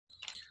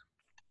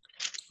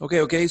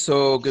Okay,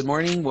 so good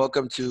morning.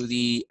 Welcome to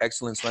the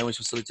Excellence Language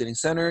Facilitating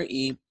Center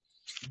y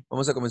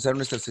vamos a comenzar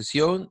nuestra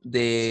sesión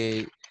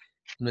de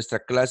nuestra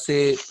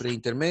clase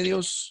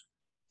preintermedios.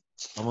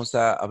 Vamos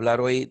a hablar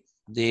hoy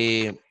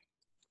de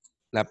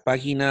la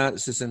página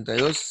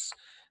 62,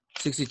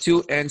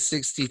 62 and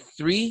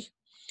 63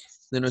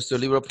 de nuestro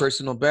libro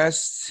Personal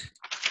Best.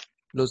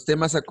 Los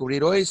temas a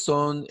cubrir hoy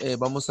son,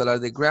 vamos a hablar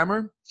de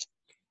grammar.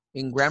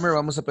 En grammar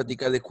vamos a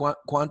platicar de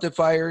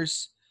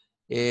quantifiers.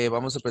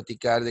 Vamos a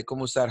platicar de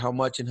cómo usar how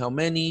much and how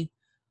many,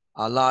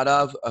 a lot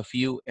of, a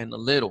few, and a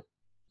little.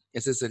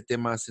 Ese es el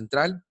tema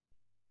central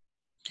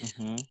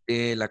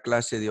de la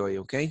clase de hoy,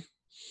 ¿ok?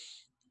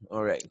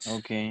 All right.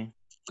 Okay.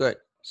 Good.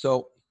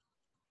 So,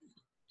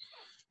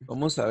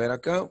 vamos a ver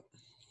acá.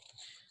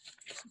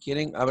 Si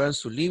quieren, abran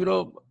su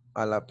libro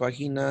a la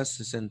página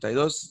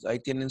 62. Ahí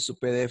tienen su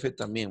PDF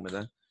también,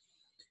 ¿verdad?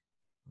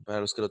 Para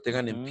los que lo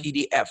tengan en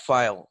PDF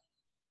file.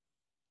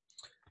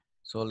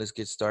 So, let's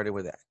get started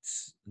with that.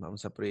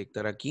 Vamos a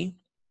proyectar aquí.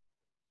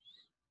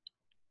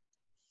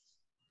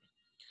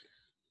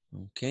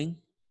 Ok.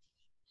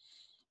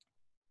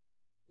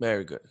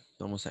 Very good.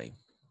 Vamos ahí.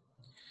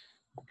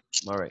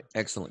 All right.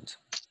 Excellent.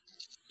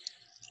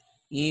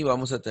 Y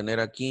vamos a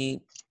tener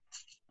aquí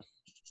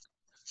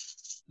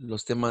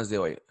los temas de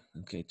hoy.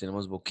 Ok.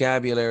 Tenemos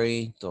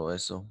vocabulary, todo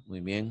eso.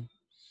 Muy bien.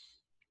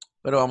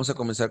 Pero vamos a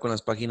comenzar con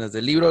las páginas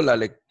del libro.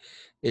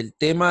 El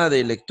tema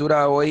de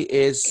lectura hoy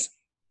es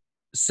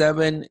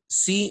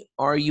 7C.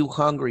 Are you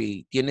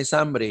hungry? ¿Tienes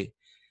hambre?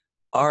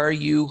 Are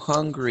you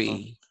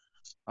hungry?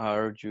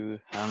 Are you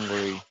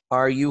hungry?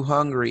 Are you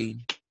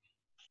hungry?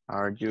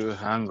 Are you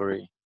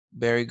hungry?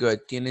 Very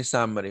good. Tienes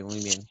hambre.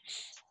 Muy bien.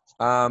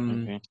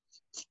 Okay.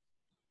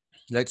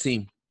 Let's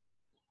see.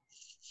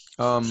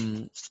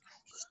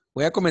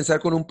 Voy a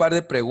comenzar con un par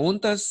de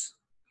preguntas.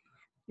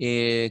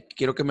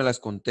 Quiero que me las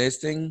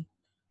contesten.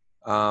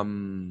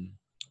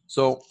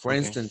 So, for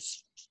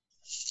instance,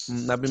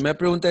 la primera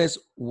pregunta es,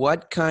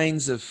 what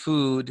kinds of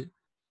food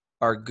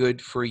are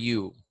good for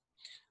you?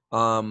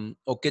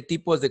 ¿O qué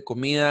tipos de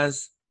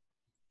comidas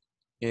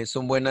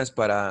son buenas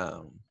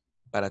para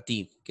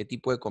ti? ¿Qué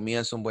tipo de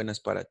comidas son buenas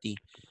para ti?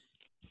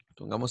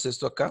 Pongamos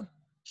esto acá.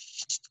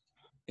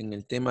 En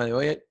el tema de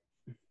hoy,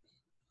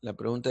 la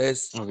pregunta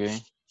es,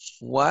 Okay.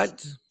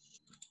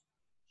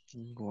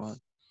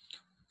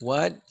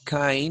 what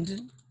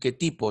kind, ¿qué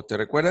tipo? ¿Te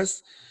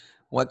recuerdas?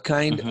 What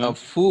kind of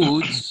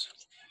foods,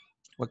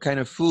 what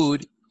kinds of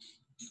food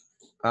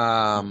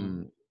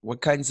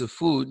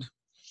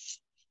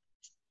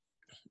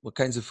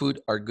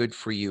are good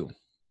for you?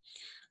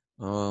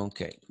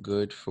 Okay,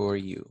 good for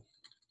you.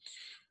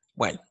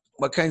 Bueno,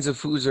 what kinds of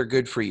foods are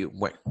good for you?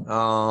 Bueno,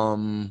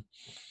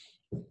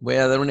 voy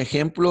a dar un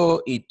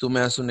ejemplo y tú me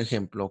das un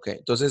ejemplo, ok.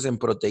 Entonces, en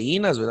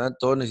proteínas, ¿verdad?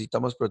 Todos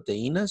necesitamos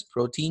proteínas,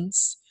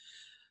 proteins.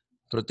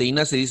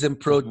 Proteínas se dicen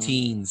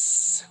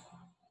proteins.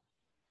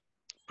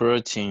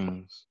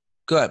 Proteins.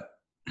 Good.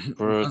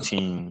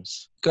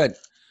 Proteins. Good.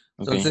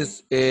 Okay.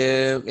 Entonces,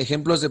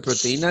 ejemplos de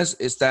proteínas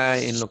está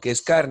en lo que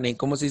es carne.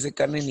 ¿Cómo se dice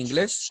carne en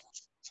inglés?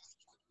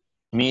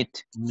 Meat.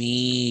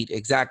 Meat,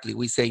 exactly.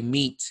 We say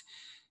meat.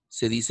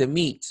 Se dice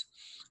meat.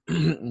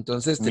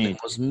 Entonces,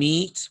 tenemos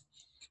meat.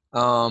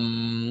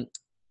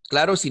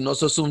 Claro, si no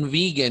sos un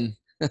vegan.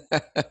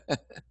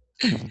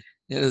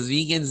 Los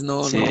vegans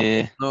no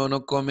comen.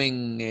 No,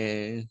 comen.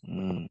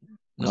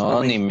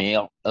 ni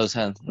milk. O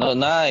sea, no,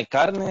 nada de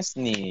carnes,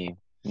 ni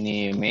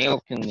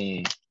milk,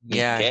 ni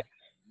queso,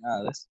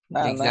 nada de eso.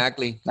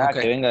 Exactly. Nada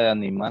Okay. que venga de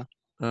animal.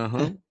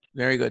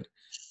 Very good.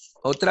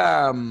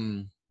 Otro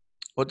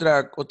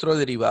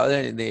derivado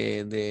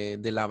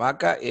de la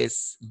vaca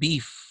es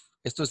beef.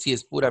 Esto sí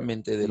es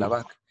puramente de la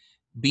vaca.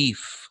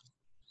 Beef.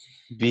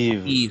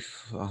 Beef.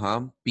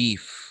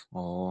 Beef.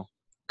 Oh.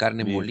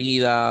 Carne Beef.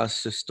 molida,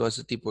 todo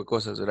ese tipo de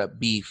cosas, ¿verdad?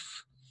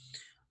 Beef.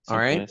 All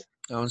right. Pues.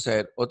 Vamos a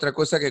ver. Otra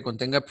cosa que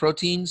contenga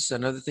proteins.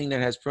 Another thing that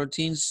has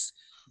proteins.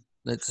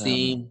 Let's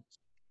see.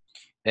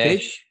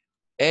 Fish.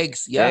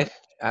 Eggs. Yeah. Egg.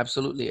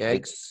 Absolutely.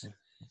 Eggs.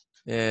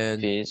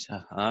 And Fish.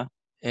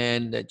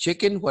 And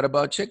chicken. What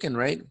about chicken,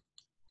 right?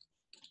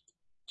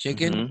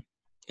 Chicken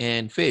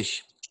and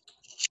fish.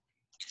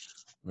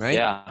 Right?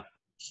 Yeah.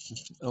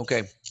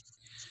 Okay.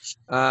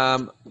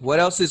 What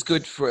else is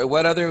good for,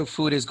 what other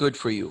food is good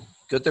for you?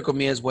 ¿Qué otra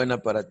comida es buena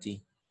para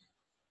ti?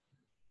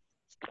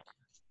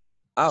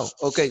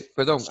 Okay,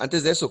 perdón.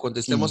 Antes de eso,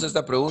 contestemos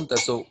esta pregunta.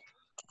 So,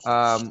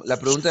 la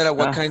pregunta era,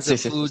 what kinds of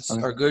foods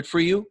are good for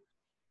you?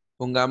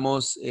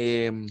 Pongamos,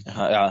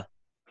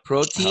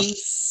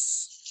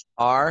 proteins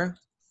are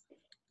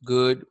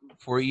good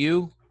for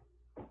you.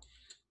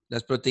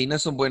 Las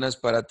proteínas son buenas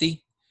para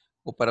ti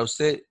o para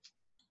usted.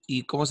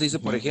 ¿Y cómo se dice,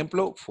 por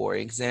ejemplo? For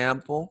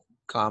example,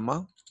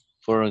 comma.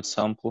 For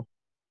example.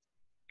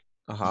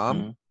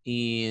 And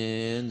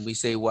we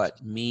say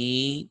what?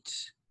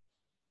 Meat.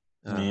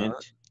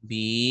 Meat.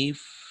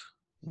 Beef.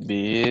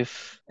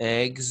 Beef.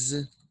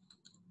 Eggs.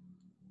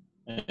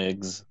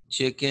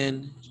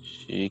 Chicken.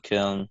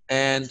 Chicken.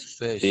 And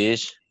fish.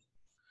 Fish.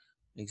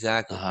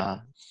 Exactly.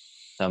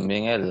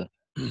 También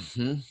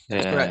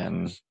That's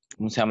correct.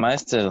 ¿Cómo se llama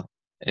este?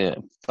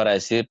 Para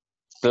decir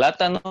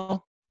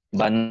plátano,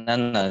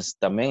 bananas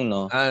también,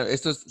 ¿no?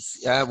 Esto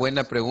es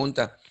buena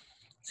pregunta.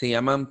 Se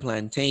llaman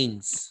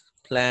plantains.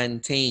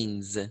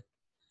 Plantains.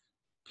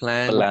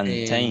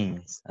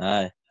 Plantains. Ok.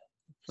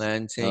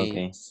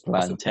 Plantains.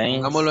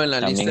 Pongámoslo Plantains en la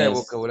también lista de es,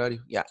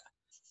 vocabulario. Yeah.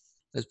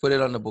 Let's put it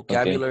on the ok.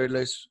 vocabulary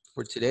list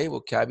for today.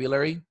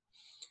 Vocabulary.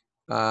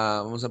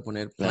 Vamos a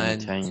poner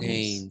Plantains.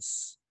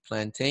 plantains.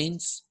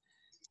 Plantains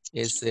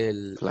es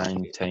el...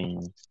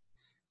 Plantains.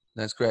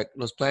 That's correct.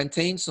 Los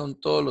plantains son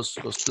todos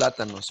los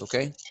plátanos, ¿ok?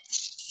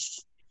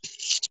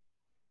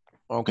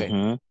 Ok.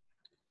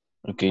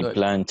 Ok, Good.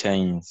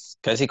 plantains.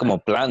 Casi como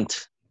plant.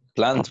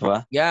 Plant, ¿va?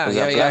 O sea,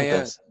 Ya.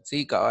 plantas.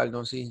 Sí, cabal,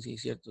 no, sí,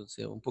 cierto.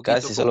 Sí, un poquito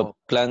Casi solo como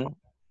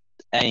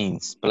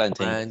plantains. Plantains.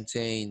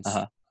 plantains.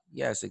 Ajá,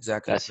 Yes,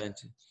 exactly. casi.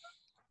 Plantain.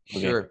 Ok.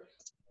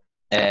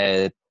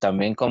 Sure.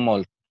 También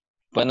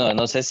bueno,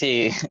 no sé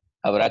si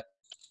habrá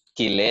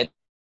quilete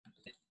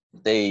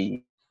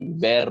y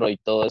berro y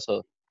todo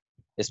eso.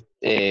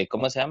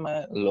 ¿Cómo se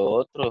llama? Lo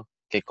otro,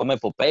 que come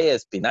Popeye,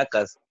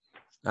 espinacas.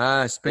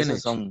 Esos Spinach.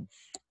 son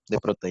de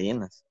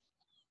proteínas.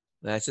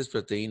 Esa es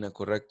proteína,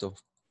 correcto.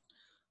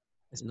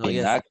 No, yes.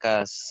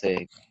 Espinacas,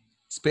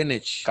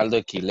 Spinach. caldo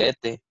de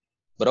quilete,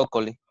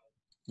 brócoli,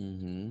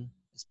 Ujú.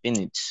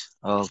 spinach.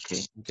 Ok.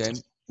 Ok.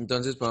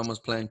 Entonces pongamos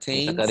Esa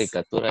plantains.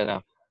 caricatura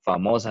era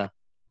famosa.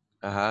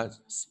 Ajá.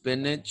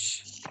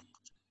 Spinach.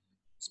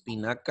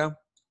 Espinaca.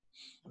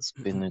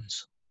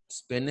 Spinach.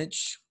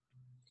 Spinach.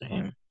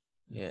 Eh,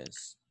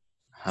 Yes.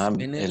 ajá,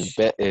 Spinach.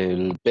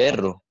 el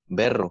berro.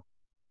 Berro.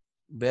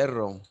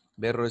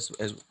 Berro es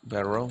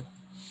berro.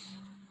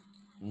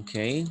 Ok.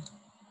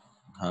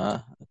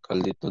 Ajá,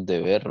 calditos de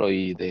berro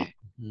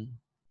Ujú.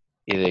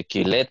 y de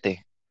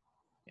quilete.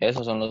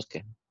 Esos son los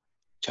que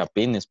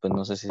chapines, pues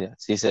no sé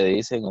si se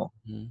dicen o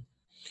Ujú.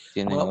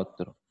 tienen Well,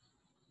 otro.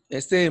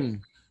 este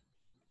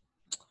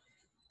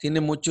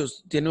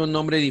tiene un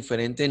nombre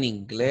diferente en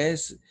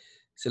inglés.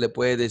 Se le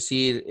puede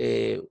decir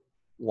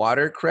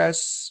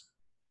watercress.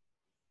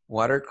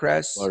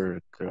 Watercress.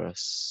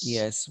 Watercress.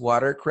 Yes,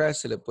 watercress.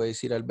 Se le puede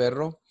decir al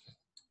berro.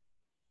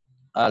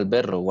 El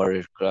berro,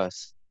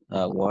 watercress.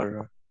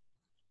 Ujú.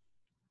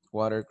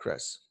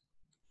 Watercress.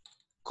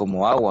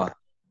 Como agua.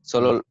 Mm.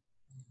 Solo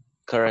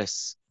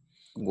cress.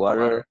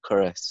 Water,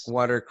 Watercress.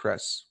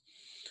 watercress.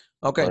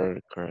 Ok,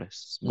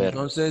 Watercress. Berro.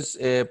 entonces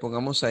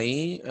pongamos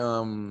ahí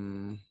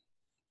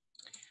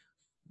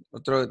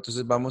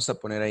entonces vamos a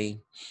poner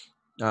ahí.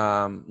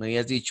 Me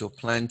habías dicho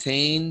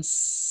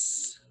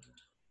plantains,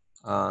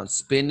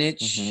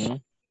 spinach,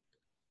 Ujú,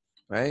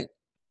 right?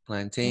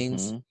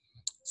 Plantains, ujú.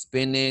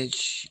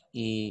 spinach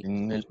y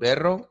el Spinach.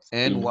 berro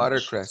and Spinach.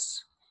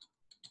 watercress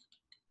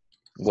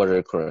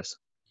Watercress.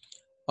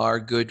 are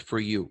good for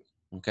you.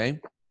 Okay?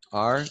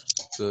 Are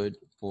good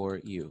for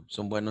you.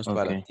 Son buenos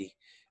para Okay. ti.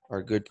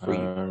 Are good for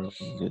you.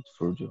 Good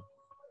for you.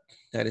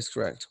 That is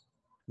correct.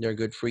 They're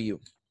good for you.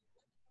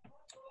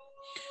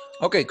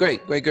 Okay,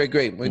 great. Muy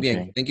bien.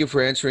 Okay. Thank you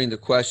for answering the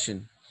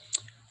question.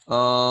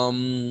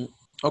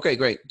 Okay,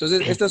 great.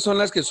 Entonces, estas son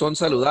las que son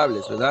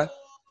saludables, ¿verdad?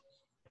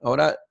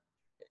 Ahora,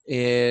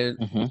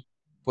 Ujú.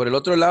 por el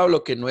otro lado,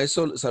 lo que no es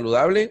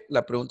saludable,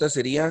 la pregunta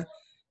sería,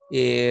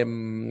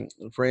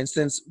 for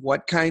instance,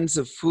 what kinds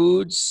of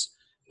foods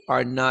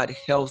are not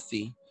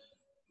healthy?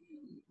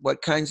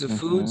 What kinds of Ujú.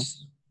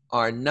 foods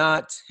are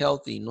not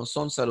healthy? No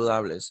son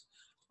saludables.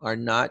 Are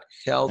not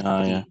Yeah.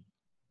 healthy.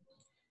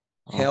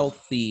 Oh,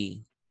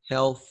 Healthy.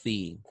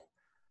 Healthy.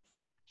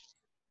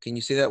 Can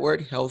you say that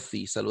word?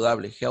 Healthy.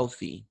 Saludable.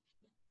 Healthy.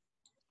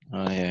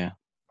 yeah.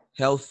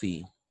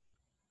 Healthy.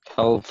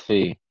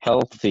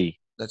 Healthy.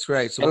 That's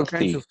right. So what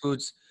kinds Healthy. of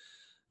foods?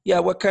 Yeah,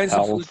 what kinds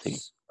of Healthy.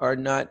 foods are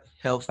not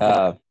healthy?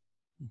 Uh,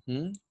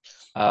 Mhm.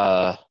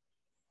 uh,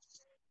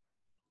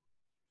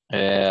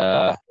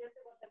 uh,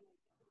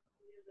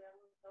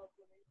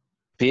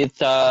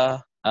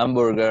 Pizza,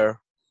 hamburger,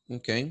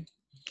 Okay.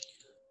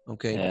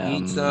 Okay.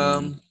 Pizza,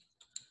 um,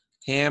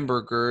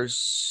 hamburgers.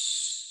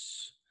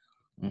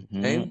 mhm,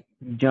 Okay.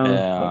 Junk food.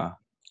 uh,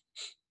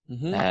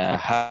 Mhm.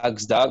 hot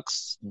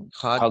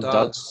Hot dogs.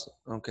 dogs.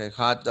 Okay.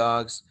 Hot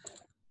dogs.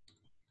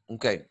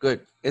 Okay.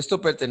 Good. Esto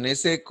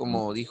pertenece,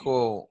 como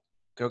dijo,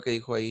 creo que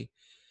dijo ahí,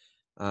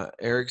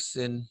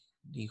 Erickson,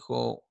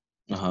 dijo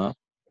Uh-huh.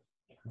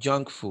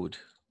 junk food.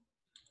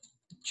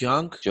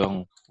 Junk,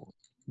 Junk,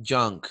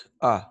 junk.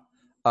 Ah.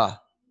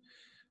 junk,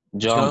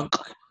 Junk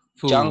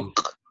junk,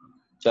 food.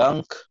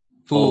 junk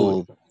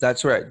Food. food,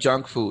 That's right.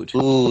 Junk food.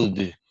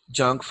 food,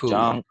 Junk food.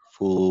 junk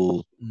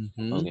food.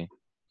 Ujú. Okay.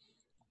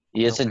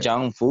 ¿Y ese Ok.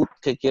 junk food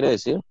qué quiere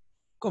decir?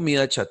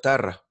 Comida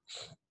chatarra.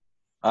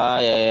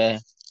 Ya.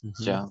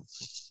 Ujú. Junk.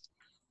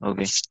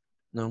 Okay.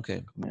 Ok.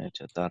 Comida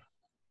chatarra.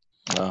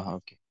 Ajá,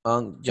 okay.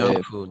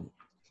 Junk food.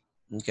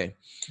 Ok.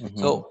 Ujú.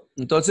 So,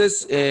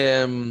 entonces,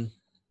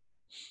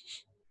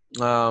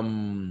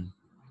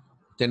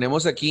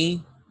 tenemos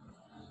aquí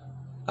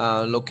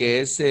lo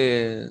que es,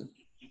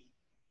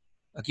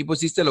 aquí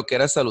pusiste lo que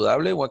era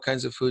saludable. What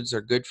kinds of foods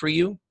are good for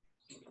you?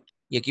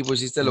 Y aquí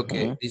pusiste lo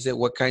que dice,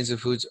 what kinds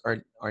of foods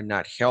are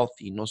not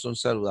healthy, no son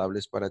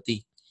saludables para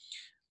ti.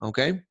 ¿Ok?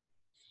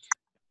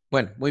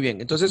 Bueno, muy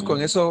bien. Entonces,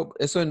 con eso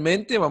en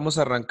mente, vamos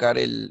a arrancar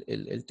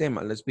el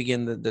tema. Let's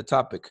begin the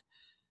topic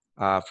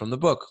from the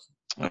book.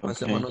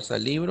 Pasémonos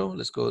al libro.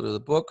 Let's go to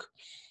the book.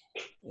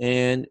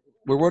 And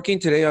we're working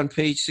today on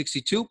page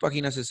 62,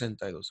 página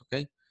 62,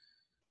 ¿ok?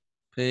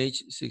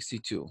 Page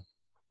 62.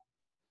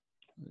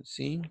 Let's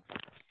see.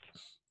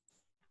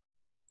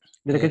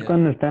 Mira que es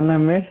cuando está en la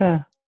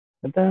mesa.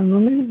 No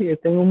me digas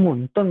que tengo un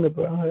montón de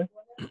programas.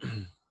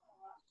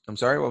 I'm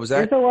sorry, what was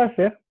that? Eso va a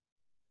ser.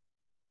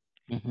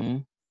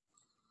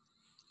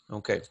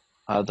 Okay.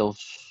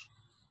 Adults.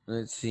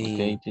 Let's see.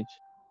 Okay, teacher.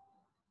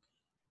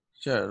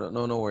 Sure,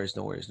 no worries.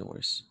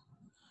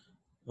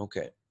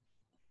 Okay.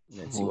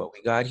 Let's see what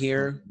we got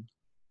here.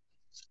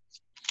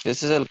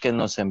 Ese es el que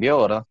nos envió,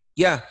 ¿verdad?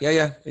 Yeah,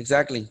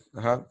 exactly.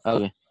 Ajá.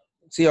 Okay.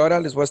 Sí, ahora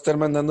les voy a estar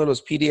mandando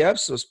los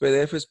PDFs, los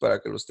PDFs para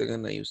que los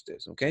tengan ahí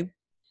ustedes, ¿ok?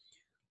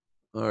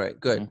 All right,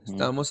 good.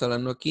 Estamos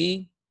hablando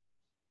aquí.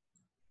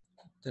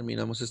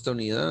 Terminamos esta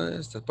unidad,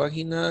 esta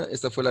página.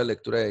 Esta fue la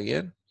lectura de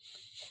ayer.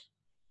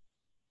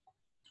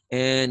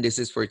 And this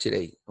is for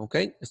today, ¿ok?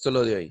 Esto es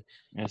lo de hoy.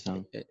 Yes,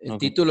 El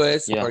título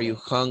es Are You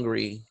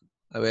Hungry?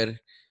 A ver.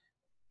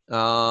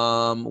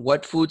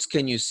 What foods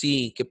can you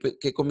see?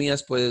 ¿Qué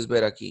comidas puedes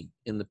ver aquí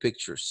in the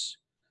pictures?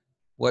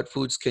 What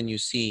foods can you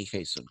see,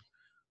 Jason?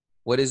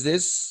 What is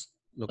this?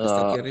 Lo que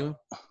está aquí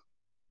arriba.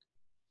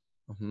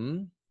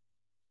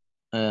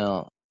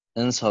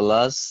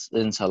 Ensalada.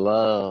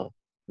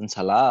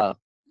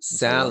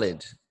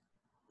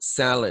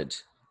 Salad.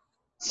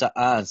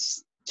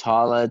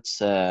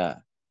 Salads.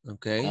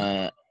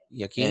 Okay.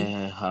 ¿Y aquí?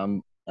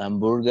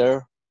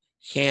 Hamburger.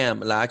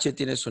 Ham. La H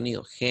tiene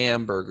sonido.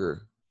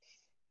 Hamburger.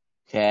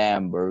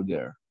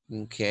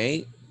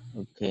 Okay.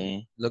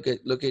 Look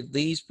at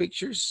these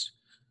pictures.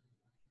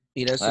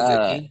 Mira estos de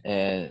aquí.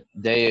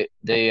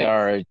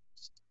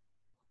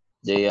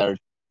 They are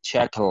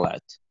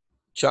chocolate.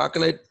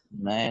 Chocolate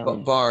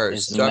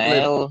bars.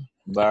 Chocolate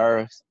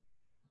bars.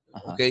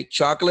 Okay.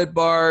 Chocolate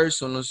bars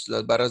son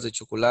las barras de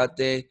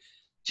chocolate.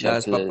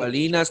 Las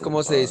papalinas,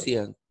 ¿cómo se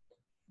decían?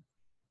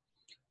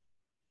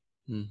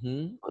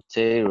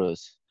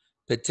 Potatoes.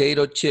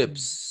 Potato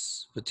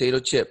chips. Potato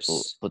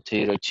chips.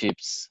 Potato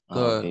chips.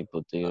 Okay,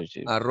 potato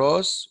chips.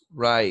 Arroz,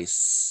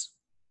 rice.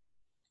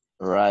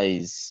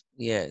 Rice.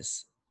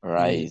 Yes.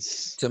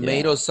 Rice.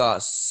 Tomato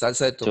sauce.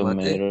 Salsa de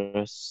tomate.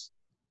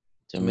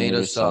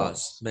 Tomato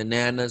sauce.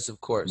 Bananas,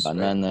 of course.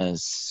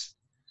 Bananas.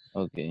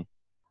 Right? Okay.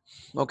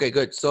 Okay,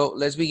 good. So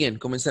let's begin.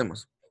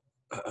 Comencemos.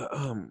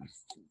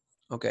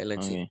 Okay,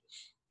 let's see.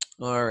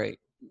 All right.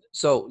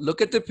 So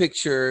look at the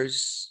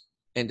pictures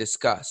and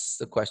discuss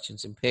the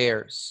questions in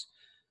pairs.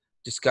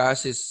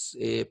 Discuss es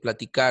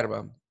platicar,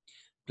 ¿va?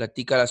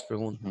 Platica las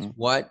preguntas.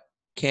 What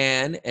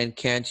can and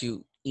can't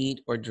you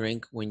eat or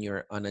drink when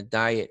you're on a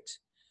diet?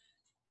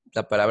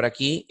 La palabra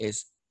aquí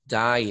es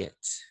diet.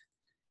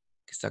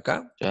 ¿Qué está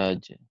acá?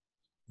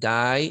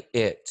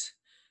 Diet.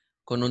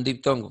 Con un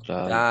diptongo.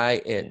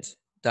 Diet.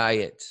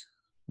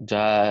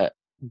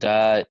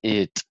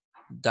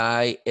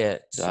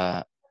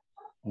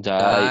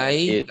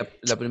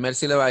 La primera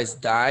sílaba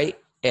es diet.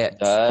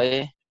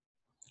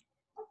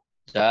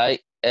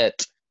 Diet.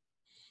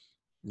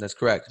 That's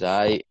correct.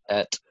 Diet.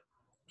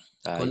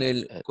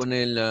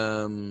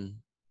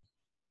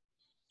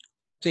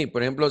 Sí,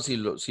 por ejemplo, si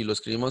lo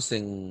escribimos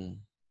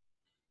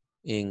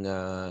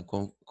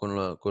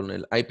con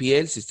el IPA,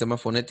 el sistema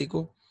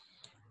fonético,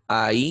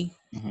 ahí,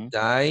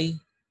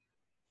 diet,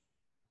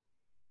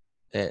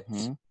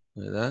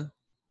 ¿verdad?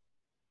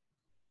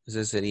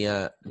 Esa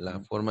sería la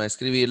forma de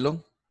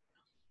escribirlo.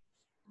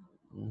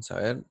 Vamos a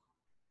ver.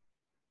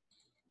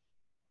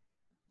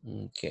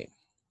 Ok.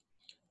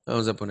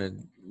 Vamos a poner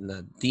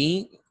la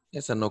D.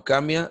 Esa no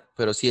cambia,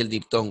 pero sí el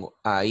diptongo.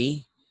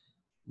 Ahí.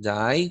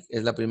 Die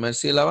es la primera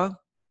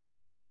sílaba.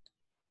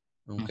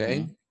 Ok.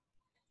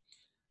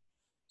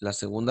 La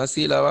segunda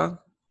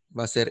sílaba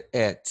va a ser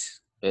et.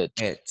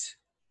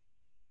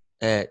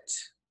 Ahí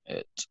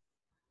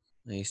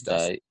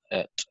está.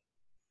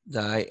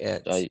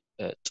 Diet.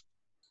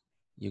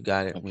 You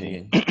got it. Muy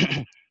bien.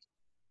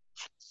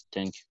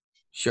 Thank you.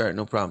 Sure,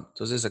 no problem.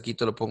 Entonces aquí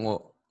te lo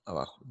pongo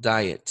abajo.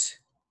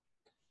 Diet.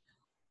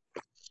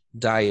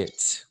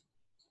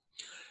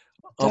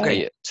 Okay.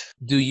 Diet.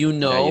 Do you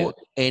know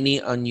any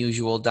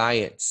unusual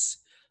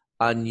diets?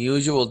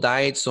 Unusual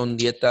diets son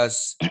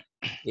dietas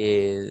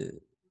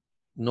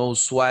no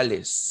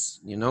usuales,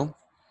 you know?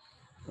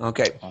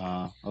 Okay.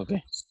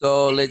 Okay.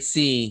 So let's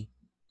see.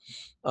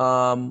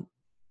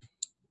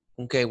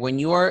 Okay, when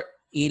you are...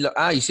 y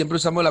siempre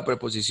usamos la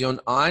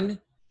preposición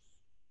on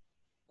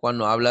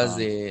cuando hablas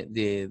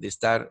de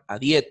estar a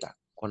dieta.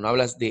 Cuando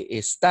hablas de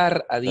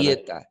estar a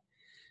dieta.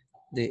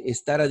 De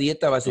estar a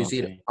dieta vas a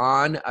decir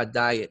on a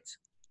diet.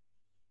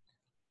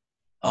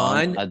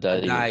 On a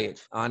diet.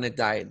 On a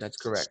diet, that's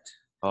correct.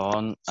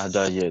 On a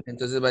diet.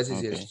 Entonces vas a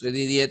decir, estoy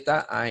de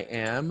dieta, I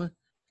am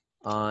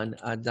on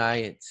a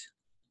diet.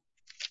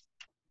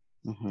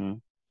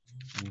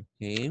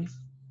 Okay.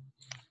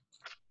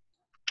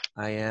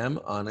 I am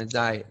on a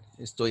diet.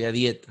 Estoy a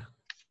dieta.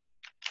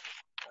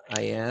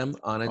 I am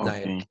on a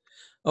diet.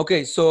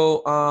 Okay,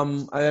 so, a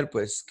ver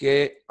pues,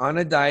 que on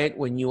a diet,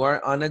 when you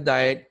are on a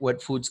diet,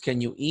 what foods can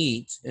you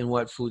eat and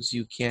what foods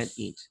you can't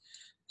eat?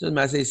 Entonces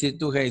me hace decir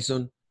tú,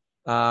 Jason,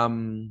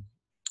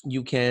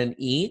 you can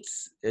eat,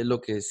 es lo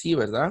que sí,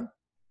 ¿verdad?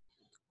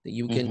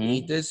 You can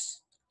eat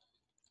this.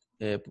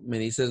 Me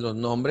dices los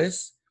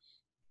nombres.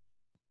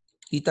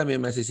 Y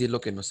también me hace decir lo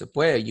que no se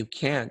puede. You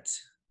can't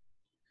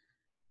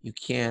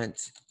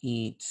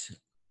eat.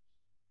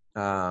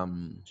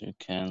 You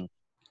can.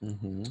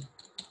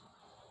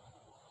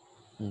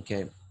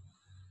 Okay.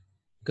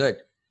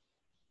 Good.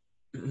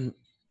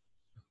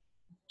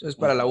 Entonces,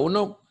 para la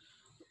 1,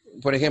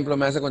 por ejemplo,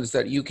 me hace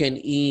contestar, you can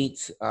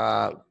eat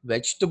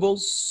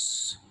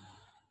vegetables.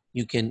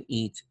 You can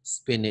eat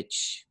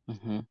spinach.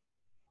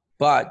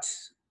 But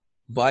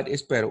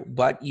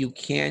you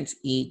can't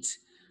eat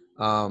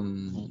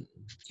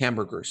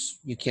hamburgers.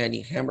 You can't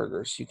eat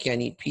hamburgers. You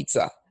can't eat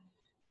pizza.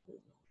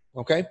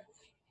 Okay?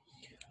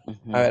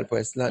 A ver,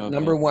 pues,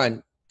 number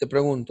 1, te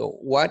pregunto,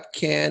 what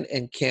can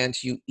and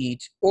can't you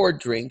eat or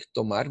drink,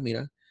 tomar,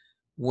 mira,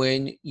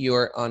 when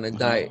you're on a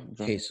diet,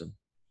 Jason?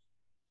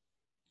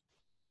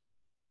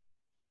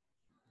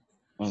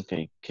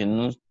 Okay,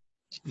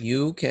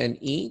 you can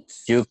eat.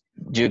 You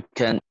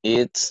can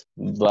eat,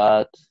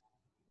 but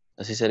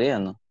así sería,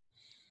 ¿no?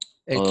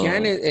 El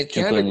can,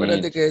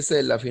 recuérdate que es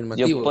el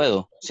afirmativo. Yo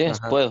puedo, sí,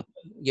 puedo.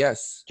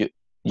 Yes.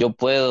 Yo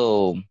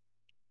puedo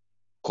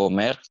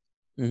comer.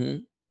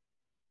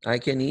 I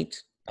can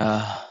eat.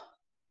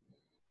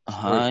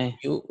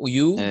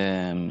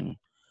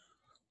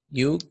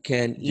 You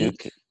can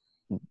eat.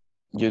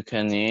 You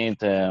can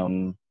eat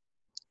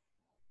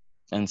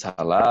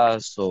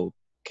ensaladas o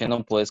 ¿qué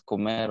no puedes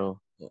comer?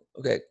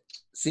 Okay,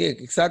 sí,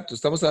 exacto.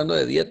 Estamos hablando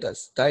de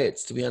dietas,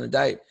 diets, to be on a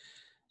diet.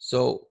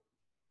 So,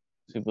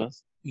 sí,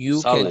 pues.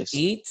 You can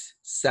eat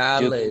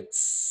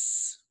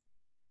salads.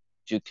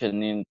 You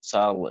can eat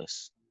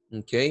salads.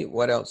 Okay,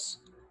 what else?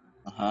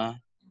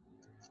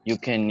 You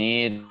can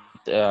eat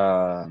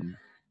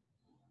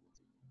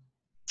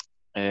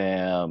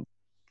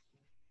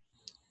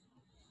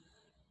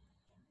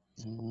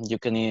you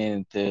can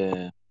eat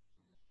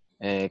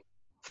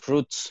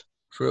fruits.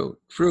 Fruit.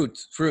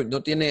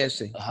 No tiene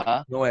ese.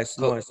 No es.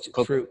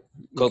 Fruit.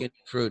 You can eat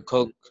fruit.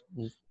 Okay.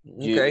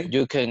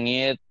 You can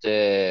eat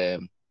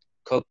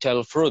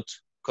cocktail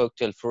fruit.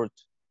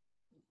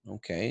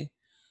 Okay.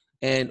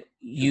 And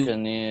you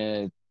can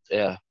eat.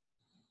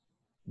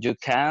 You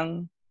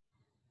can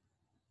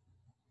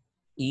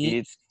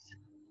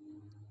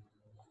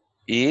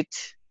eat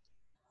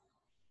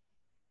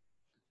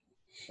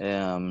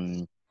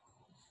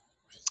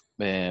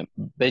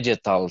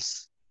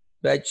vegetables.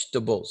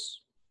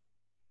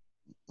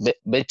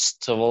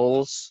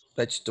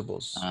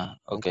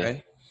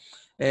 Okay.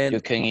 And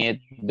you can eat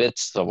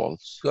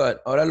vegetables. Good.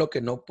 Ahora lo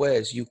que no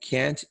puedes, you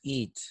can't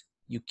eat.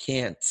 You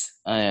can't.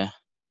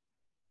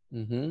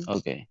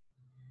 Okay.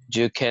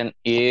 You can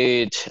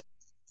eat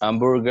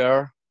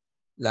hamburger.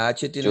 La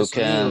H tiene you sonido.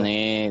 Can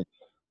eat,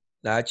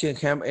 la H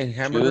en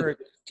hamburger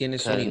tiene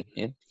sonido.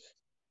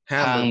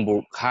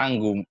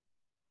 Hamburgers.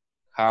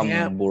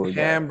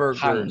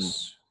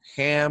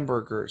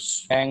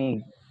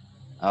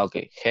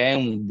 Okay.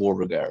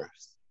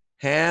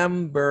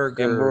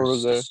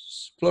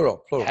 Hamburgers.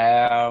 Plural.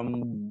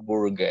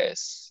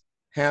 Hamburgers.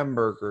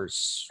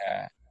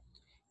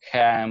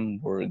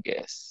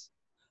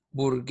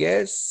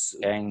 Burgués.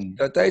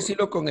 Trata de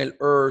decirlo con el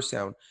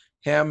sound.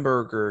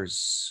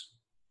 Hamburgers.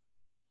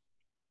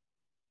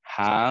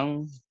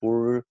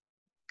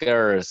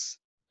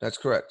 That's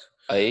correct.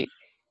 Ahí.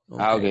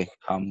 Okay.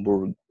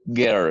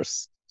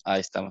 Hamburgers. Ahí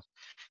estamos.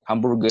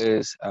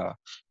 Hamburgers.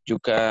 You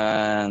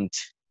can't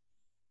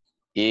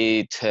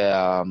eat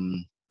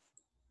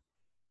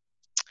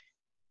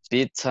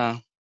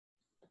pizza.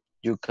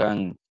 You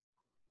can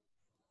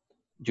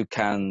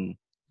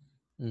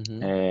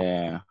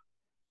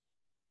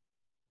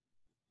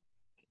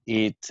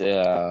eat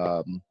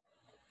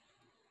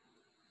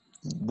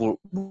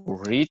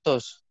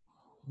burritos.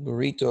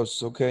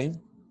 Okay.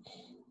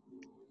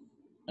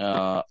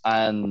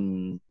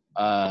 And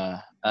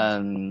a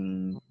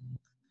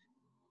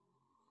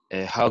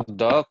hot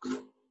dog.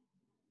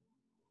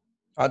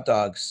 Hot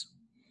dogs.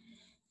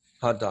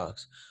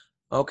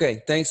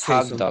 Okay, thanks,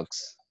 Jason. Hot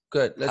dogs.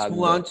 Good. Let's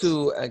move on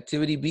to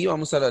activity B.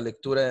 Vamos a la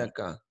lectura de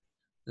acá.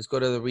 Let's go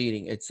to the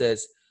reading. It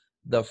says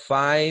the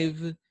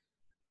 5.0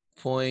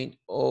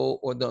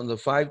 or the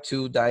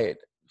 5.2 diet.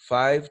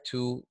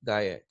 5.2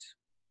 diet.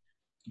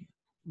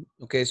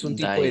 Okay, es un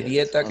tipo de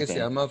dieta que se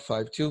llama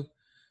 5.2.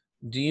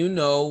 Do you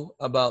know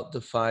about the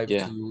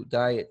 5.2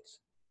 diet?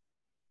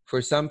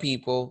 For some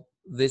people,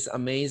 this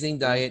amazing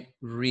diet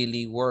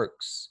really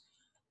works.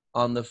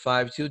 On the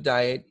 5.2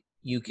 diet,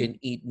 you can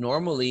eat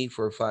normally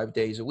for 5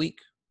 days a week.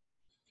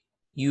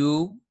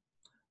 You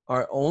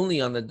are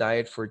only on the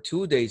diet for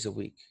 2 days a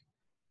week.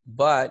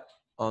 But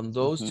on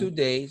those 2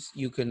 days,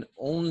 you can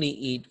only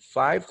eat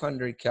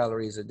 500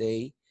 calories a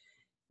day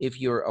if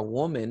you're a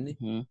woman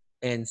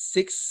and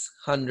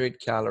 600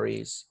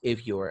 calories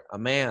if you're a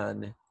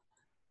man.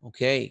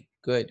 Okay,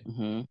 good.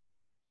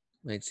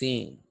 Let's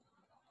see.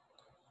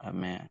 A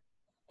man.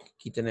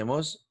 Aquí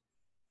tenemos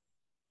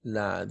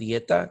la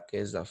dieta, que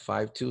es la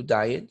 5-2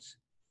 diet.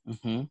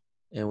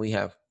 And we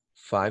have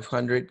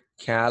 500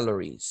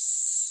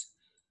 calories.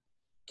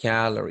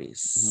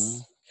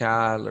 Calories.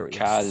 Calories.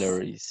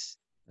 Calories.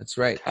 That's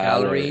right.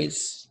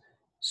 Calories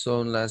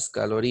son las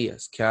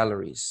calorías.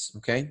 Calories.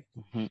 Okay?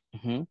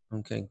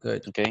 Okay,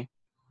 good. Okay.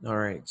 All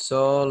right.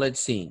 So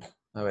let's see.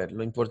 A ver,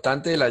 lo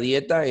importante de la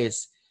dieta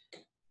es,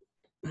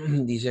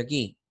 dice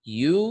aquí,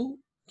 you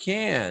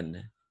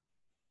can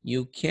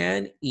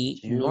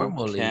eat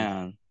normally.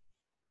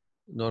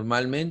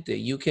 Normalmente,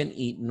 you can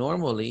eat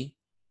normally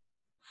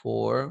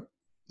for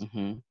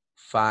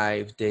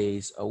 5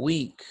 days a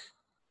week.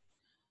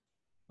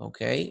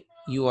 Okay?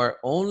 You are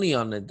only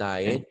on a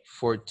diet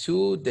for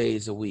 2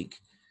 days a week.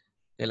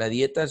 Que la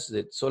dieta es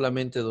de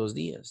solamente 2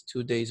 días,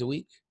 2 days a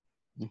week.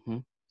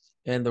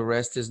 And the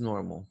rest is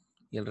normal.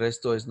 Y el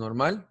resto es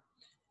normal.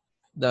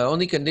 The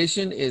only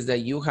condition is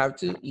that you have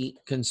to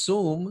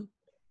consume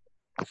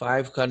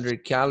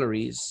 500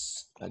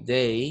 calories a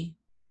day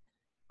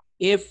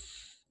if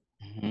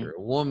you're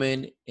a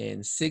woman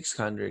and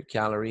 600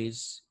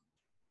 calories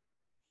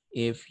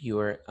if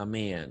you're a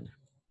man.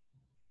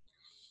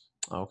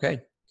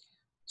 Okay.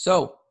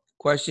 So,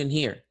 question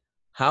here.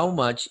 How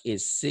much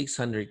is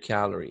 600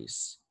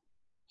 calories?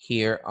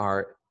 Here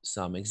are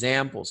some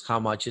examples. How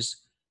much is,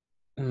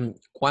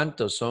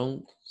 ¿cuántos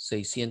son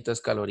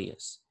 600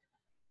 calorías?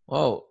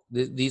 Oh,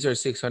 these are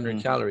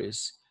 600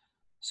 calories.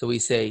 So we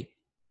say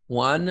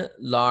 1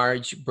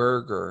 large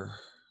burger.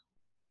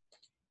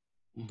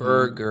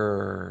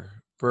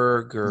 Burger.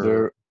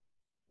 Burger.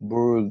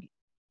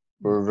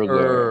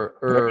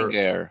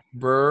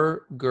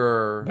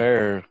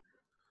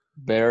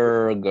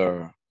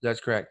 That's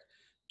correct.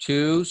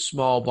 2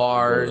 small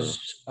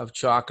bars of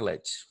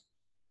chocolate.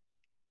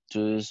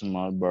 2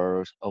 small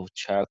bars of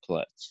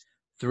chocolate.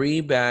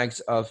 3 bags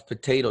of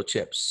potato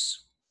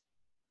chips.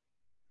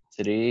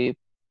 3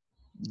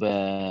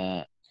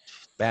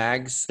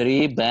 bags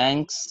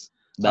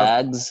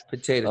of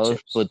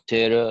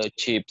potato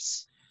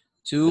chips.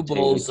 2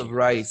 bowls of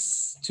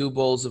rice. 2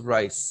 bowls of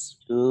rice.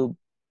 2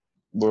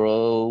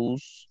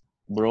 bowls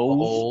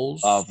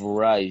of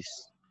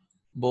rice.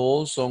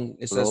 Bowls son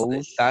esas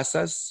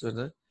tazas,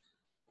 ¿verdad?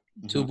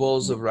 2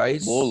 bowls of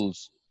rice.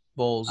 Bowls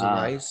of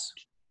rice.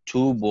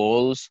 2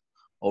 bowls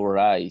of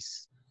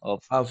rice.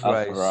 Of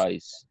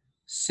rice.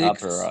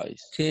 6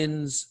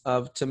 tins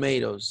of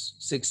tomatoes.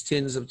 6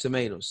 tins of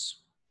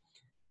tomatoes.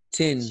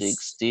 Tins.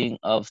 16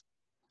 of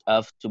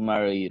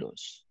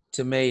tomatoes.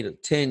 Tomato.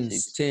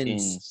 Tins.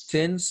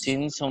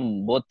 Tins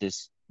son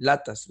botes.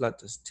 Latas.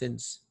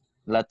 Tins.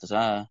 Latas,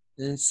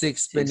 And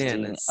 6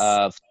 bananas.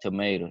 of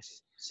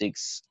tomatoes.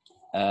 6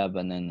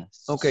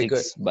 bananas. Okay, 6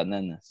 good.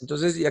 bananas.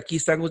 Entonces, y aquí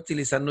están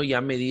utilizando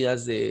ya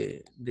medidas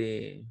de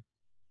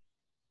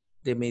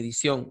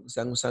medición.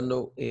 Están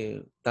usando,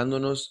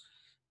 dándonos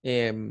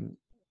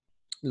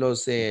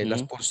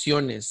las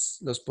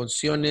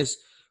porciones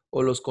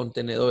o los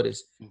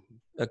contenedores.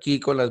 Aquí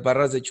con las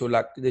barras de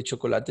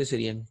chocolate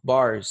serían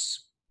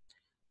bars.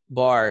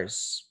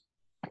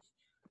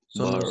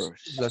 Son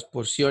las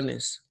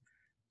porciones.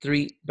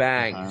 3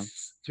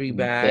 bags. 3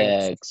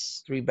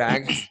 bags. 3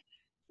 bags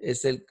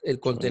es el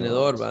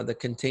contenedor, ¿verdad? The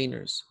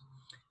containers.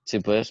 Sí,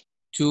 pues.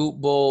 2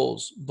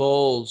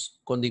 bowls,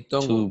 con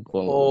dictongo. 2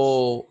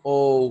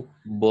 bowls.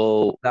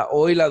 Bowl. La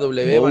O y la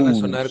W van a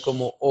sonar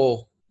como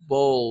O.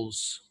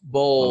 Bowls.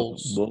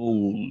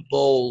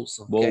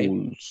 Okay?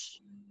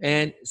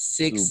 And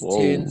 6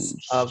 tins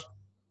of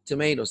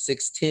tomatoes.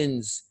 6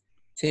 tins.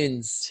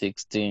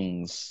 6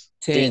 tins.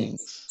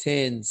 Tins.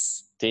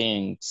 Tins.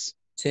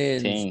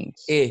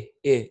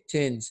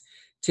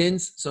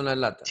 Tins son las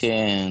latas.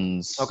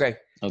 Tins. Okay.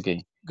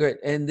 Good.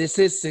 And this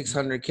is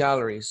 600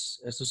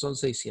 calories. Estos son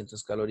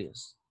 600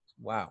 calorías.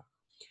 Wow.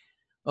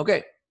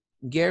 Okay.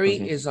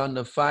 Gary is on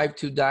the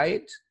 5-2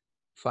 diet,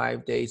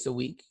 5 days a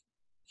week.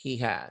 He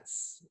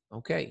has.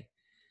 Okay.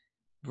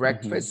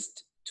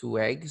 Breakfast, 2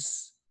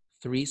 eggs,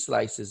 3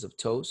 slices of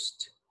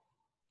toast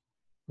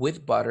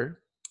with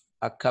butter,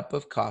 a cup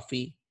of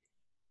coffee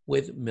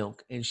with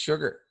milk and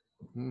sugar.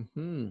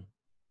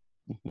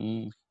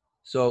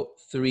 So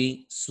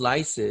 3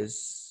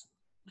 slices,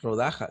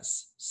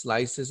 rodajas,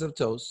 slices of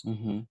toast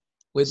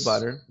with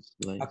butter,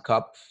 a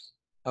cup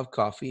of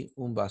coffee,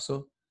 un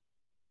vaso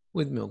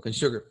with milk and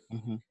sugar.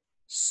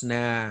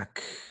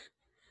 Snack.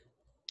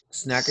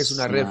 Snack es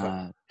una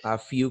refa. A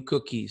few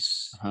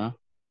cookies.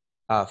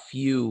 A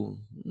few.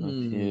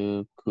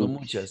 No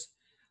muchas.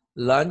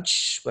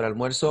 Lunch, para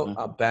almuerzo,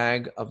 a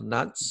bag of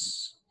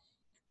nuts.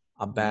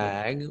 A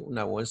bag,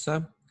 una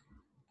bolsa.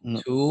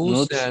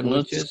 2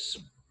 sandwiches.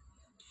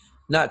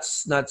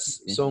 Nuts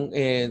son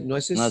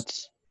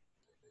nueces.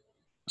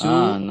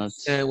 2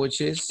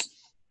 sandwiches.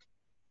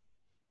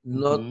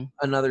 Not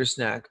another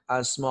snack.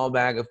 A small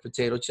bag of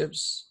potato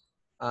chips.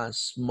 A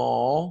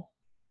small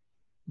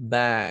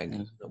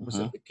bag.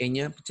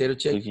 Pequeña potato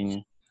chips.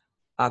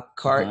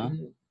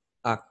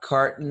 a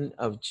carton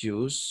of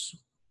juice,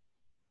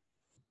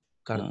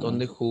 cartón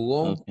de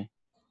jugo. Okay.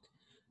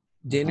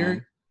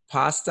 Dinner,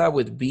 pasta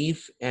with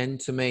beef and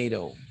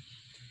tomato.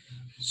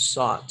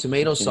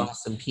 Tomato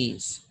sauce and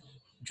peas.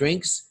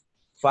 Drinks,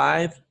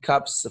 5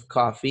 cups of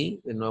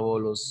coffee, de nuevo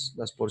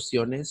las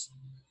porciones,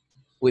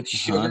 with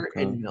sugar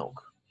and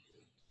milk.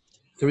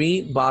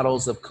 3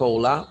 bottles of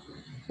cola,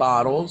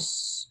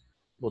 bottles,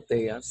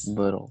 botellas.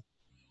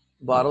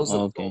 Bottles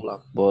of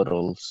cola.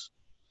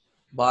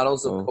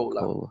 Bottles of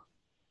cola.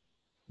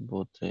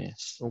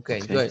 Botellas. Okay,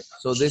 good.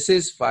 So this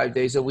is 5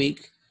 days a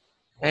week,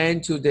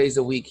 and 2 days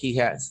a week he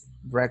has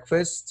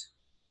breakfast,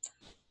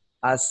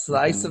 a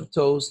slice of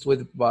toast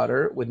with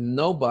butter, with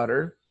no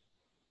butter,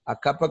 a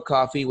cup of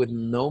coffee with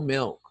no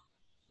milk.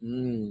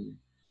 Solo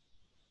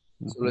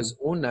es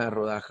una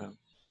rodaja.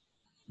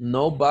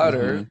 No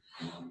butter,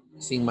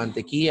 sin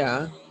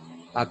mantequilla,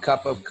 a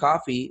cup of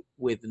coffee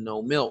with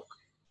no milk.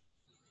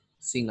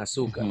 Sin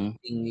azúcar,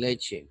 sin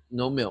leche,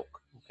 no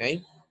milk,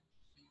 okay?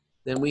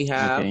 Then we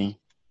have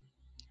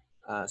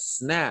a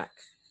snack.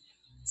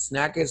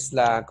 Snack es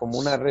como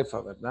una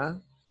refa,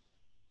 ¿verdad?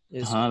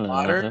 Es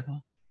water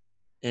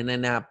and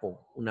an apple,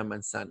 una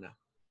manzana.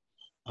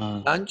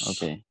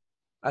 Lunch,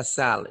 a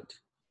salad.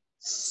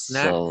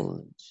 Snack,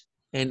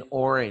 an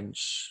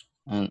orange.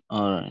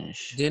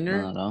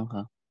 Dinner,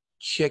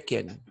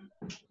 chicken.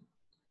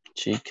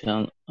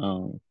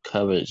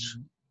 Cabbage.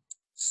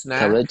 Snack.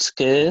 ¿Cabbage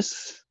qué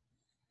es?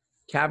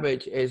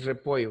 Cabbage es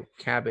repollo,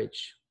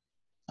 cabbage.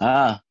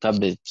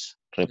 Cabbage,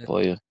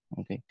 repollo.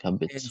 Okay,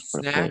 cabbage, And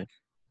snack, repollo.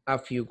 a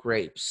few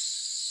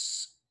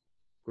grapes.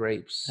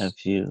 A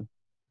few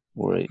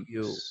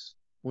grapes.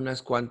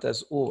 Unas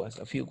cuantas uvas,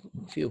 a few,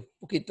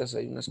 poquitas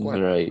hay, unas cuantas.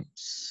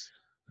 Grapes.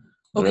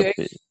 Okay,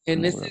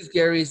 and this is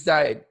Gary's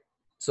diet.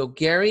 So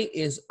Gary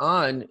is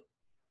on,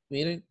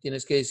 miren,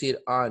 tienes que decir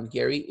on.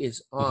 Gary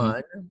is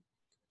on.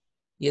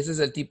 Y ese es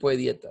el tipo de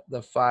dieta,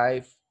 the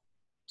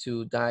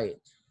 5-2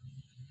 diet.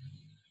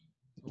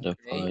 The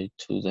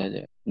 5-2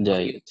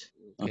 diet.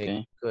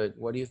 Okay, good.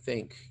 What do you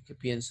think? ¿Qué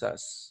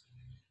piensas?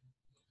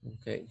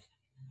 Okay.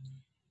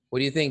 What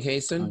do you think,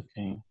 Hasten?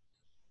 Okay.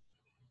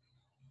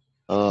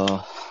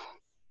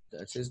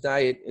 That's his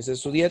diet. Esa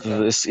es su dieta.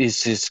 This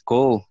is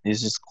called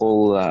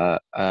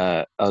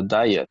a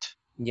diet.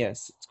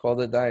 Yes, it's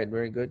called a diet.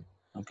 Very good.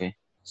 Okay.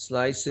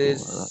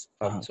 Slices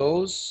of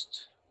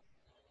toast.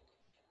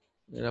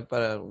 Era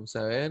para, vamos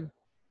a ver.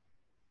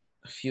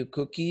 A few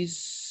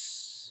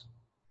cookies.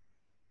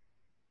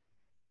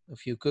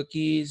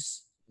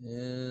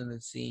 And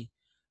let's see.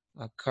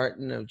 A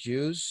carton of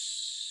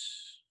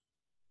juice.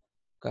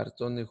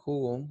 Cartón de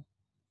jugo.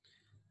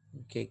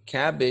 Okay,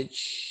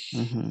 cabbage.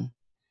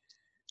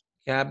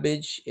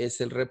 Cabbage es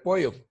el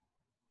repollo.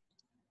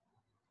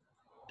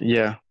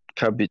 Yeah,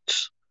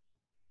 cabbage.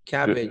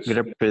 Cabbage.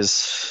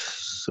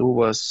 Grapes,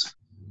 uvas.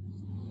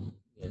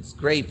 Yes,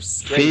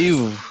 grapes.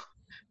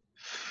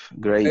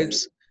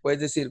 Grapes. Puedes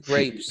decir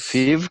grapes.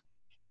 Fiv,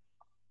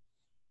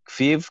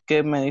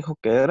 ¿qué me dijo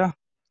que era?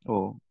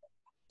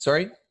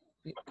 Sorry?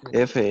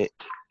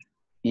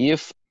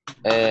 If,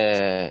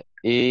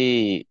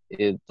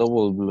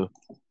 double blue.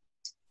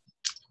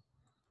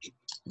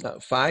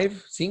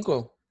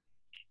 5?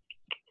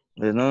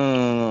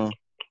 No.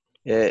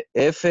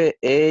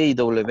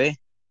 FEW.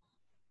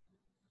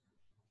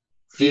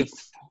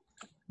 Fifth.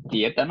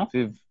 Dieta, ¿no?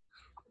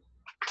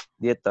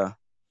 Dieta.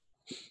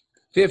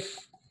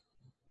 Fifth.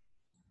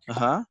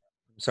 Ajá.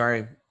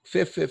 Sorry.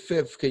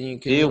 Fifth. Can you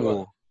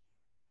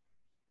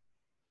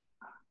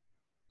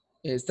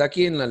 ¿Está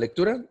aquí en la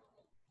lectura?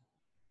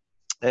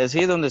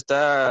 Sí, donde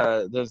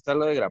está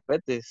lo de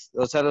grapetes.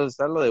 O sea, donde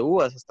está lo de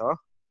uvas hasta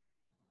abajo.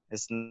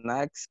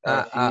 Snacks.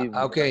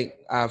 Okay.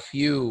 A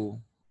few.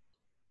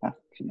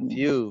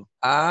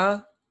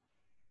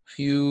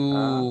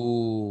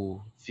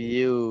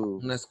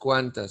 Unas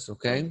cuantas,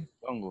 okay?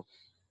 Pongo.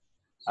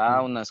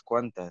 Unas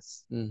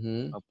cuantas.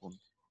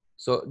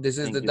 So this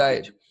is the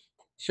diet. Teacher.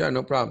 Sure,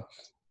 no problem.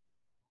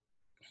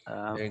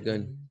 Very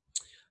good.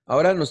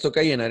 Ahora nos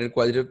toca llenar el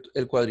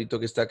cuadrito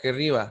que está aquí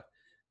arriba.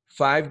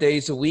 5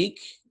 days a week.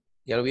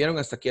 Ya lo vieron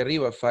hasta aquí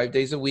arriba. 5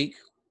 days a week.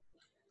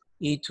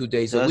 Y 2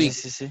 days a week.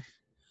 Sí.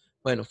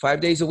 Bueno, 5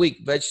 days a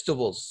week.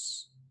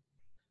 Vegetables.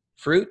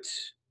 Fruit.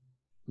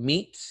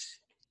 Meat.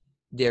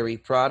 Dairy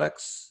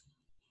products.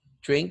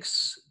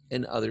 Drinks.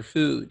 And other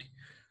food.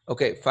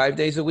 Okay, 5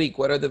 days a week.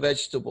 What are the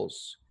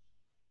vegetables?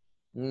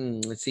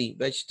 Let's see.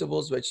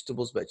 Vegetables.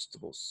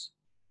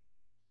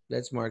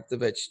 Let's mark the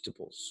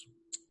vegetables.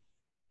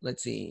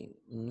 Let's see.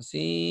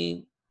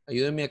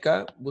 Ayúdenme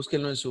acá.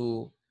 Búsquenlo en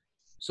su...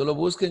 Solo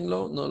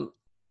búsquenlo. No,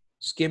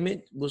 skim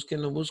it.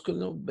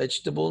 Búsquenlo.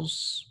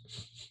 Vegetables.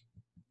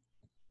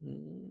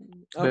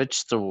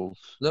 Vegetables.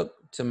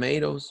 Look,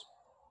 tomatoes.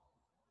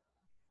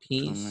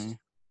 Peas.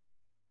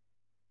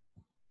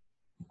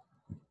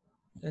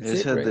 That's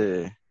Esa it,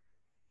 right?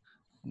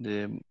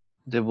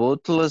 de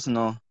bottles,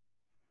 no.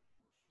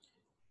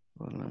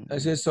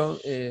 Así es,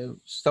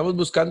 estamos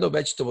buscando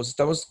vegetables.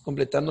 Estamos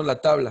completando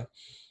la tabla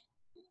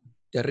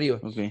de arriba.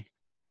 Okay.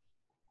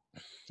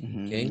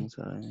 Okay.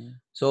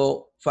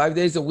 So 5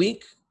 days a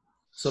week,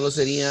 solo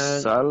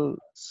serían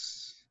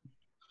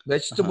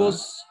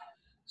vegetables,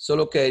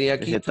 solo quedaría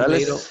aquí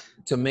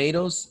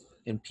tomatoes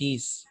and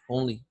peas,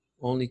 only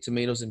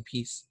tomatoes and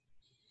peas.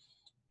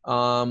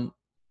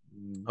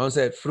 Vamos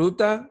a ver,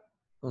 fruta,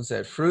 vamos a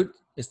ver, fruit,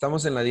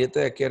 estamos en la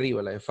dieta de aquí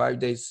arriba, la de 5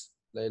 days,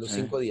 la de los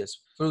 5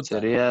 días. Fruta.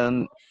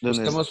 Serían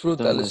Busquemos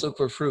fruta, let's look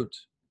for fruit.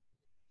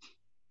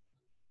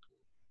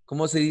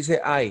 ¿Cómo se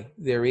dice hay?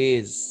 There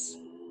is,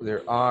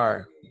 there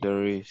are.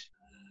 There is.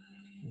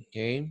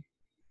 Okay.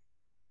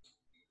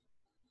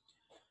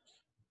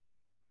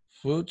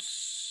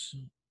 Fruits,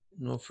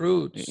 no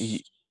fruits.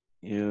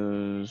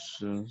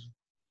 Yes.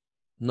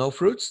 No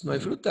fruits, no hay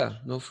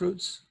fruta, no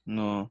fruits.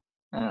 No.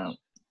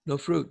 No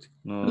fruit.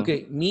 No.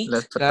 Okay, meat,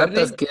 Las carne.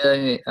 patatas que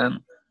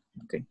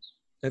okay.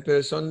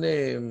 Pero son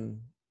de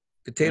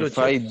potato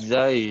chips.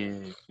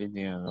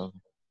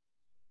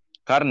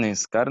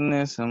 Carnes.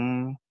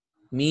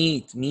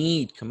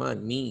 Meat, come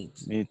on,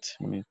 meat. Meat.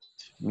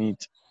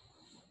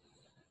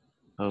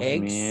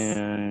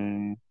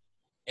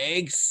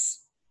 Eggs.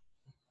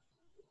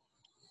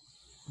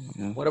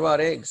 Yeah. What about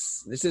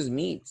eggs? This is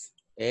meat.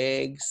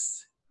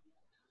 Eggs.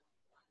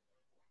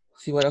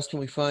 See what else can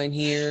we find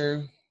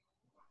here?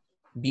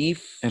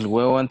 Beef. El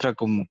huevo entra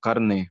como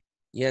carne.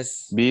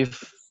 Yes.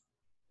 Beef.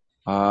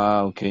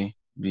 Okay.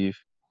 Beef.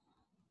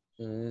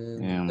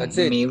 That's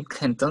it.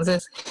 Milk,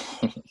 entonces.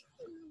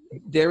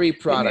 Dairy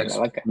products.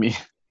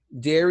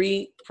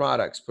 Dairy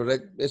Products.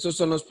 Esos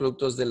son los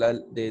productos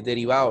de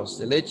derivados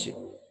de leche.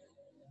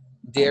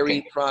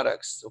 Dairy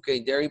products.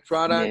 Okay, dairy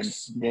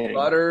products.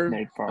 Butter.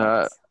 Dairy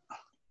products.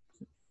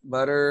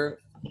 Butter.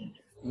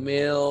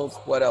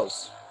 Milk. What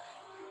else?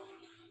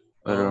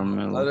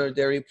 Milk. Other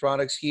dairy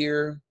products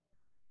here.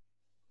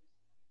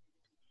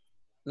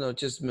 No,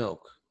 just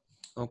milk.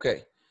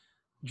 Okay.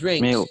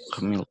 Drinks. Milk.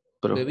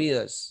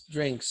 Bebidas.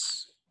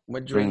 Drinks.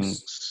 What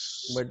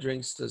drinks? What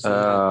drinks does he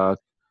have?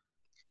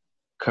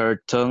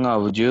 Carton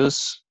of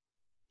juice.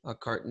 A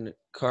carton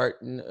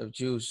of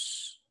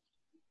juice.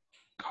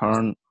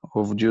 A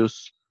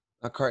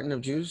carton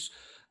of juice.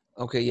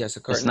 Okay, yes, a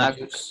carton of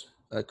juice.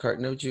 A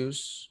carton of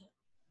juice.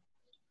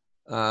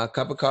 A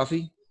cup of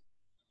coffee.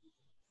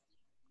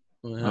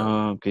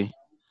 Okay.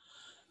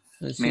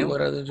 Let's see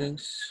what other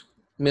drinks.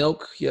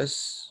 Milk,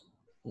 yes.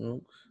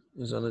 Milk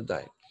is on the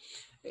diet.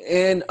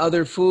 And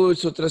other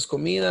foods, otras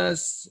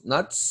comidas,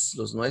 nuts,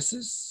 los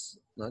nueces,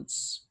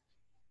 nuts.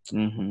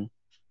 Mm-hmm.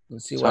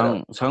 Let's see what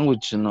else.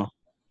 Sandwich, no.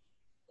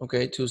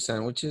 Okay, 2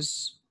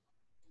 sandwiches.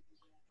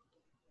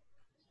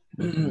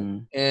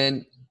 Mm-hmm.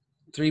 And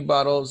 3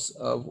 bottles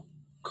of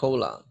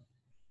cola.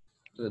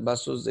 3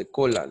 vasos de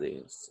cola,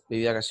 de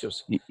bebida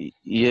gaseosa.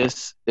 ¿Y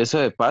es eso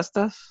de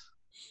pastas?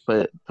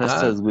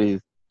 Pastas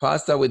with...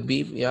 Pasta with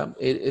beef, yeah.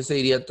 Ese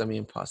iría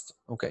también pasta.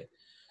 Okay.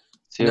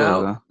 Sí,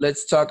 now, ¿verdad?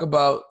 let's talk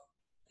about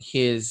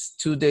his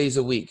 2 days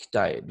a week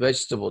diet.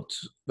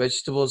 Vegetables 2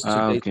 days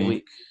a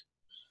week.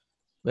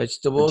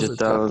 Vegetables.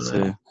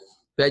 Sure.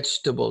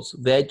 Vegetables.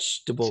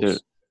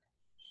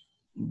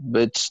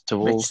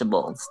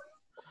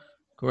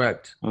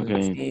 Correct.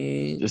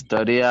 Okay.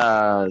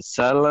 Estaría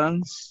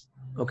salads.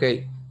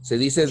 Okay. Se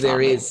dice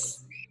there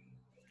is.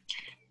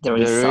 There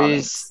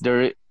is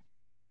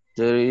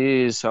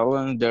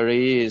salad. There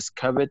is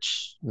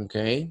cabbage.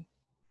 Okay.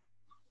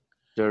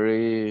 There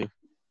is.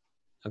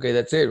 Okay,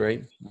 that's it,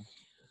 right?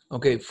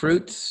 Okay,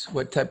 fruit.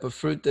 What type of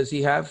fruit does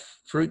he have?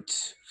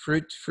 Fruit.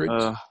 Okay.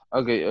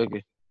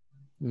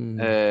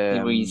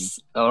 There is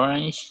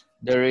orange.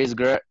 There is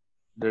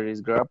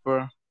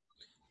grappa.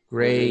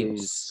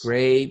 Grapes.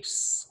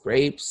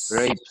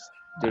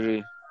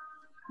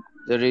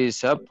 There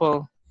is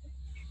apple.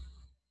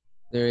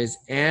 There is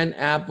an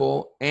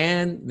apple,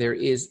 and there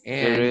is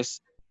an.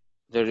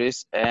 There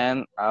is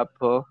an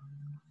apple.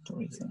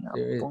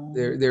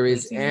 There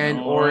is an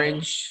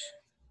orange.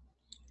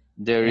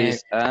 There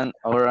is an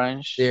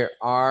orange. There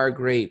are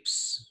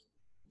grapes.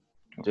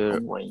 There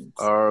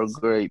are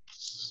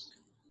grapes.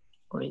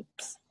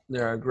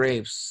 There are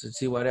grapes. Let's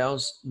see what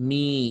else.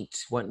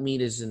 Meat. What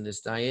meat is in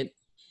this diet?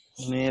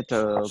 Meat.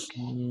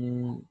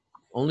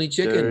 Only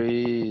chicken. There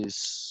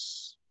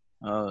is.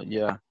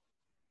 Yeah.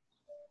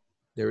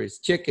 There is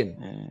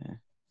chicken.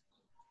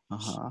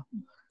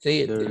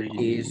 Say it. There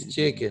is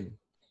chicken.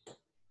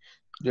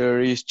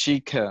 There is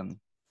chicken.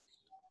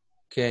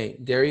 Okay.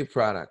 Dairy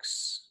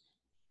products.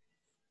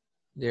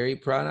 Dairy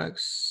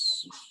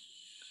products.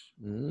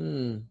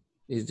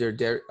 Is there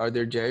dairy? Are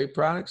there dairy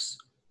products?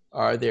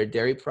 Are there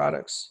dairy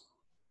products?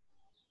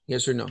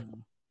 Yes or no?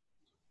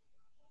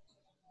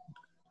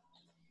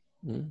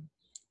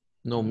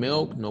 No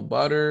milk, no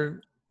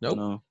butter.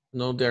 Nope.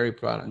 No dairy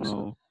products.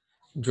 No.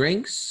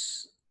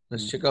 Drinks.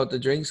 Let's check out the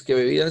drinks. ¿Qué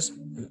bebidas?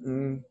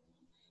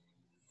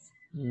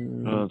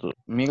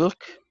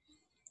 Milk.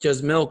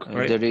 Just milk,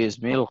 right? There is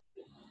milk.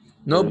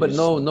 No, but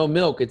no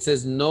milk. It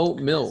says no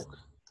milk.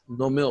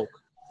 No milk.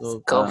 So,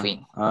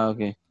 coffee.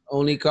 Okay.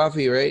 Only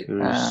coffee, right?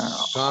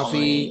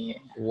 Coffee,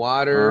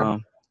 water.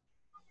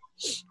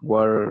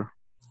 Water.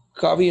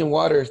 Coffee and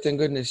water. Thank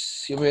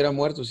goodness. Yo me hubiera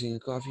muerto sin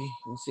coffee.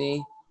 Let's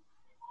see.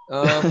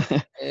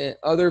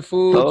 Other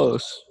foods.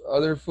 Toast.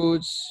 Other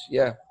foods.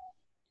 Yeah.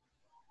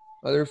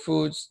 Other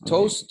foods.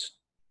 Toast.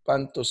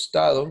 Pan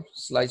tostado.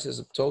 Slices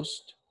of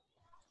toast.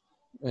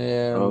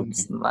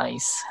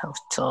 Slice of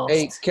toast.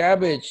 Hey,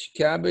 cabbage.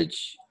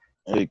 Cabbage.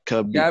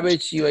 Cabbage.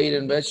 Cabbage, you ate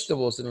in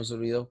vegetables. Se nos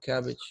olvidó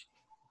cabbage.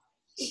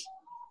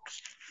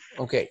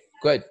 Okay,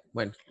 good.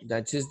 Bueno,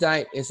 that's his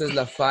diet. Esa es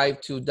la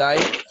 5-2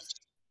 diet.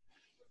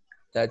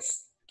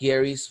 That's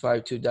Gary's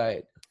 5-2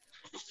 diet.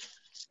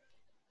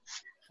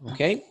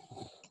 Okay.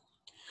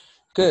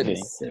 Good.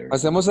 Okay.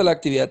 Pasemos a la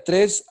actividad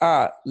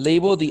 3A.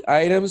 Label the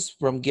items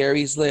from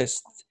Gary's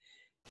list.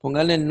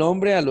 Pónganle el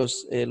nombre a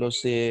los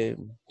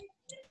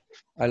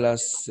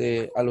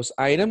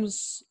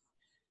items,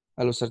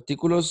 a los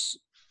artículos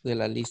de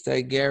la lista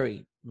de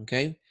Gary.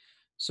 Okay.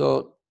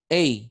 So,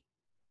 a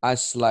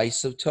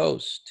slice of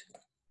toast.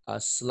 A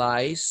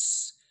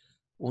slice.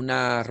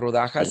 Una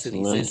rodaja se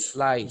dice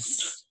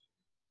slice.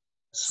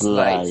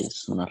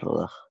 Slice. Una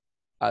rodaja.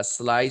 A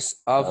slice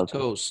of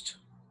toast.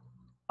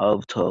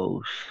 Of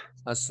toast.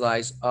 A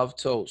slice of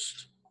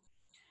toast.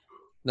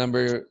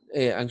 Number,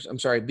 I'm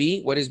sorry,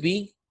 B. What is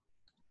B?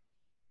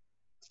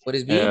 What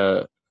is B?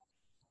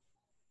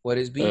 What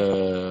is B?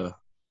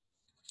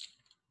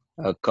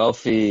 A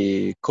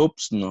coffee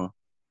cups, no?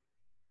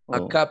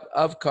 A cup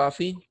of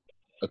coffee.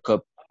 A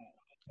cup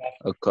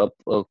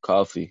of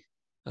coffee.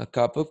 A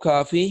cup of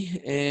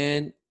coffee.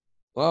 And,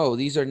 wow,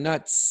 these are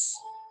nuts.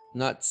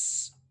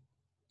 Nuts.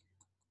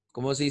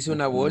 ¿Cómo se dice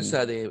una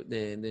bolsa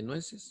de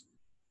nueces?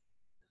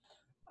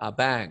 A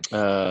bag.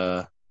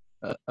 A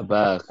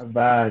bag. A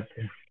bag.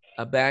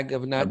 A bag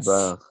of nuts. A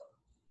bag.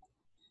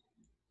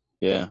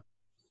 Yeah.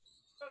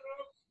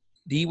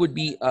 D would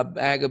be a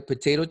bag of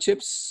potato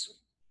chips.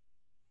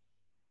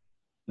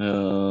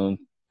 Yeah.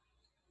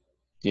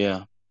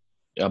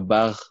 A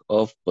bag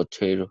of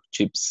potato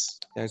chips.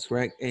 That's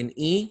right. And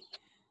E,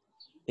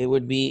 it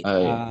would be,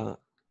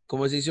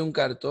 ¿cómo se dice un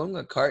cartón?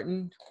 A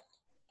carton?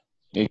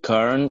 A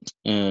carton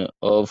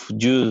of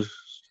juice.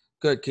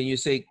 Good. Can you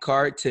say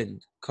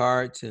carton?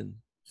 Carton.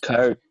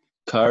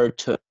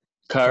 Carton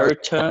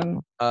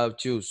Of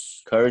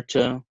juice.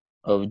 Carton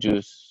of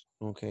juice.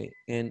 Okay.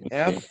 And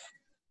Okay.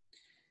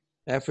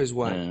 F is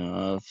what?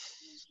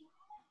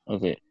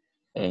 Okay.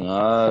 And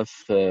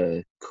F,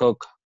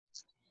 Coke.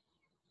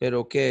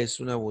 ¿Pero qué es?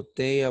 Una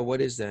botella?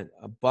 What is that?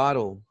 A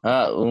bottle.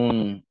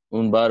 Un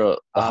bottle.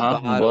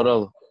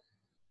 Bottle.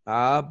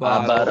 A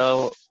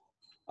bottle.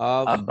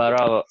 A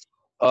bottle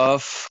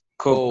of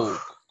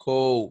Coke.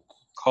 Coke.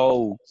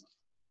 Coke.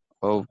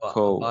 A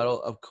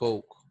bottle of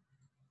Coke.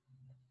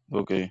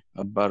 Okay.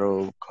 A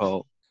bottle of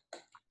Coke.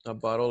 A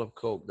bottle of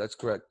Coke. That's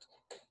correct.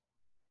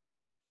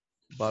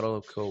 Bottle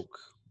of Coke.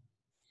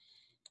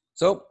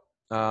 So,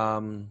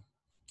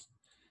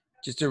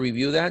 just to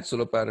review that,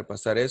 solo para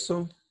repasar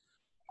eso.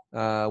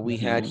 We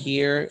had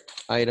here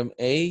item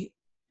A.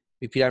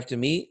 Repeat after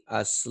me.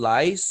 A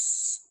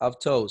slice of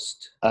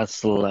toast. A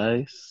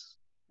slice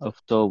of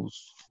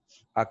toast.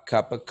 A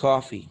cup of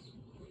coffee.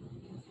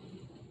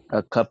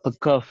 A cup of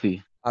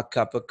coffee. A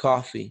cup of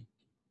coffee.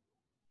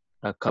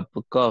 A cup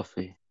of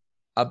coffee.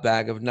 A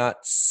bag of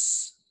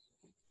nuts.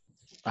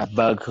 A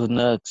bag of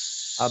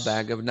nuts. A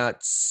bag of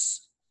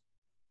nuts.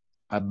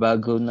 A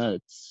bag of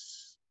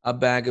nuts. A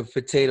bag of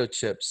potato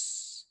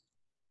chips.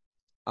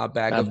 A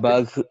bag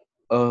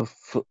of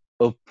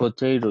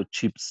potato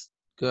chips.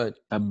 Good.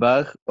 A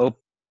bag of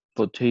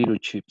potato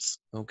chips.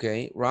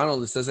 Okay.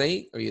 Ronald, ¿estás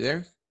ahí? Are you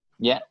there?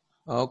 Yeah.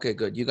 Okay,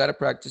 good. You got to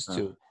practice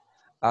too.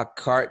 A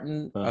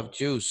carton of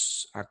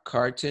juice. A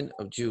carton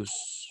of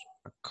juice.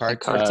 A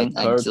carton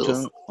of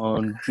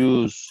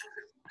juice.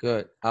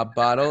 Good. A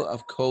bottle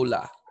of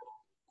cola.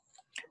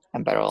 A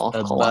barrel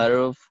of cola.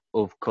 Bottle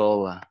of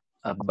cola.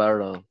 A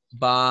barrel.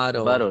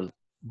 Bottle. Bottle.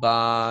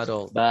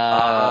 Bottle. Bottle.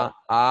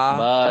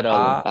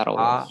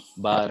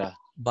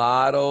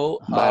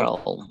 Bottle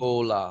of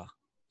cola.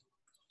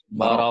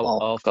 Bottle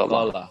of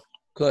cola.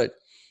 Good.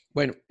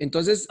 Bueno,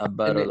 entonces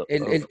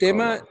el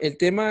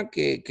tema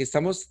que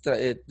estamos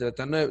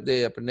tratando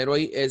de aprender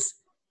hoy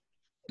es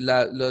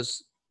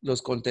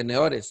los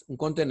contenedores. Un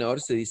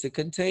contenedor se dice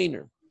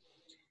container.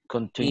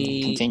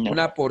 Y Container.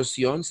 una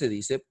porción se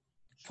dice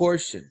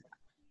portion.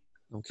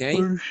 ¿Ok?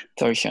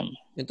 Portion.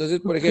 Entonces,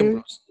 por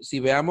ejemplo, si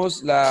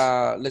veamos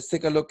let's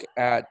take a look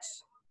at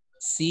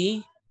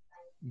C,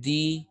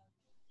 D,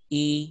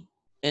 E,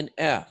 and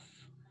F.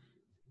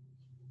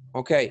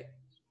 Ok.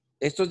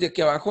 Estos de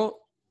aquí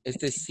abajo,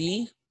 este es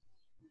C,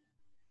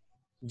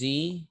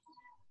 D,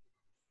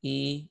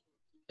 E,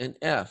 and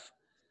F.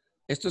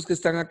 Estos que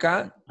están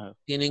acá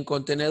tienen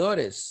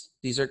contenedores.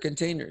 These are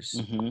containers.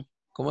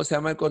 ¿Cómo se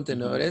llama el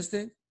contenedor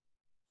este?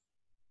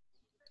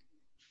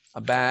 A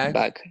bag.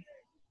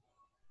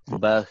 A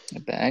bag.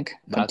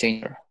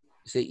 Container.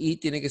 Ese E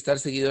tiene que estar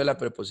seguido de la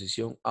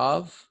preposición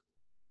of.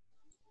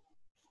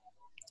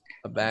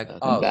 A bag of.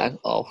 A bag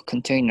of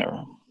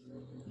container.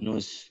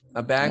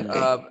 A bag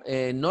of,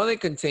 no de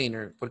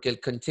container, porque el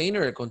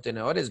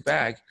contenedor es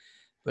bag,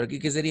 pero aquí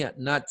 ¿qué sería?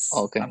 Nuts.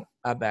 Okay.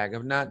 A bag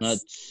of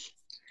nuts.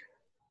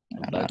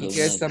 Aquí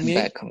que es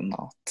también bag of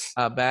nuts.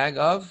 a bag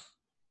of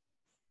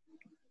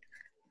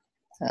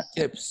Uh,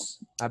 chips.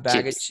 A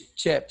bag of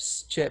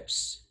chips.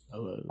 chips.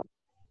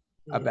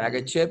 A bag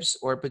of chips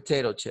or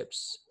potato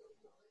chips.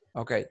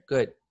 Okay,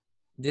 good.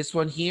 This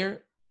one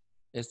here,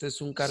 este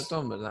es un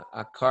cartón, ¿verdad?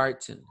 A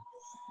carton.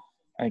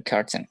 A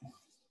carton.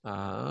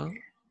 Ajá.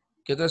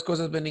 ¿Qué otras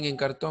cosas venden en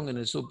cartón en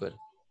el súper?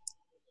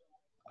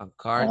 A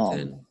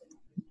carton.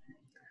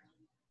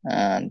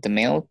 The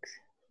milk.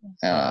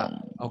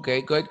 Ok,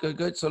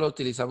 good. Solo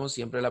utilizamos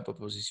siempre la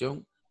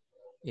preposición.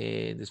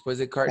 Después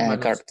de carton.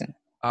 Carton.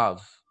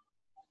 Of.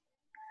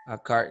 A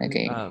carton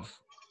Okay. of.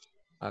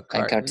 A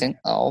carton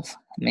of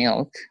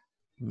milk.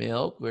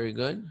 Milk, very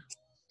good.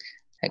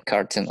 A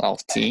carton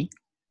of tea.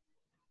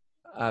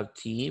 Of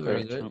tea,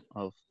 very good.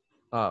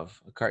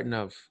 Of. A carton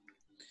of.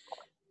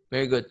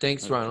 Very good,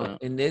 thanks, Ronald.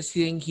 And this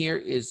thing here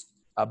is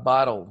a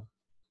bottle.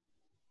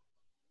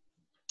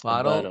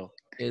 Bottle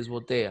is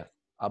botella.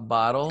 A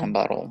bottle. A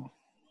bottle.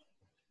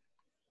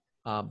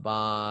 A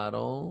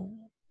bottle.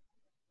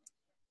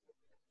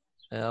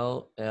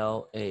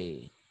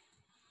 L-L-A.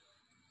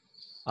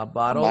 A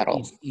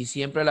bottle. Y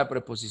siempre la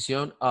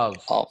preposición of.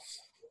 Of.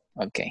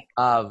 Okay.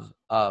 Of.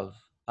 A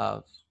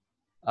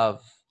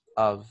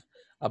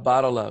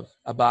bottle of.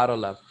 A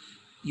bottle of.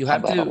 You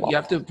have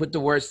to put the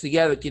words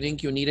together. Tienen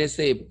que unir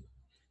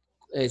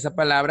esa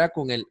palabra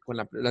con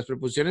las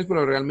preposiciones,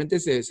 pero realmente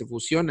se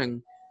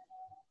fusionan.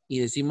 Y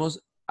decimos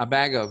a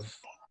bag of.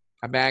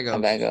 A bag of. A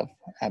bag of.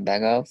 A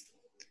bag of.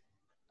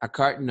 A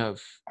carton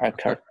of. A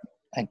carton of.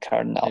 A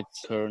carton of.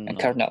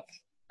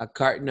 A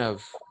carton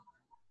of.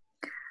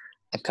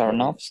 A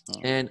carton of.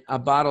 And a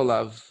bottle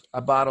of.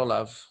 A bottle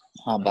of.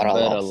 A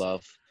bottle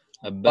of.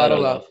 A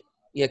bottle of.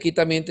 Y aquí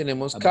también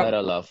tenemos cup. A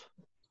bottle of.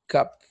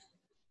 Cup.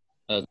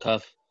 A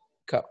cup.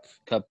 Cup.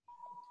 Cup.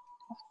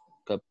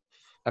 Cup.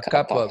 A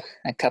cup of.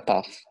 A cup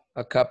of.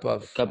 A cup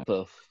of. Cup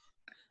of.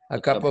 A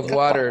cup of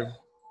water.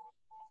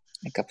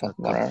 A cup of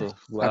water.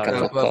 A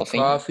cup of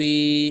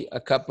coffee.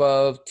 A cup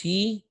of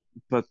tea.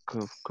 Cup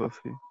of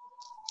coffee.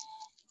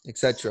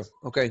 Etc.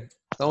 Ok.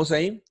 ¿Estamos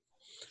ahí?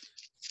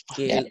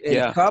 Yeah.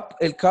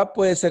 El cup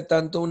puede ser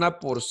tanto una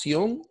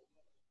porción,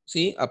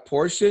 ¿sí? A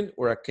portion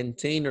o a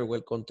container o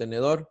el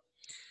contenedor.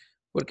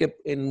 Porque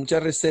en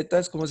muchas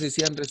recetas, ¿cómo se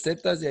decían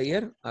recetas de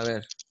ayer? A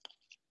ver.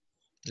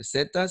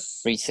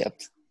 Recetas.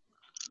 Recept.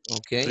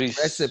 Ok.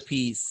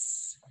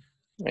 Recipes.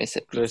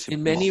 Recipes.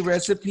 In many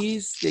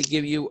recipes, they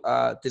give you,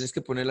 tienes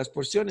que poner las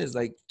porciones,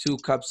 like 2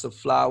 cups of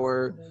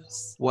flour,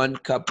 1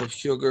 cup of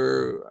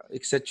sugar,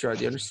 etc.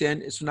 Do you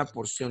understand? Es una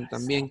porción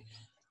también.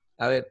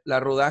 A ver, la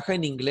rodaja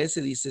en inglés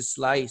se dice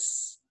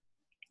slice.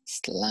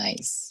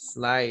 Slice.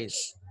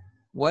 Slice.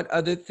 What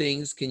other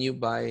things can you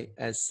buy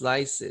as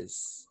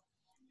slices?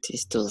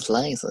 These 2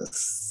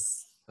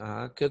 slices.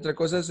 ¿Qué otra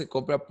cosa se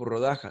compra por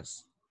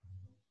rodajas?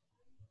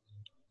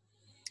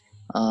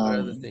 What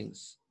other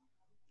things?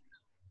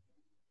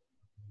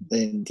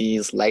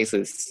 These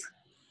slices.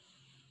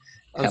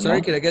 I'm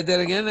sorry, can I get that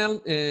again,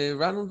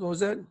 Ronald? What was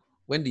that?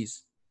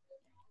 Wendy's.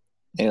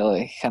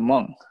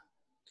 Jamón.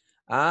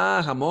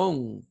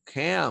 Jamón.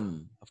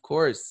 Ham, of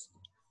course.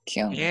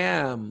 Ham.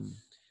 Ham.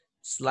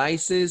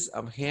 Slices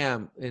of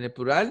ham. En el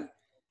plural,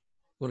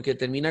 porque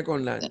termina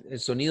con el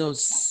sonido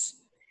s.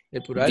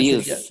 El plural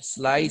sería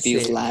slices.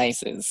 These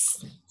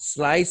slices.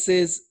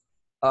 Slices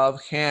of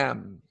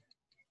ham.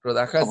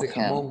 Rodajas de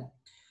jamón.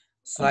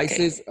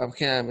 Slices of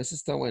ham. Eso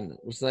está bueno.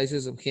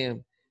 Slices of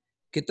ham.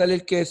 ¿Qué tal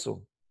el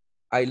queso?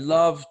 I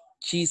love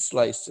cheese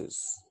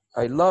slices.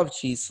 I love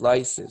cheese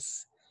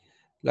slices.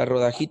 Las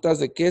rodajitas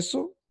de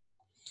queso,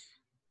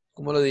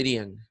 ¿cómo lo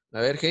dirían?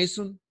 A ver,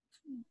 Jason.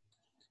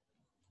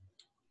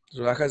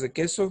 Rodajas de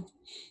queso.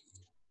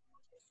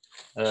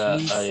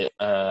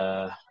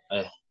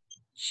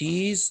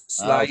 Cheese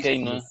slices. Okay,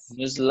 no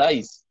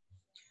slice.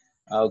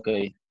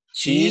 Okay.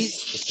 Cheese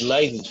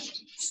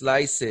slices.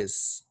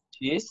 Slices.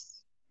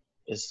 Cheese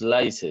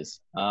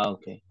slices.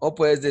 Okay. O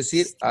puedes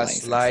decir a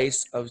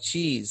slice of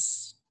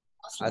cheese.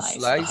 A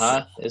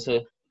slice.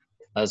 Eso.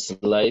 A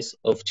slice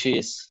of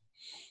cheese.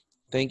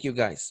 Thank you,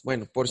 guys.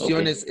 Bueno,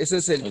 porciones. Ese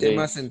es el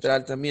tema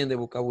central también de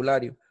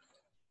vocabulario.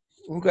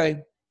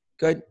 Okay,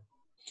 good.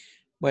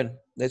 Bueno,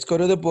 let's go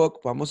to the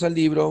book. Vamos al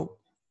libro.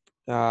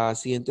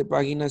 Siguiente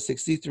página,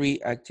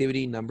 63,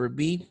 activity number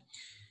B.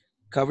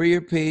 Cover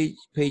your page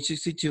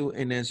 62,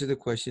 and answer the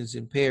questions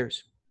in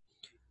pairs.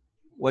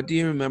 What do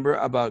you remember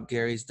about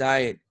Gary's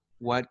diet?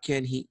 What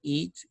can he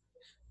eat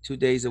 2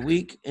 days a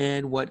week?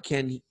 And what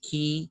can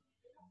he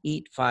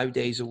eat 5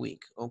 days a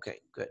week?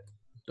 Okay, good.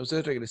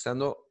 Entonces,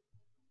 regresando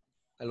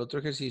al otro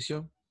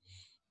ejercicio.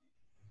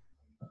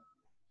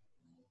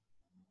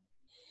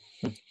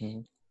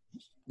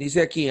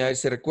 Dice aquí, a ver,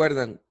 ¿se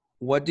recuerdan?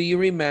 What do you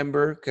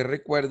remember? ¿Qué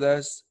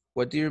recuerdas?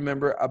 What do you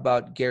remember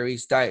about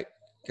Gary's diet?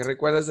 ¿Qué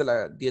recuerdas de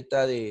la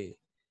dieta de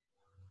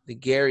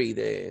Gary,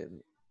 de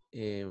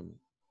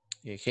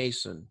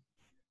Jason?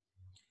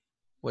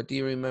 What do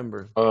you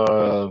remember?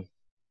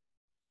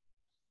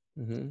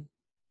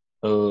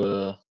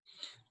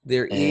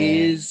 There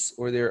is,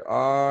 or there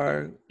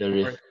are. There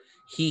is.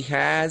 He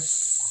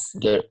has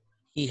There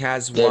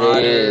water.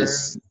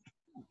 is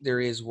There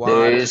is there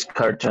water. is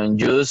carton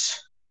juice.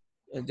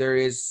 There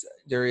is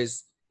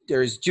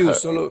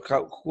juice. Solo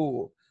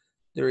jugo.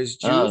 There is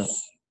Ah,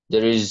 juice.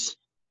 there is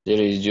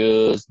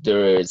juice.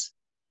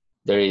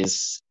 There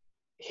is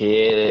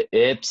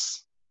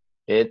hips.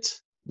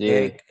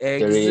 There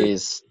Eggs.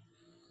 is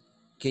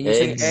Can you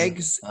say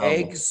eggs.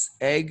 eggs?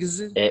 Eggs.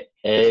 Eggs.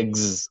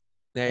 Eggs.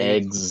 There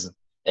you go.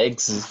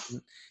 Eggs.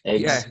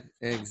 Yeah,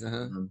 eggs.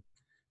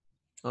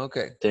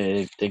 Okay.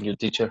 Thank you,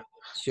 teacher.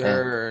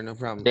 Sure, no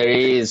problem. There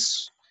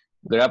is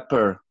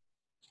grapper.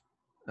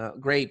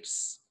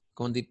 Grapes.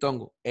 Con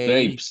diptongo.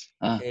 Grapes.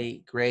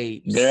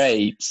 Grapes.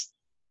 Grapes.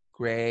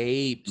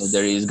 Grapes.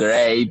 There is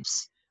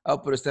grapes. Oh,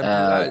 pero está en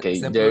plural. Okay,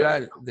 Está en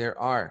plural. There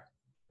are.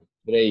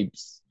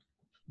 Grapes.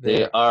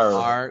 There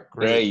are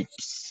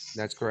grapes.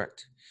 That's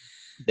correct.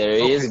 There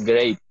is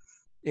grape.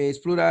 Es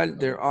plural.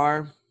 There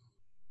are.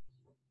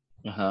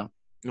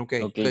 Okay,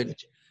 good.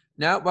 Teacher.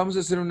 Now vamos a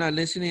hacer una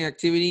listening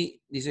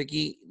activity. Dice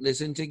aquí,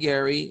 listen to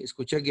Gary.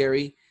 Escucha a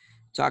Gary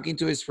talking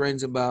to his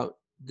friends about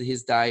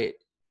his diet.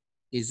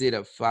 Is it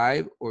a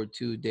 5 or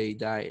 2 day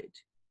diet?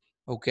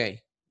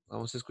 Okay,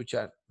 vamos a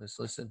escuchar. Let's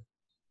listen.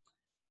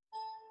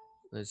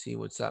 Let's see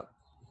what's up.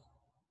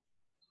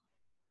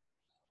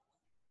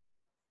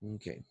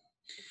 Okay.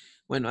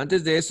 Bueno,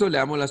 antes de eso,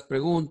 leamos las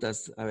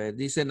preguntas. A ver,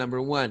 dice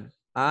number 1.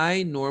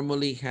 I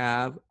normally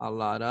have a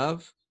lot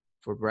of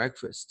for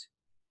breakfast.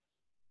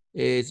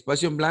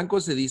 Espacio en blanco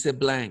se dice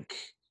blank.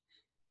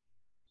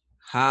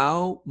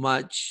 How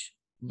much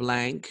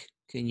blank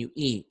can you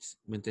eat?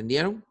 ¿Me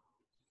entendieron?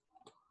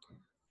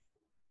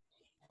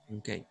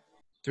 Okay.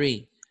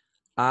 3.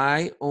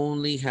 I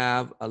only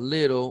have a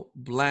little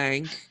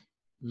blank,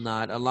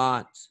 not a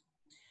lot.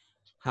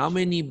 How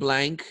many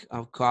blank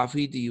of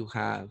coffee do you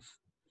have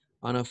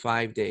on a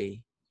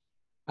 5-day?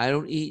 I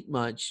don't eat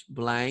much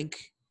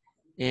blank,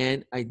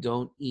 and I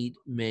don't eat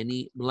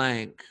many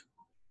blank.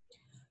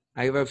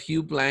 I have a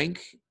few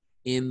blank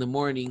in the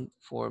morning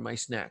for my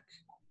snack.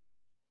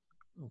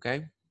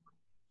 Okay.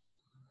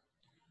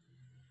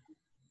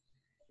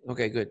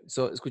 Okay, good.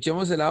 So,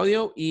 escuchemos el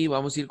audio y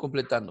vamos a ir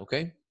completando,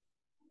 okay?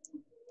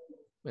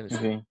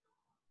 Okay.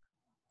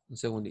 Un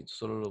segundito,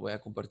 solo lo voy a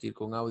compartir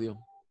con audio.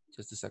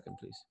 Just a second,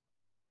 please.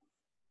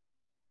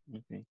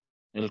 Okay.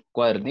 El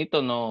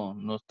cuadernito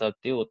no está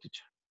activo,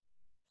 teacher.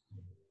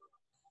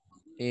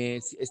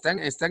 ¿Está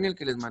en el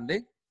que les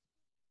mandé?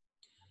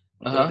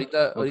 Ajá.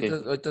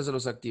 Ahorita se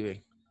los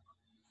activé.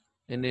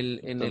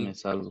 Me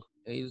salgo.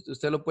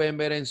 Usted lo pueden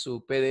ver en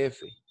su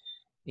PDF,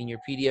 in your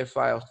PDF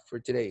file for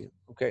today.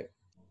 Okay.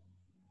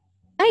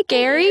 Hi,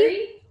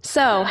 Gary.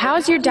 So,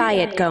 how's your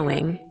diet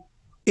going?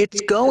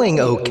 It's going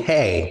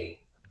okay,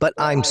 but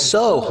I'm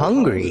so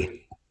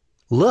hungry.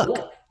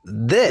 Look,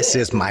 this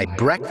is my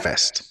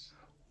breakfast.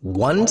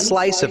 1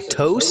 slice of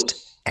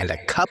toast and a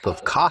cup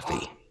of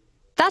coffee.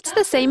 That's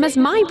the same as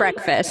my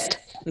breakfast.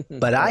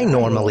 But I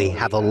normally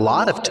have a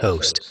lot of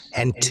toast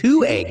and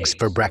 2 eggs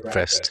for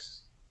breakfast.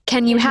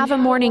 Can you have a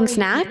morning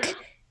snack?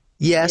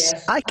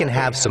 Yes, I can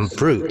have some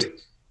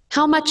fruit.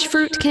 How much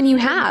fruit can you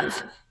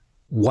have?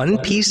 1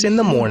 piece in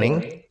the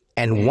morning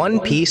and 1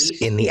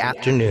 piece in the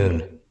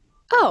afternoon.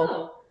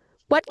 Oh,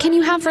 what can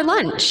you have for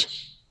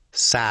lunch?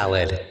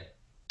 Salad.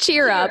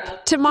 Cheer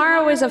up.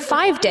 Tomorrow is a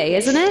 5-day,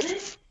 isn't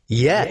it?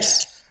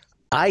 Yes,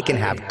 I can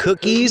have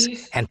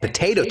cookies and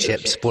potato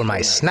chips for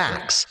my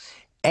snacks.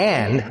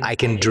 And I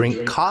can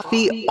drink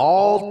coffee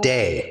all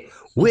day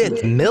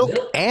with milk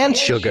and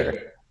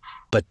sugar.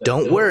 But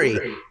don't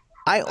worry,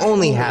 I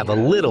only have a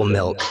little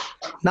milk,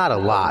 not a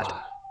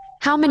lot.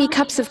 How many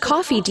cups of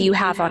coffee do you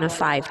have on a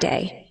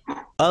 5-day?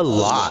 A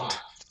lot.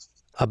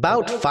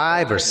 About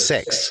 5 or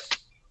 6.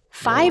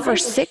 5 or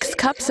 6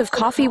 cups of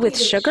coffee with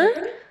sugar?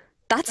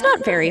 That's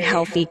not very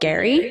healthy,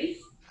 Gary.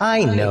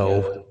 I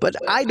know, but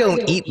I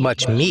don't eat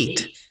much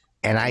meat.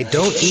 And I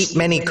don't eat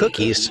many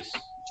cookies.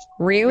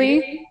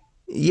 Really?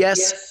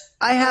 Yes,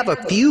 I have a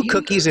few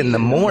cookies in the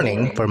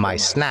morning for my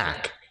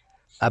snack.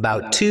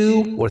 About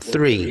 2 or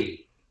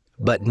 3.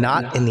 But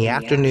not in the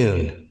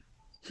afternoon.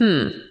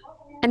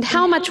 And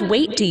how much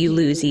weight do you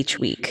lose each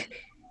week?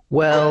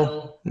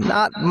 Well,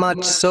 not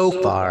much so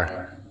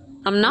far.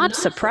 I'm not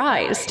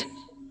surprised.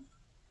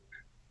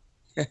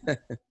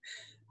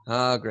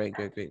 Great.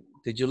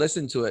 Did you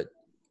listen to it?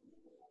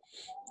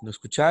 ¿Lo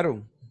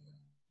escucharon?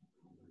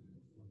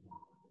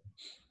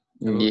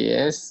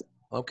 Yes.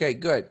 Okay,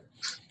 good.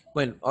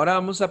 Bueno, ahora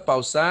vamos a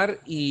pausar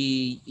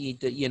y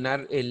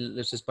llenar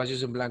los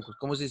espacios en blanco.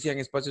 ¿Cómo se decían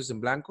espacios en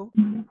blanco?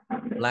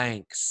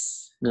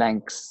 Blanks.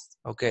 Blanks.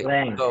 Okay.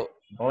 Blank. So,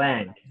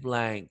 Blank.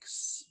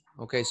 blanks.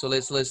 Okay, so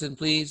let's listen,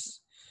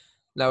 please.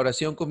 La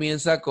oración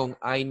comienza con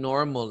I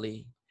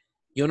normally.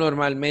 Yo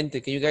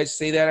normalmente. Can you guys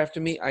say that after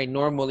me? I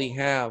normally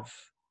have.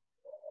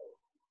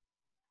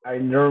 I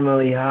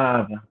normally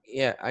have.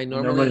 Yeah, I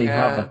normally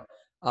have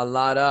a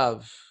lot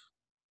of.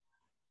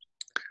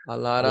 A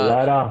lot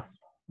of.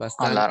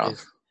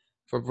 Bastantes.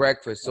 For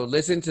breakfast. So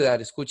listen to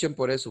that. Escuchen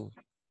por eso.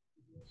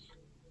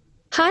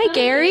 Hi,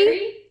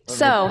 Gary.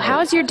 So,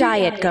 how's your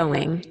diet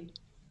going?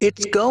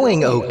 It's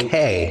going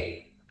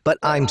okay, but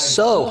I'm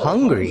so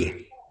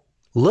hungry.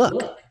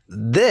 Look,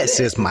 this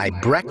is my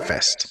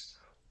breakfast.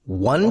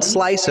 1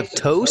 slice of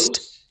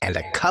toast and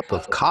a cup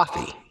of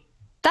coffee.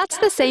 That's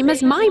the same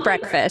as my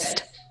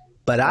breakfast.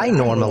 But I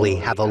normally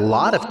have a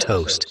lot of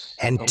toast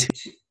and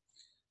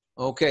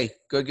Okay,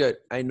 good.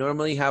 I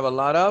normally have a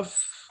lot of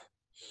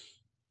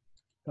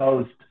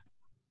Toast.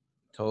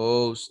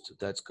 toast.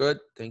 That's good.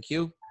 Thank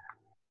you.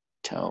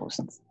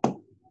 Toast.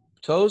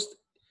 Toast.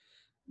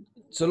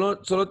 Solo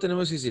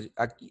tenemos que decir,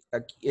 aquí,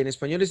 en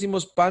español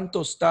decimos pan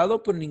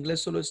tostado, pero en inglés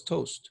solo es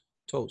toast.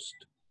 Toast.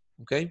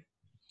 Okay?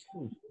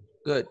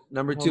 Good.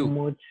 Number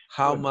 2.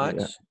 How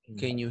much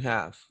can you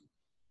have?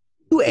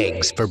 2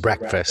 eggs for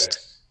breakfast.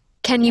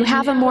 Can you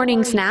have a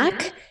morning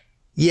snack?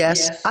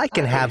 Yes, I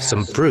can have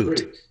some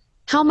fruit.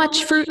 How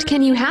much fruit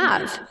can you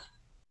have?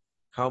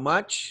 How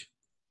much?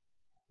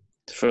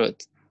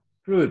 Fruit.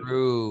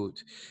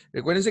 Fruit.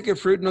 Recuérdense que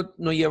fruit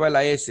no lleva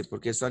la S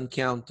porque es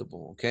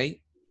uncountable, ¿ok?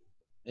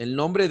 El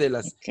nombre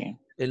Okay.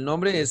 el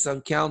nombre es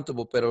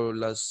uncountable, pero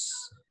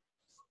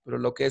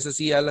lo que es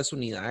así a las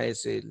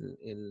unidades,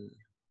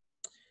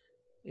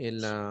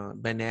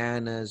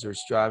 bananas or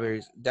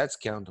strawberries, that's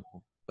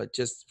countable. But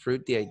just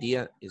fruit, the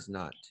idea is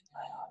not.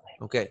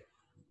 Okay.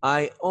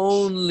 I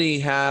only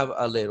have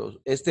a little.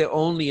 Este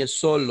only es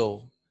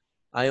solo.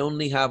 I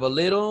only have a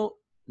little,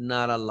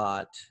 not a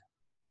lot.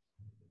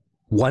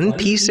 1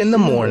 piece in the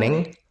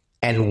morning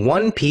and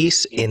 1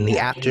 piece in the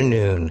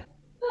afternoon.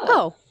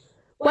 Oh,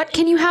 what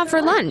can you have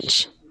for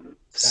lunch?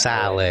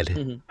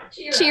 Salad.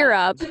 Cheer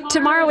up.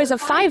 Tomorrow is a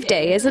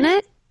 5-day, isn't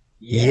it?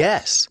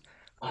 Yes,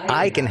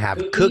 I can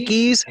have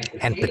cookies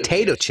and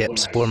potato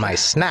chips for my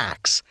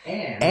snacks.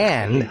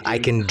 And I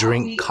can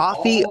drink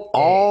coffee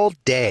all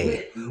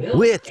day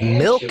with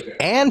milk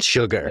and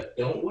sugar.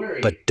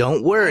 But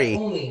don't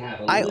worry,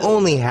 I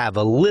only have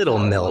a little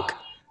milk,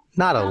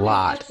 not a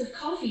lot.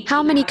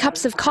 How many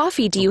cups of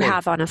coffee do you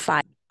have on a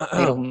 5?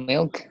 Little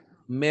milk.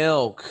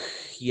 Milk.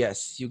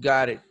 Yes, you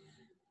got it.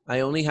 I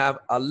only have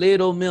a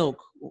little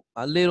milk.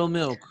 A little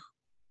milk.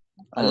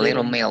 A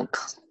little milk.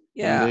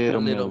 Yeah, a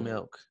Little little milk.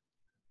 milk.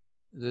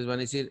 Entonces van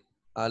a decir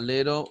a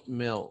little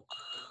milk.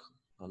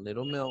 A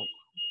little milk.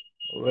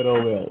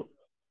 Little milk.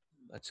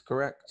 That's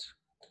correct.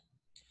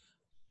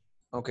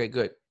 Okay,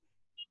 good.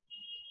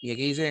 Y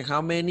aquí dice,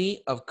 how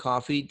many of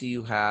coffee do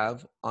you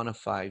have on a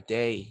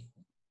 5-day?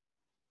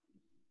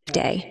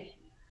 Day.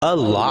 A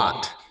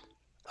lot.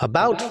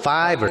 About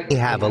 5 or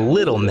have a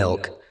little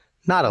milk,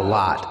 not a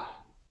lot.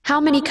 How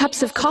many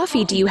cups of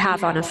coffee do you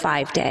have on a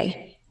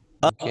 5-day?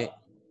 Okay.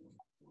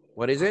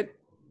 What is it?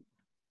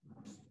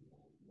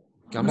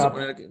 ¿Qué vamos a Cup.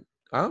 poner aquí?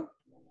 ¿Ah?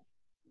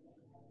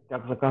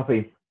 Cups of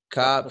coffee.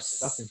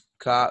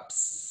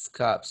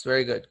 Cups.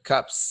 Very good.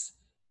 Cups.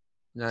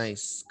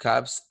 Nice.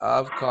 Cups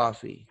of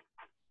coffee.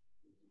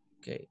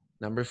 Okay.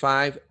 Number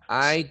 5.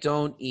 I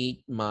don't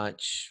eat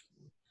much.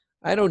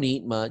 I don't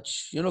eat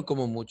much. Yo no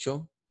como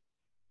mucho.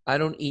 I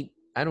don't eat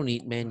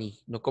many.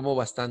 No como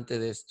bastante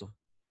de esto.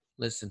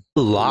 Listen.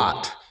 A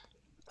lot.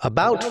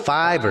 About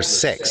 5 or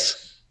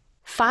 6.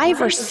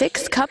 5 or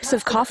 6 cups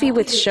of coffee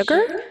with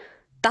sugar?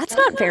 That's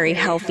not very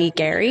healthy,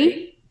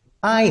 Gary.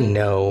 I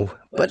know,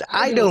 but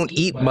I don't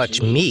eat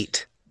much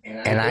meat.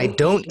 And I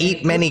don't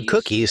eat many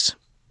cookies.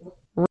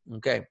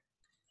 Okay.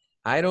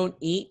 I don't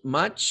eat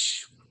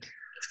much.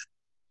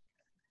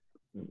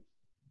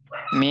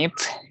 Meat.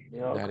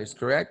 That is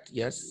correct.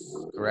 Yes.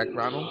 Correct,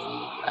 Ronald.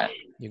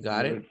 You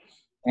got it.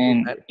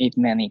 And eat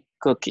many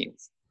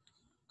cookies.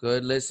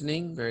 Good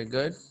listening. Very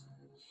good.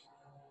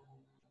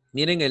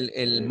 Miren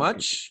el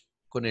much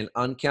con el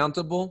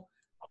uncountable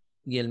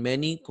y el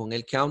many con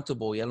el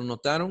countable. ¿Ya lo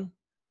notaron?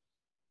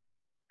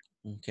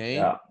 Okay.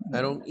 Yeah. I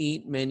don't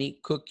eat many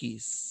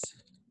cookies.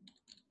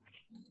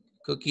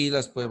 Cookies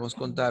las podemos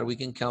contar. We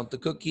can count the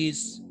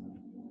cookies.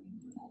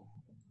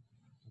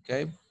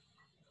 Okay.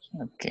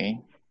 Okay.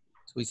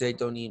 So we say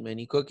don't eat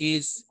many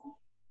cookies.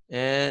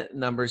 And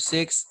number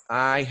 6,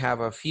 I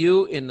have a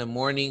few in the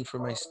morning for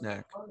my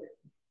snack.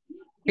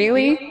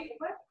 Really?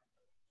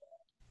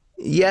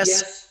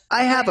 Yes,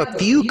 I have a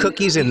few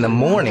cookies in the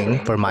morning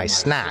for my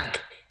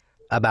snack.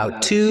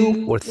 About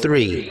 2 or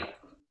 3.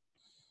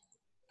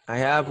 I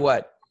have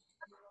what?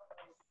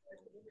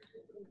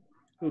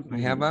 I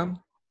have a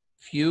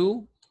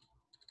few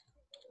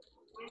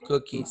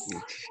cookies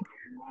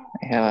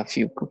I have a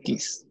few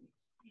cookies.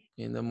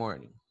 in the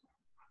morning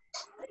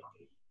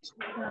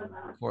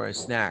for a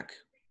snack.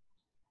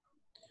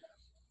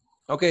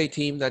 Okay,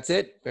 team, that's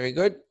it. Very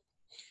good.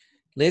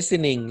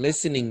 Listening,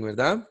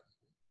 ¿verdad?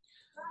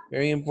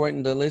 Very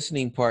important, the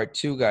listening part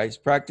too, guys.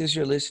 Practice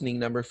your listening.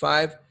 Number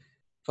 5,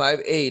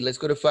 5A. Let's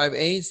go to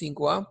 5A,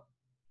 5A.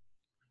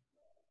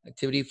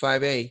 Activity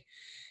 5A.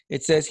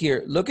 It says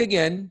here, look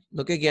again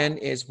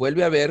is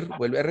vuelve a ver,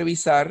 vuelve a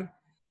revisar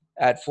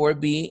at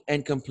 4B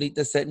and complete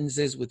the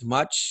sentences with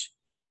much,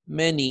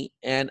 many,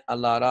 and a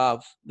lot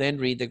of. Then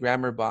read the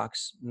grammar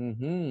box.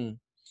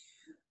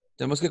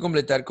 Tenemos que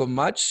completar con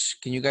much.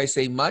 Can you guys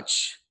say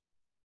much?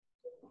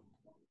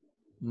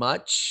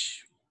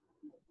 Much.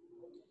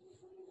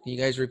 Can you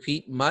guys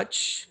repeat?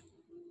 Much.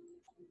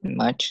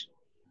 Much.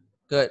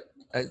 Good.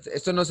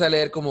 Esto no se va a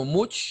leer como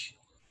much,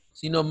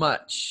 sino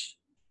much.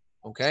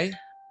 Okay?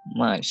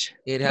 Much.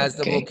 It has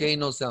the Okay.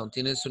 volcano sound.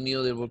 Tiene el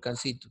sonido del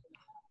volcancito.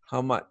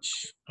 How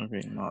much?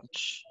 Very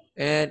much.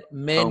 And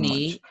How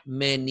much?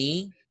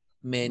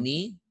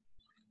 many,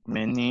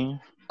 Many.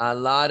 a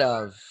lot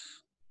of.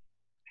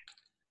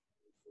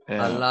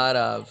 A lot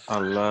of. A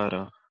lot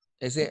of.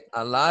 Ese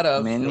a lot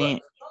of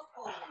Many.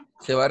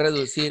 se va a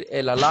reducir.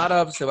 El a lot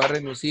of se va a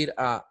reducir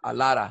a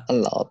lara. A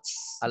lot.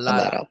 A A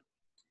lara. lot of.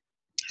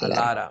 A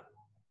lara.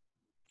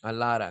 A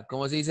lara.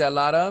 ¿Cómo se dice a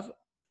lot of?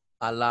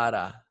 A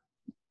lara.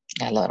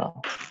 A lot of.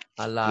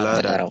 A A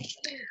lara. lot of.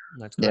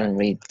 That's Don't correct.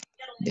 read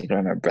the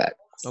grammar book.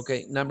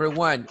 Okay, number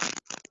 1.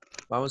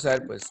 Vamos a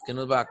ver pues, ¿qué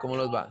nos va? ¿Cómo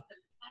nos va?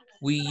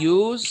 We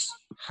use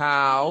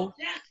how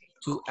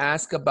to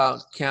ask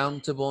about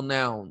countable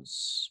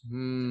nouns.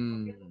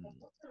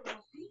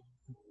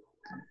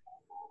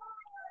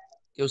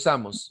 ¿Qué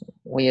usamos?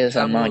 We use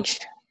a Usamos much.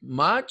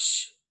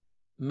 much,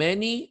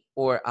 many,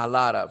 or a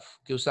lot of.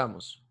 ¿Qué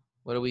usamos?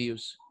 What do we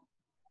use?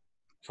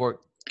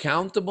 For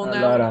countable A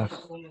lot nouns?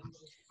 of.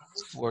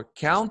 For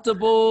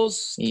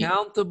countables, Y-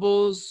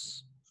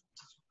 countables.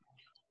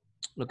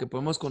 Lo que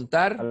podemos A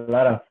contar.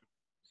 lot of.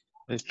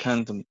 It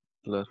can't.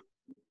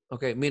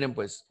 Ok, miren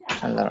pues.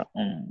 A lot of.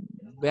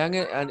 Vean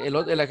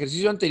el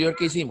ejercicio anterior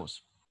que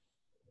hicimos.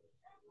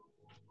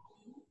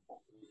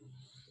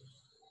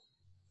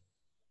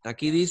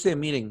 Aquí dice,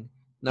 miren,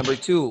 number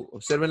 2.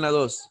 Observen la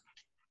 2.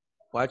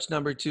 Watch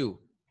number 2.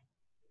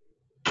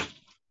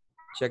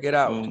 Check it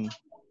out.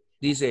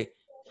 Dice,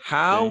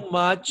 how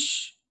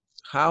much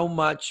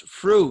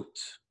fruit?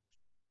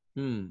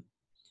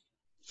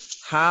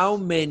 How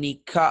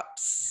many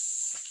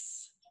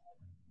cups?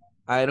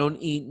 I don't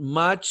eat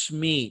much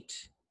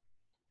meat.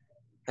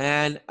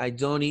 And I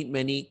don't eat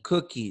many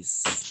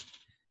cookies.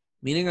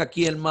 Miren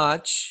aquí el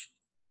much.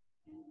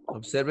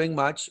 Observen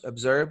much,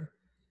 observe.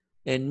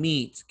 And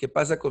meat. ¿Qué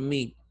pasa con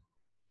meat?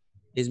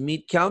 Is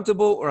meat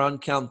countable or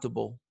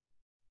uncountable?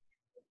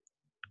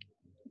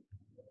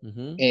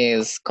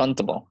 Is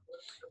countable.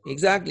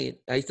 Exactly.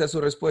 Ahí está su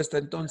respuesta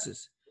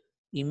entonces.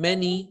 Y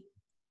many,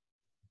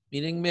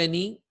 miren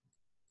many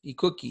y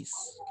cookies.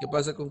 ¿Qué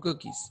pasa con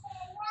cookies?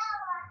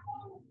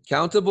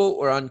 Countable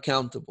or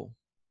uncountable?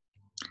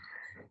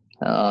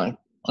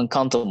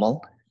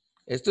 Uncountable.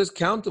 Esto es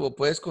countable.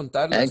 Puedes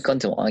contarlas.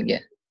 Uncountable, yeah.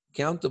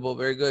 Countable.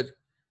 Very good.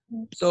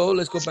 So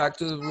let's go back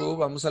to the rule.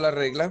 Vamos a la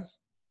regla.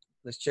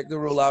 Let's check the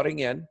rule out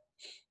again.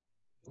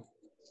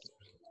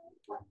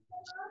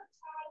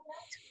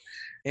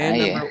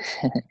 And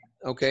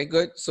okay,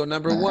 good. So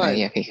number 1.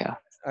 Yeah, fija.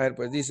 A ver,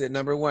 pues dice,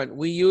 number 1.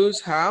 We use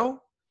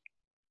how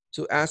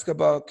to ask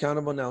about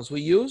countable nouns.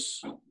 We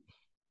use,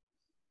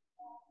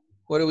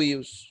 what do we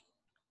use?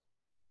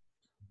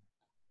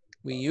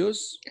 We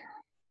use,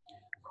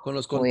 con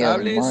los We have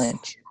contables,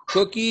 much.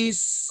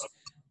 cookies,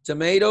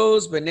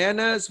 tomatoes,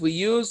 bananas, we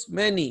use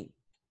many.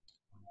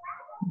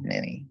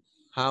 Many.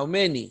 How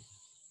many?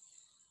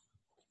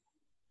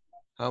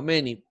 How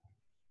many?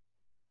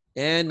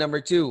 And number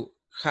 2,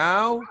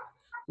 how?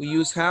 We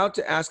use how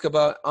to ask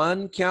about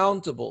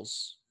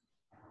uncountables.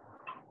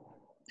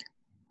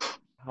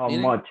 How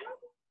Miren, much?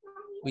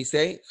 we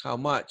say how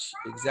much,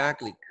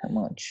 exactly. How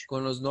much?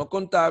 Con los no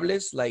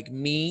contables, like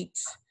meat,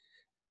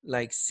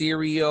 like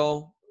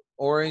cereal,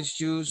 orange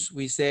juice,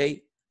 we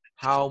say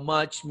how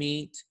much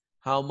meat,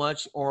 how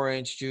much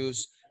orange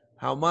juice,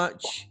 how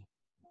much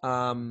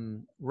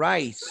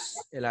rice.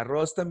 El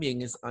arroz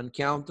también es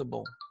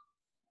uncountable.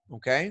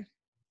 Okay?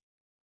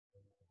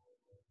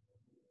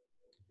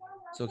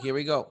 So here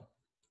we go.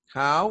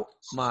 How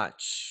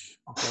much?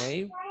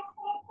 Okay.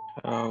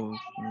 How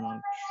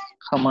much?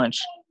 How much?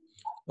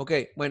 Ok,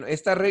 bueno,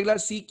 esta regla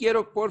sí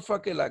quiero,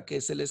 porfa,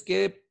 que se les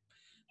quede.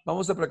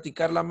 Vamos a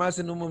practicarla más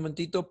en un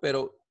momentito,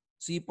 pero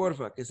sí,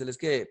 porfa, que se les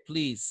quede,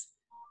 please.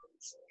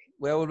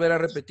 Voy a volver a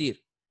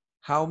repetir.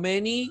 How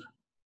many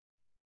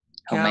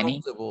How many?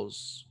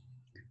 countables?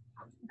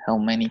 How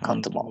many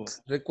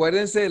countables?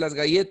 Recuérdense de las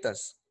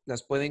galletas,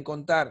 las pueden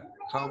contar.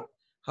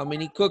 How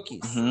many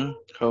cookies?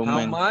 How How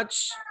many?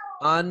 much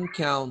How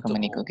uncountable?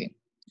 many cookies?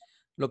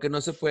 Lo que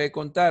no se puede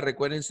contar,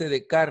 recuérdense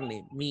de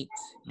carne, meat.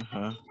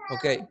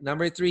 Okay,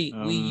 number 3,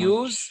 we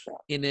use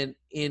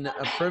in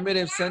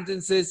affirmative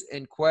sentences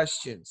and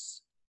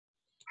questions.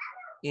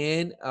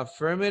 In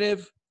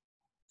affirmative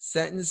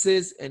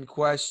sentences and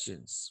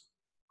questions.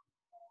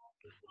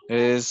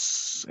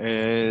 Is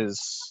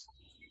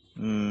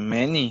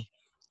many.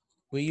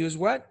 We use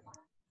what?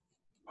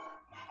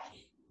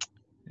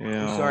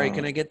 I'm sorry,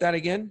 can I get that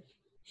again?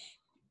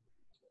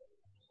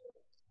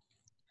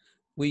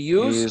 We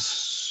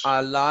use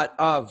a lot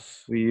of.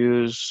 We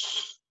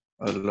use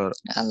a lot.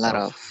 A lot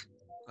of.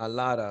 A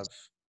lot of.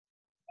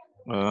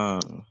 Uh,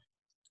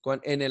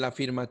 En el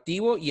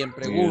afirmativo y en we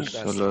use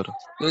preguntas. a lot.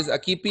 Entonces,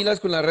 aquí pilas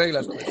con las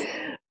reglas, pues.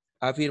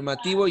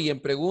 Afirmativo y en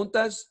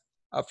preguntas,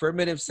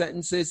 affirmative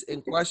sentences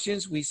and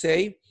questions, we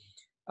say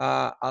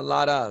a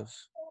lot of.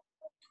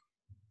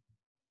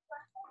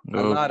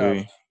 A lot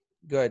of.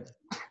 Good.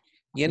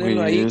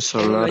 Llénenlo We ahí, use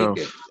a lot of.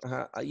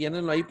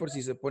 llénenlo ahí por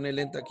si se pone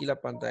lenta aquí la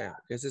pantalla.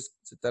 Que ese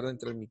se tarda en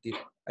transmitir.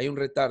 Hay un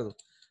retardo.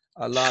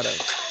 A lot of.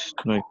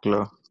 Like,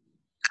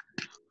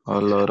 a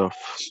lot of.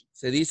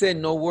 Se dice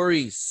no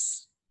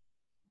worries.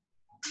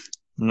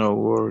 No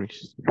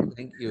worries.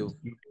 Thank you.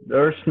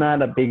 There's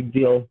not a big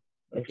deal.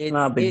 It's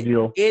not a big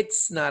deal.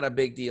 It's not a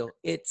big deal.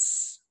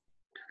 It's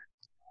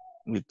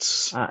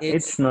It's not.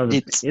 it's not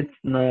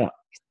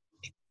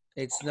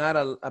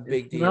a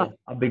big deal. Not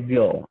a big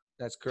deal.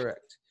 That's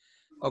correct.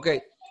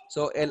 Okay.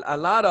 So el a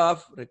lot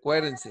of,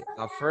 recuérdense,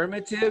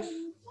 affirmative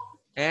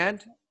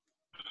and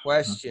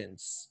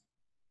questions.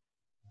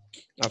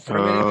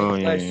 Affirmative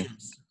and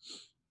questions.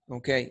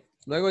 Okay.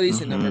 Luego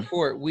dice number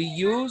 4. We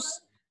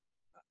use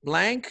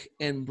blank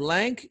and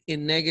blank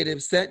in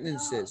negative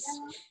sentences.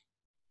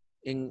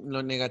 En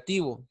lo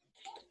negativo.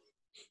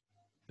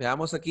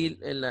 Veamos aquí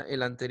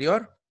el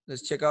anterior.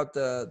 Let's check out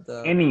the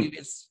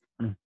previous.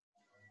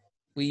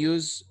 We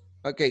use,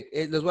 okay,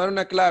 les voy a dar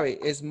una clave.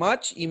 Es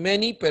much y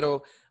many,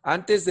 pero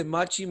antes de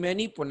much y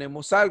many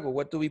ponemos algo.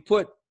 What do we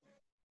put?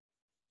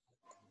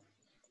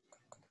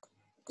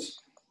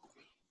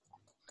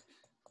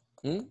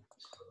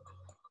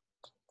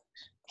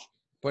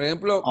 Por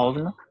ejemplo,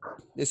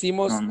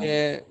 decimos,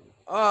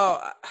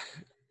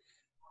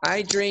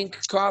 I drink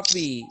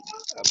coffee,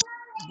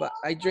 but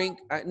I drink,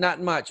 not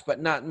much,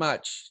 but not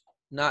much,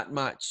 not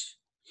much.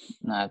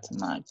 Not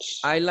much.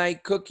 I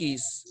like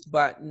cookies,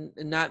 but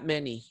not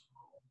many.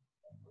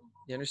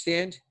 You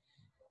understand?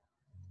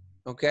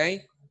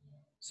 Okay.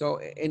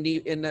 So in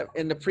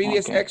the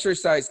previous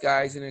exercise,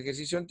 guys, en el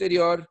ejercicio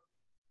anterior,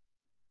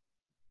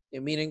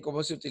 miren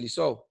cómo se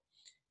utilizó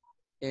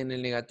en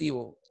el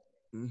negativo.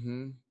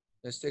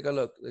 Let's take a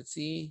look. Let's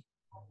see.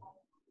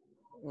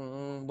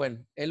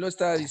 Bueno, él lo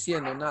estaba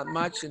diciendo, not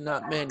much and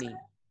not many.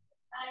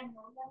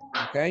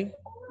 Okay.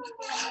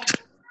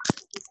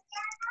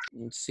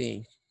 Let's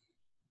see.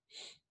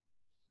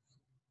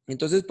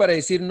 Entonces, para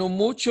decir no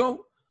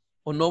mucho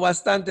o no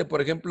bastante,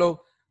 por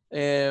ejemplo,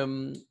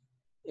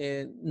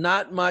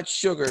 not much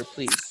sugar,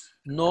 please.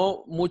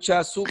 No mucha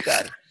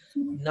azúcar.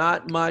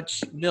 Not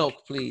much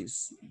milk,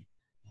 please.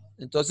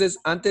 Entonces,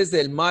 antes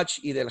del much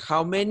y del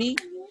how many,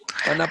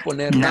 van a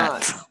poner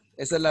not.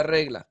 Esa es la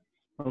regla.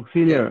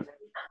 Auxiliar.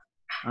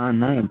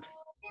 Not.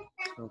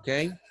 Ok.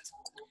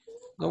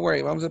 Don't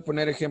worry, vamos a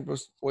poner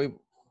ejemplos. Hoy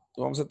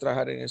vamos a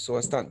trabajar en eso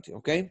bastante,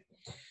 ¿ok?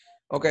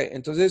 Ok,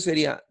 entonces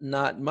sería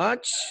not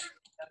much.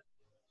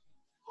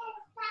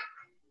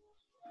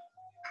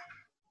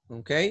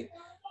 Ok.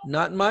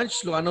 Not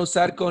much lo van a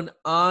usar con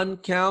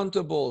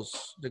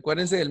uncountables.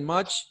 Recuérdense, el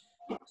much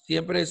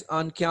siempre es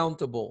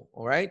uncountable,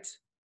 all right?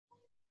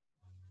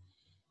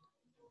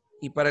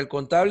 Y para el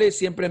contable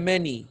siempre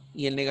many.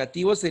 Y el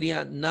negativo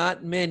sería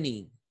not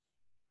many.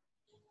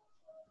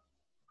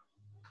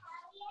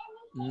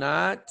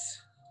 Not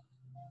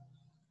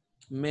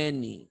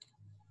many.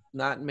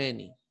 Not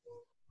many.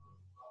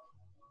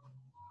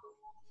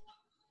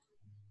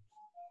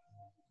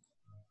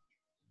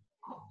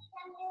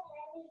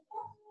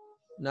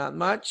 Not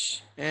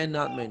much and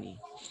not many.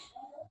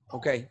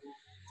 Okay.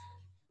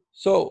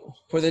 So,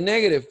 for the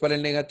negative, para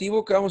el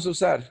negativo, ¿qué vamos a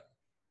usar?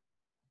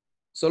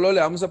 Solo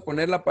le vamos a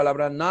poner la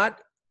palabra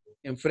not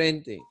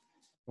enfrente.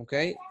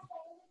 Okay.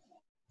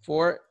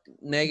 For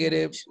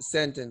negative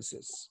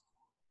sentences.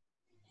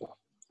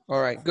 All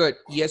right, good.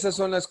 Y esas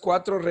son las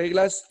 4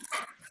 reglas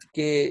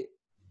que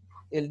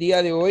el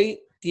día de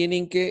hoy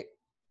tienen que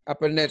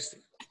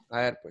aprenderse. A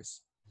ver,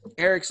 pues.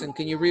 Erickson,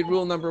 can you read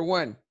rule number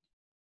 1?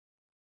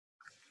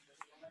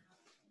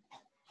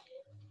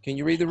 Can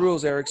you read the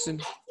rules,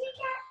 Erickson?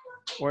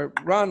 Or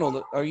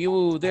Ronald, are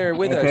you there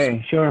with us?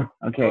 Okay, sure.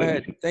 Okay. Go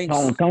ahead. Thanks.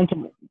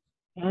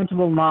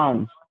 Countable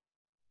nouns.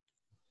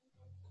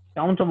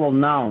 Countable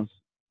nouns.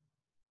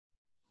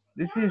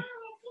 This is,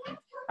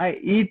 I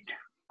eat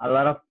a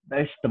lot of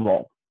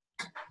vegetable.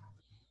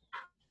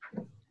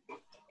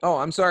 Oh,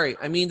 I'm sorry.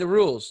 I mean the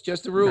rules.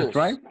 Just the rules. That's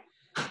right.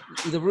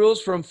 The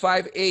rules from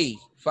 5A.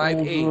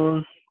 5A.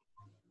 Rules.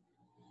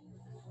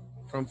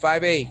 From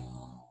 5A.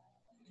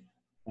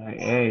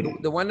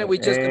 The one that we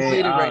just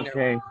completed right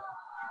now.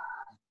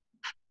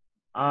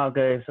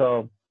 Okay,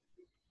 so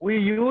we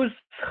use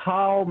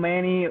how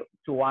many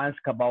to ask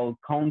about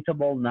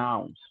countable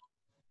nouns.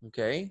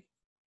 Okay.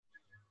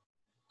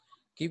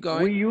 Keep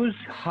going. We use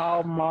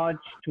how much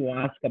to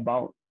ask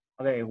about,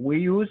 we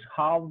use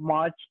how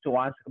much to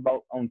ask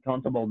about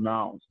uncountable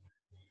nouns.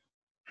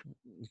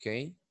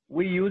 Okay.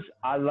 We use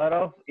a lot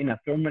of in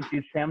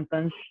affirmative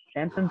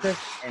sentences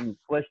and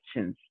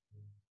questions.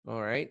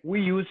 All right.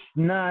 We use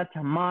not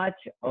much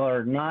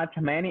or not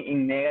many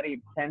in negative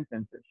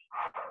sentences.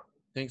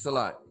 Thanks a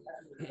lot.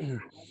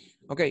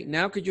 Okay,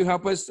 now could you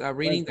help us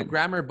reading the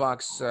grammar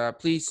box,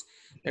 please?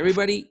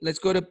 Everybody, let's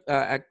go to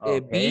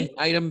B,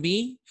 item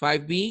B,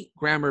 5B,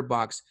 grammar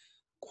box.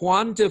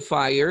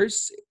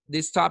 Quantifiers,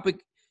 this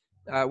topic,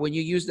 when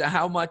you use the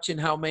how much and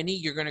how many,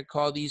 you're going to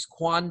call these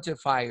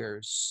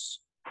quantifiers.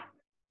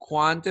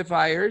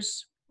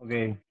 Quantifiers.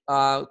 Okay.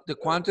 The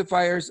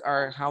quantifiers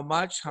are how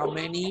much, how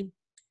many,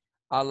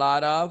 a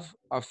lot of,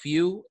 a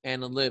few,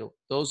 and a little.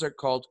 Those are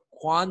called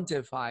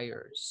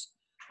quantifiers.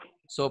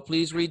 So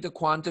please read the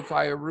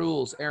quantifier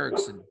rules,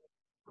 Erickson.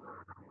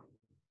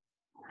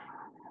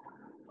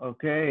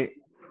 Okay.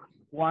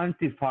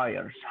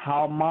 Quantifiers.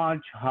 How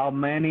much, how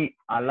many,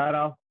 a lot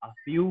of, a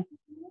few,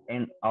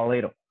 and a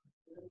little.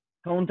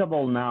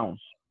 Countable nouns.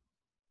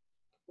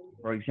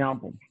 For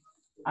example,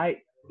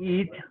 I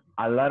eat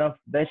a lot of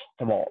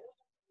vegetables.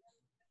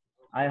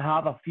 I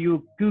have a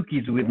few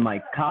cookies with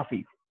my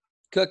coffee.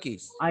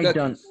 Cookies. I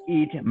don't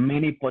eat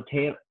many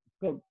potato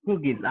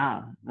cookies.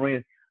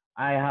 Really.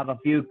 I have a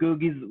few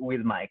cookies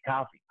with my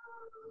coffee.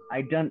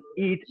 I don't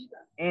eat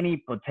any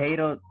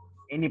potato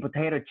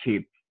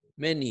chips.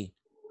 Many.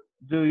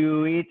 Do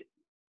you eat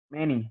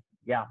many?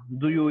 Yeah.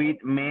 Do you eat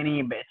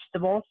many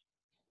vegetables?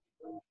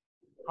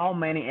 How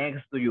many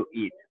eggs do you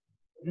eat?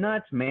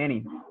 Not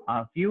many.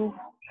 A few,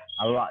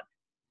 a lot.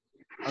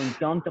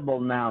 Uncountable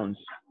nouns.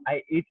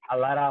 I eat a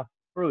lot of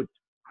fruit.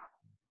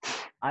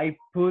 I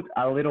put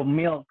a little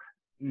milk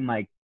in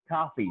my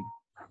coffee.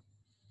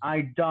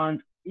 I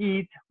don't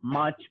eat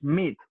much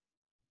meat.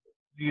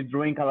 Do you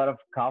drink a lot of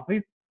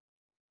coffee?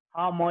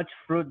 How much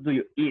fruit do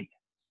you eat?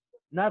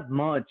 Not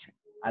much.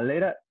 A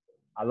little,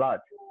 a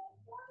lot.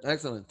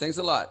 Excellent. Thanks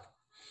a lot.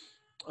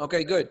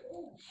 Okay, good.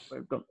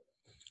 Welcome.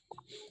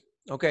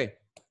 Okay.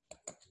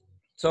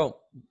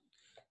 So,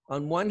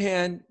 on one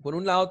hand, por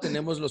un lado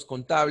tenemos los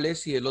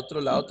contables y del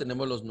otro lado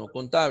tenemos los no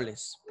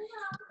contables.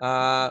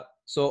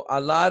 So, a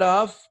lot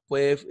of,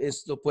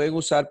 pues, lo pueden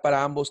usar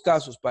para ambos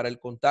casos, para el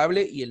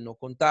contable y el no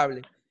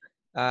contable.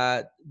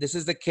 This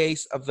is the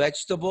case of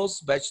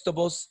vegetables.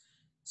 Vegetables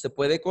se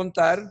puede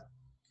contar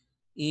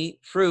y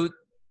fruit,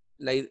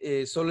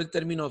 solo el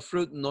término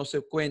fruit no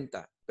se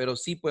cuenta, pero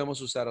sí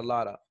podemos usar a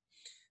lot of.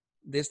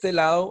 De este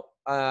lado,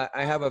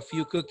 I have a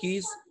few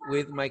cookies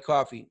with my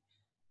coffee.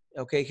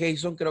 Ok,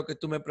 Jason, creo que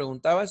tú me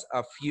preguntabas,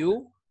 a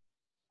few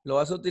lo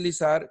vas a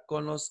utilizar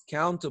con los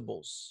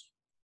countables,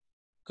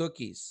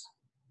 cookies.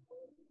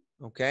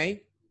 Ok,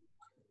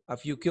 a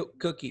few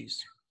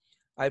cookies.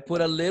 I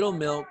put a little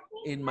milk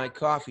in my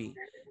coffee.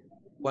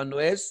 Cuando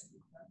es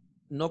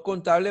no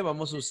contable,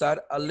 vamos a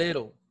usar a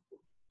little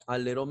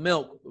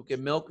milk, porque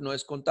milk no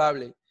es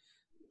contable.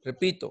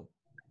 Repito,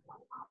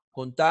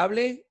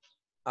 contable,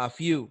 a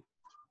few.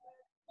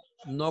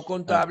 No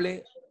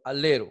contable, a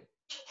little.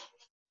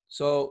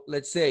 So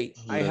let's say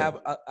I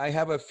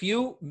have a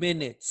few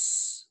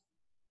minutes.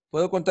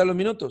 ¿Puedo contar los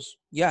minutos?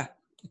 Yeah,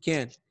 you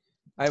can.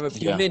 I have a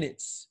few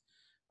minutes.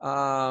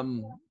 I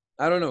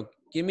don't know.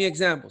 Give me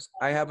examples.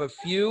 I have a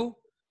few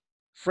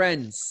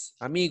friends,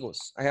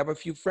 amigos. I have a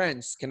few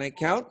friends. Can I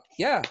count?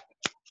 Yeah.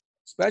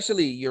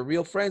 Especially your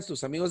real friends,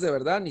 tus amigos de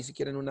verdad, ni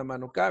siquiera en una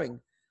mano caben.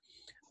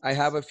 I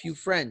have a few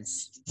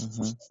friends.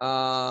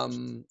 I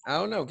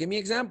don't know. Give me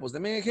examples.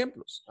 Dame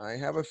ejemplos. I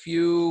have a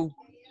few,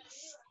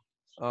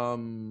 I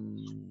don't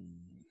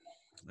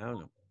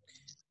know.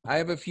 I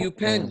have a few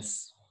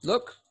pens.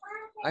 Look,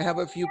 I have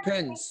a few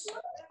pens.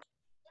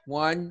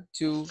 1,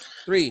 2,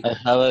 3. I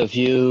have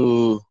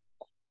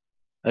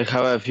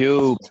a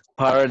few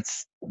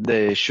parts,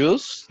 the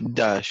shoes.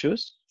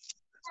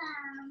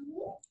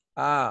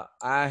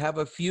 I have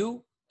a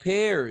few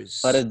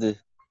pairs.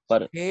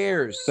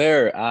 Pairs.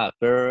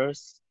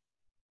 Pairs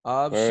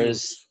of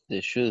shoes.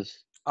 The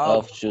shoes.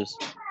 Of shoes.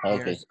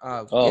 Okay.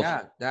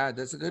 Yeah,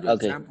 that's a good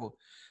example.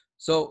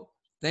 So,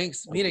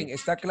 thanks. Miren,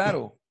 está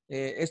claro.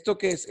 ¿Esto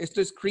qué es? Esto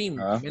es cream.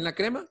 ¿Ven la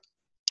crema?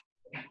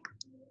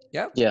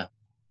 Yeah? Yeah.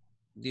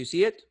 Do you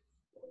see it?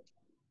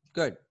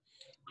 Good.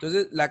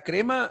 Entonces, la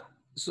crema,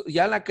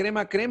 ya la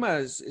crema,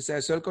 se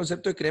hace el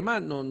concepto de crema,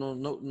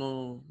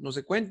 no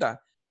se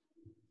cuenta.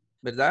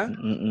 ¿Verdad?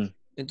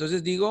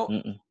 Entonces digo,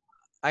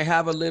 I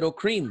have a little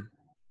cream.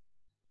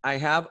 I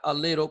have a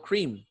little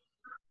cream.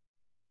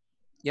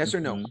 Yes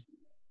or no?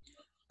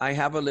 I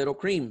have a little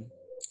cream.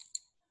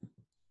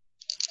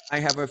 I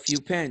have a few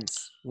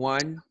pens.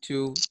 1,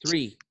 2,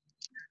 3. Do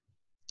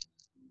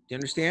you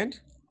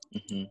understand?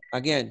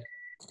 Again,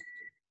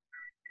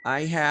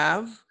 I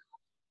have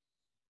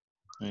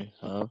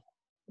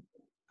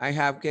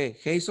 ¿qué?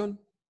 Jason?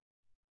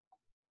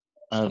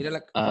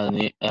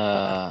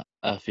 A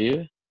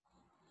few.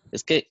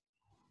 Es que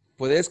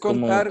puedes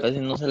contar casi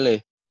no se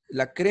lee.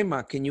 La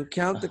crema. Can you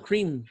count the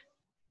cream?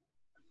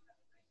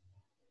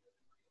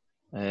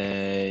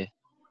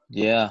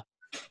 Yeah.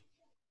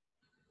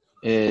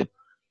 Si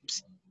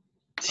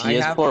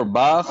es have, por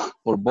bag,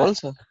 por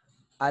bolsa.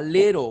 A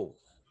little.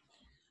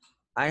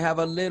 I have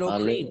a little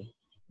cream.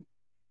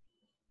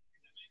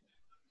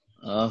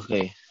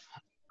 Okay.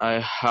 I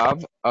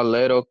have a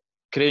little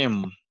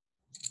cream.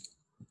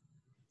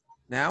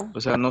 Now?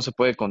 O sea, no se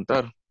puede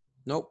contar.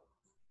 No.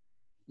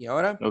 ¿Y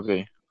ahora?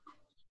 Okay.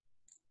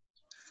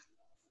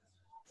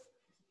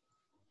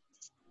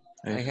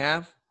 I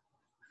have.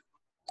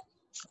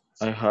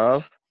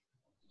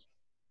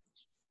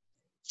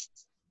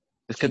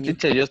 Es que,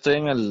 teacher, yo estoy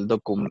en el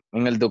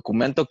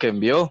documento que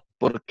envió,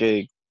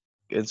 porque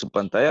en su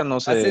pantalla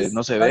no se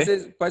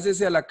ve.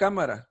 Pásese a la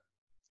cámara.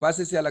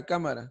 Pásese a la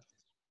cámara.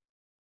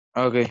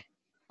 Ok.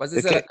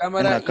 Pásese a la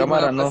cámara en la y me va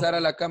cámara a no. pasar a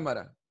la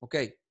cámara. Ok.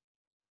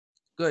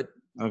 Good.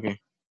 Okay.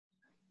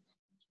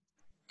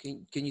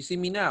 Can you see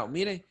me now?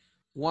 Mire.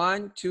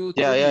 1, 2,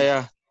 3.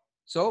 Yeah.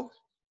 So,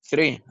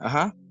 3.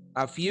 Uh-huh.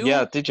 a few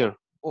Yeah, teacher.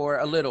 or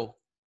a little?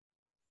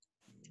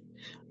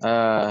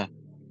 A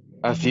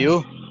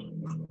few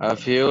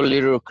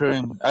little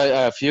cream.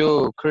 A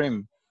few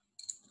cream.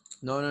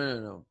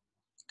 No.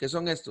 ¿Qué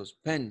son estos?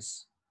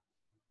 Pens.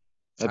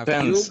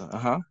 Pens.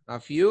 Uh-huh. A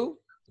few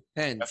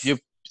pens.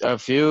 A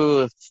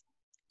few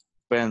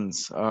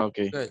pens.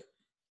 Okay. Good.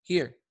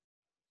 Here.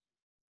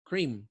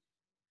 Cream.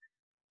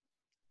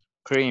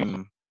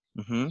 Cream.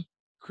 Mm-hmm.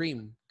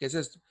 Cream. ¿Qué es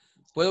esto?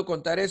 ¿Puedo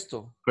contar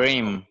esto?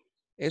 Cream.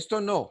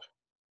 Esto no.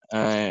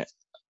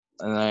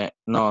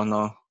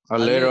 No. A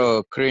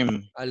little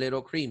cream. A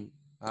little cream.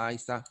 Ahí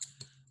está.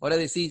 Ahora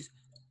decís,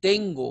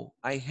 tengo.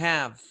 I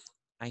have.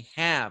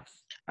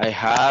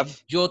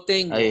 Yo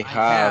tengo. I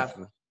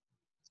have.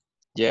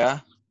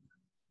 Yeah.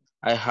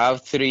 I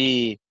have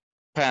 3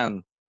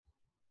 pens.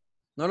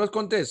 No los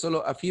conté,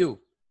 solo a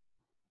few.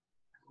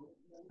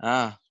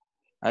 I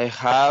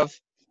have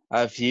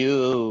a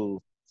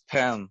few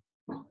pens.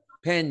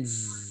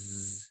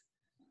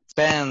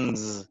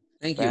 Pens.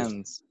 Thank you.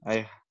 Pens.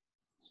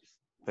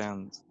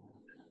 Pens.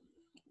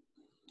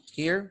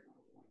 Here.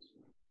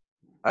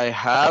 I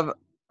have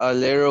a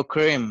little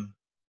cream.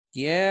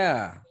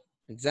 Yeah,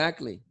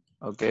 exactly.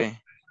 Okay.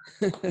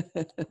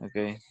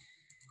 Okay.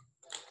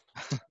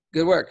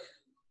 Good work.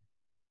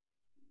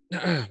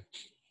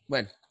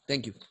 Bueno,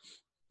 thank you.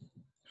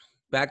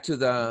 Back to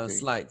the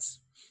slides.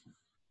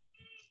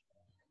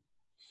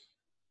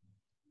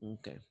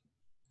 Okay,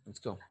 let's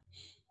go.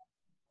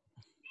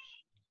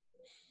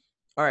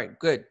 All right,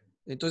 good.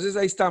 Entonces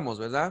ahí estamos,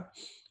 ¿verdad?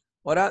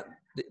 Ahora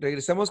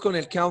regresamos con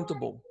el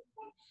countable.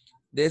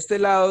 De este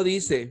lado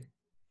dice,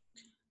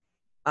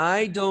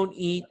 I don't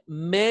eat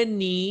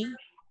many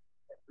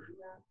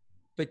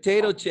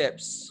potato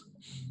chips.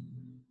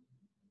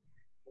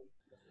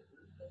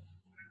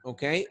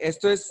 Ok,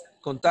 esto es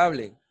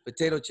contable,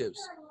 potato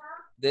chips.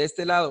 De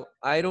este lado,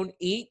 I don't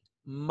eat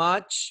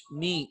much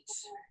meat.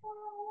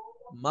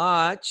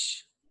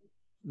 Much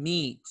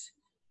meat.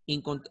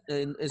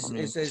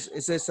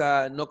 Ese es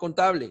no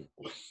contable.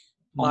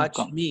 Much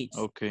meat.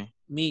 Okay.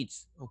 Meat.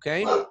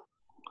 Okay.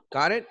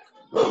 Got it?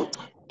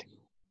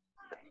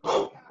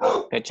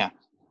 Fecha.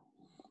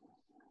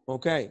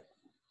 Okay.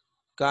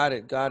 Got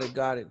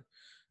it.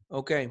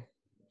 Okay.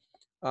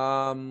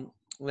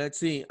 Let's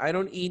see. I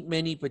don't eat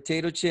many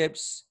potato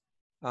chips.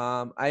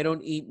 I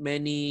don't eat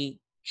many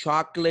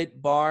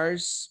chocolate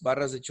bars,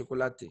 barras de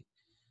chocolate.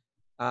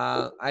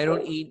 I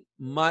don't eat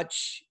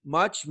much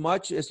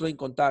es lo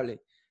incontable.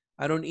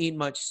 I don't eat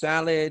much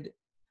salad.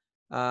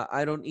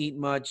 I don't eat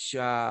much,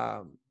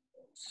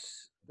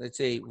 let's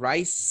say,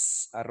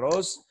 rice,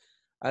 arroz.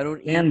 I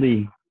don't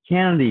eat.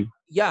 Candy.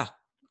 Yeah,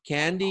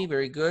 candy,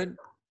 very good.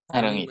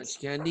 I don't eat much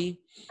candy.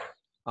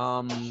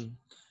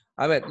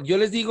 A ver, yo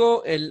les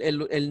digo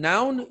el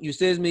noun y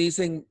ustedes me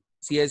dicen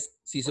si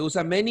se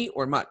usa many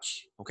or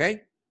much, ¿ok?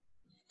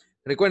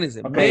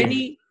 Recuérdense, Okay.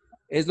 many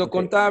es lo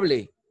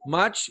contable,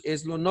 much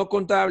es lo no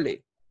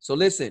contable. So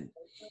listen.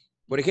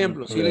 Por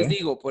ejemplo, si yo les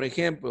digo, por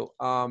ejemplo,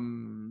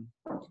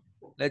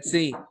 let's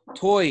see,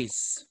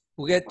 toys,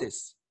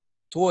 juguetes,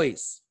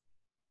 toys.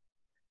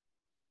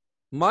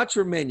 Much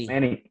or many?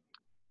 Many.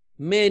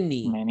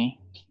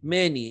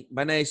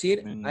 Van a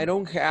decir, I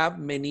don't have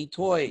many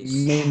toys.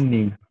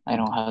 Many. I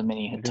don't have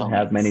many I toys. don't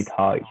have many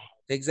toys.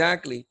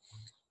 Exactly.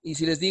 Y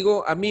si les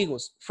digo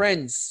amigos,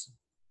 friends.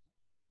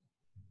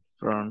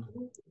 From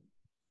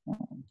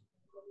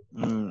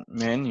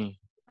many.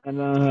 I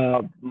don't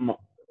have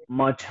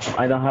much.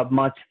 I don't have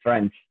much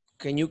friends.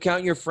 Can you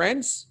count your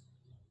friends?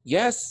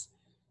 Yes.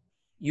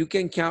 You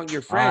can count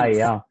your friends.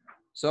 Yeah.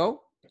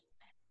 So?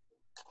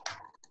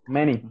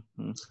 Many.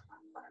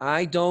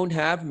 I don't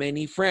have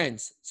many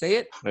friends. Say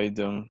it. I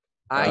don't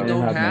have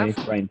many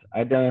friends.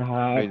 I don't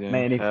have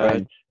many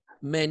friends.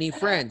 Many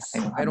friends.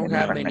 I don't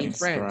have many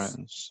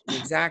friends.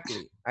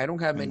 Exactly. I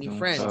don't have many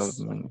friends.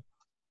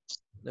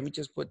 Let me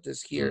just put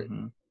this here.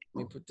 Let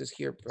me put this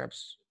here,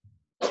 perhaps.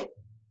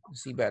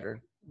 See better.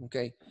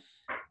 Okay.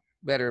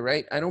 Better,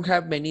 right? I don't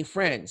have many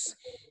friends.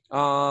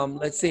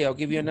 Let's see. I'll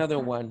give you another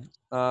one.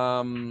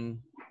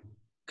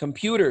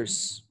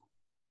 Computers.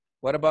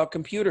 What about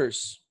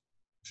computers?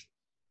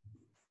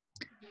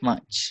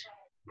 Much.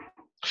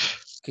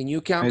 Can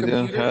you count I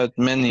computers? don't have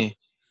many.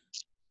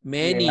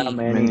 Many. Yeah,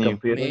 many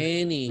computers.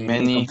 Many.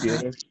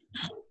 Computers.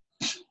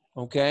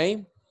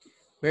 Okay.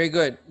 Very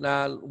good.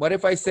 Now, what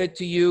if I said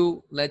to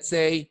you, let's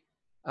say,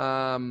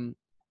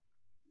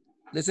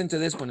 listen to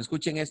this one.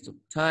 Escuchen esto.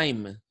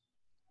 Time.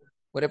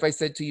 What if I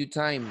said to you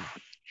time?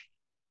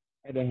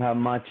 I don't have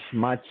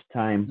much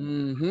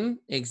time.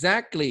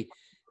 Exactly.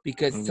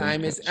 Because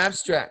time is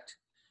abstract.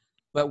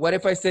 But what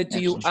if I said to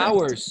you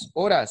hours,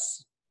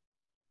 horas?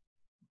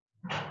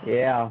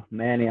 Yeah,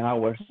 many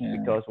hours.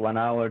 Because 1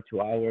 hour,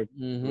 2 hours,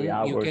 3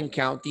 hours. You can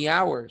count the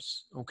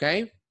hours.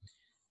 Okay.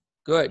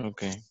 Good.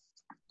 Okay.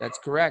 That's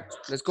correct.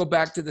 Let's go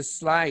back to the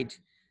slide.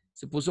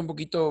 Se puso un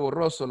poquito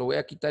borroso. Lo voy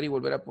a quitar y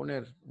volver a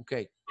poner. Ok.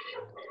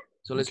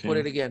 So let's put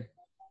it again.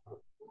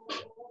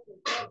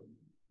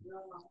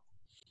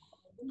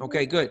 Ok,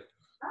 good.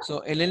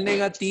 So en el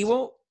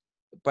negativo,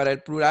 para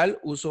el plural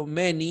uso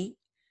many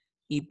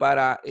y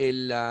para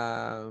el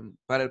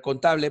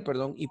contable,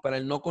 perdón, y para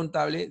el no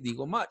contable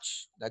digo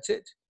much. That's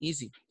it.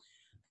 Easy.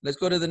 Let's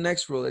go to the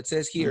next rule. It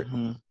says here,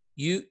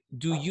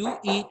 do you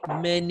eat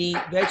many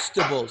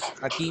vegetables?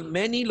 Aquí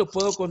many lo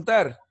puedo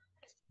contar.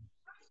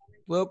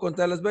 Puedo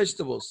contar las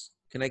vegetables.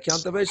 Can I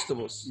count the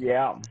vegetables?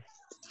 Yeah.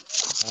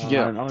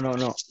 Yeah.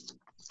 No.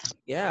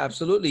 Yeah,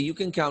 absolutely. You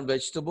can count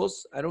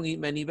vegetables. I don't eat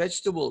many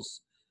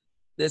vegetables.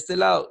 De este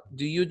lado,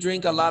 do you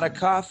drink a lot of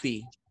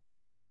coffee?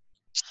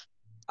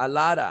 A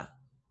lotta.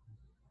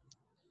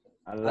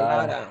 A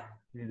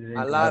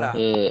lot.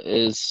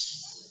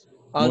 Es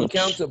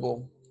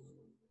Uncountable.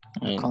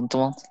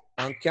 Countable.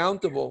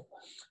 Uncountable.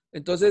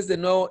 Entonces, de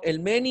nuevo, el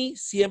many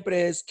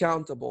siempre es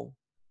countable.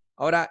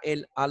 Ahora,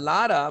 el a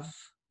lot of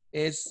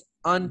es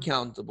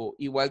uncountable,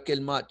 igual que el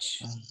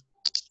much.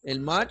 El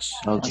much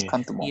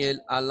Uncountable. y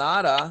el a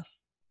lot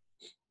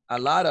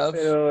of.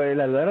 Pero el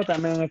alero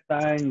también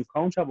está en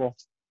countable.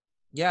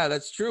 Yeah,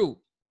 that's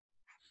true.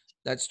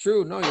 That's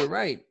true. No, you're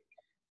right.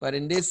 But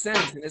in this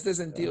sense, en este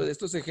sentido, de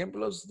estos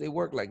ejemplos, they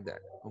work like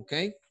that.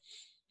 Okay?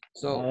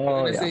 So you're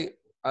going to say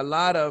a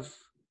lot of,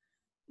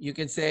 you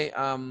can say,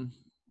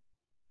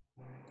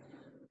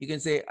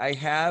 I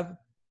have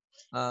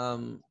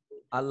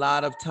a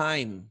lot of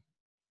time.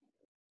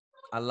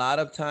 A lot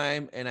of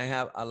time, and I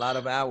have a lot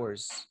of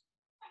hours.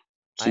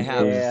 I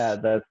have. Yeah,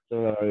 that's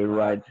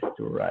right.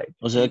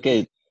 O sea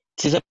que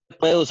sí se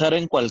puede usar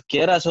en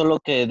cualquiera, solo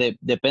que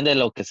depende de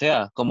lo que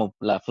sea, como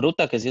la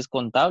fruta que sí es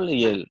contable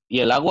y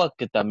el agua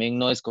que también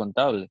no es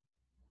contable,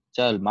 o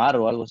sea, el mar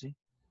o algo así.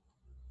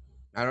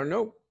 I don't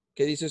know.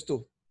 ¿Qué dices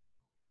tú?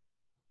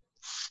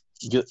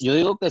 Yo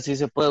digo que sí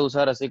se puede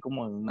usar así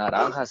como en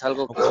naranjas,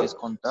 algo que sí es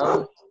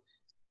contable.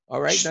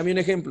 All right, dame un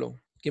ejemplo.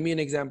 Give me an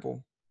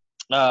example.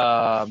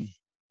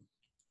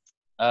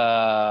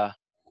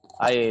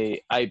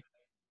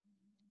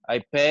 I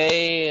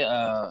pay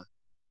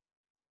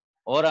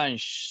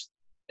orange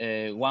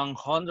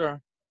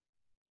 100.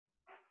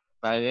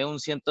 Pagué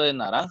 100 de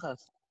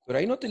naranjas. Pero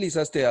ahí no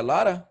utilizaste a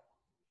Lara.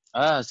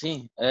 Ah,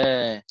 sí.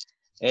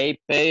 I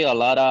pay a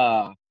lot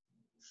of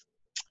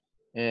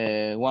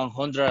 100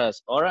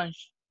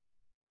 orange.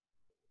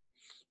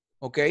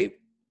 Ok.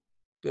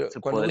 Pero Se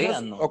cuando podría,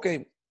 usas, ¿no? ok,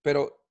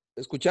 pero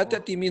escúchate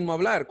a ti mismo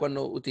hablar.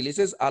 Cuando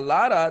utilices a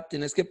Lara,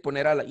 tienes que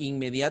poner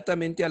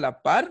inmediatamente a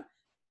la par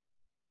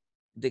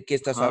de qué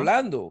estás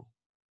hablando.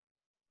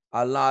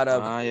 A lot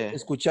of,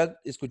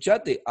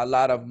 escúchate, a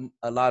lot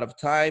of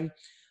time,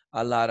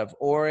 a lot of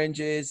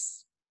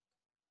oranges.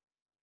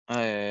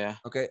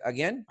 Okay,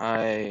 again.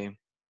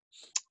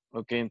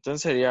 Ok,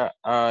 entonces sería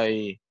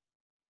I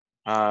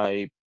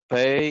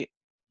pay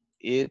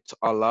it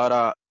a lot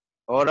of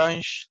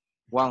orange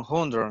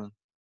 100.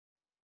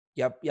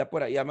 Ya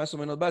por ahí, ya más o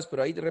menos vas,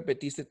 pero ahí te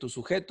repetiste tu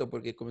sujeto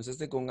porque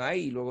comenzaste con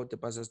I y luego te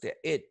pasaste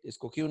a it.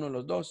 Escogí uno de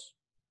los dos.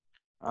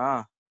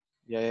 Ah,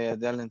 ya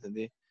lo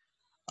entendí.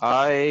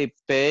 I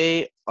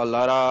pay a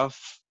lot of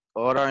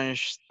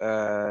orange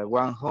 100.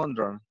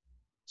 O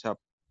sea,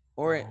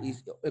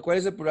 ¿Cuál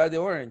es el plural de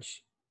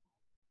orange?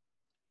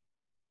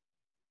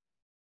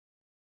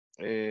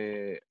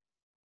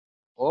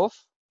 of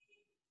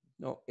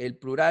No, el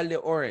plural de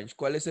orange.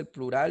 ¿Cuál es el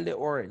plural de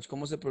orange?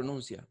 ¿Cómo se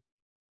pronuncia?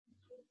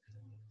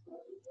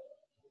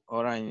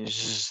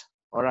 oranges.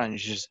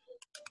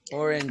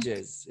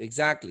 Oranges,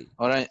 exactly.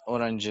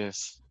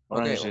 Oranges.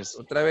 Okay,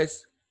 otra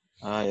vez.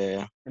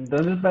 Ya.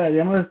 Entonces,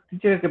 digamos,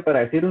 teacher, que para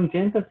decir un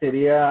 100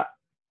 sería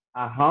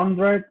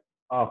 100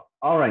 of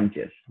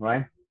oranges,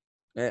 right?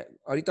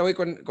 Ahorita voy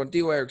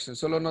contigo, Erickson.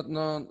 Solo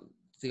no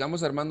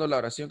sigamos armando la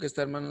oración que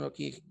está armando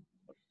aquí.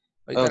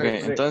 Ahorita Ok,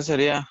 entonces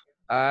sería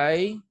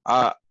I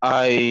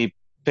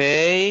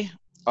pay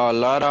a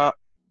lot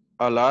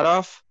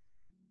of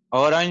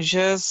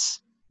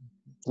oranges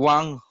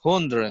 100.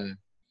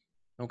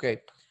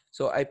 Okay,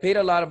 so I paid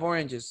a lot of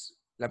oranges.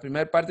 La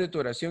primera parte de tu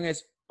oración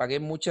es pagué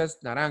muchas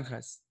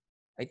naranjas.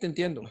 Ahí te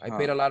entiendo. I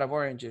paid a lot of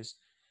oranges.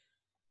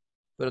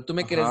 Pero tú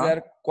me quieres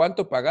dar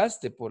cuánto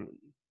pagaste por.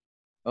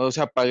 O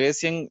sea, pagué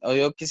 100, o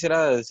yo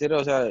quisiera decir,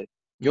 o sea,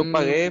 yo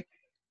pagué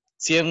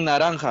 100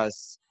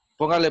 naranjas.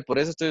 Póngale, por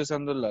eso estoy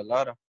usando la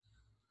Lara.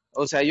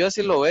 O sea, yo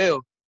así lo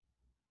veo.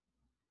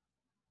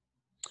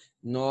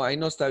 No, ahí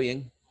no está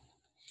bien.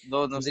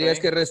 No Tendrías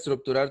sé. que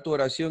reestructurar tu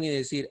oración y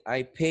decir,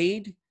 I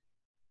paid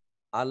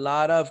a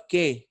lot of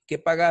 ¿qué? ¿Qué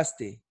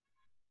pagaste?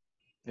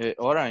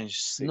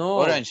 Orange. No,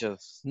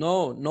 Oranges.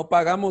 no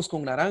pagamos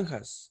con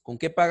naranjas. ¿Con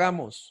qué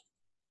pagamos?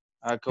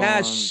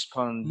 Cash,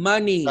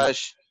 money.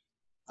 Cash.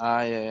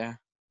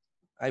 Ya.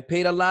 I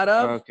paid a lot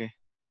of. Okay.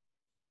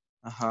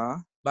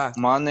 Ajá. Va.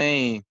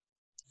 Money.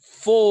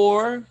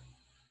 For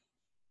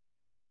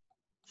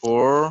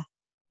For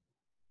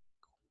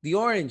the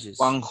oranges.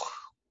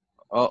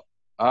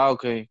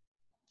 Okay.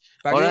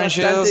 Pagué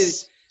Oranges.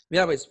 bastante.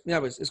 Mira,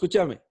 pues,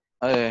 escúchame.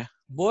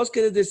 vos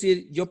querés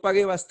decir, yo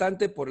pagué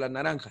bastante por las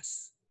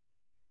naranjas.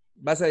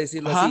 Vas a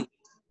decirlo Ajá, así.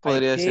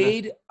 podría I decir así.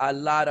 paid a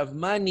lot of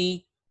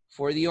money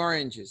for the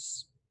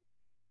oranges.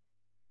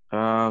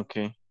 Ah,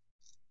 okay.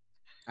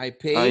 I I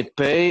paid,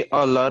 pay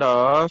a lot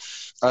of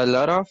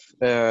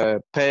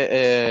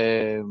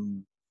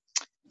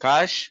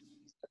cash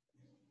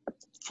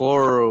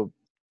for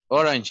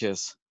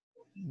oranges.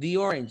 the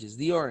oranges,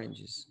 the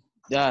oranges.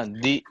 Yeah,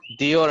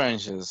 the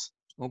oranges.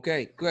 Ok,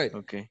 good.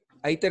 Okay.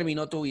 Ahí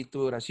terminó tu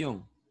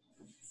oración.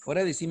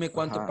 Ahora decime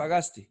cuánto Ajá.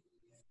 pagaste.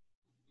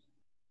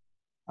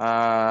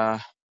 Uh,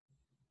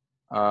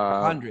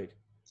 uh, 100.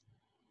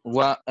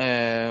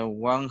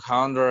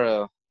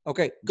 $100. Ok,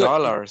 good.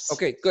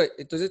 Ok, good.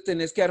 Entonces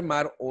tenés que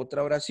armar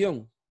otra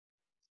oración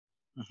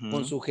con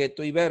Ujú.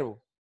 sujeto y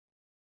verbo.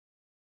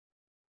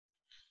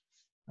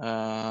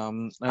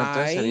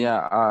 Entonces I,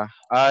 sería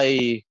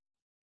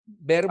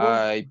verbo,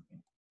 I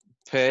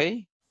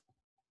pay.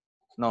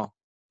 No.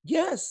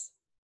 yes.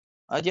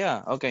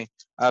 Yeah, okay.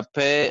 I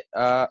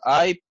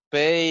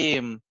pay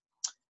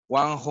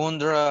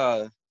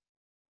 100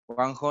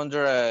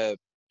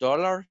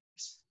 dollars.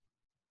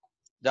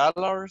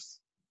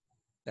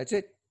 That's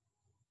it.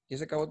 Ya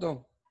se acabó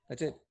todo.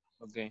 That's it.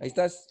 Okay. Ahí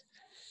estás.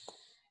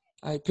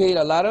 I paid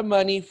a lot of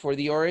money for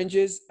the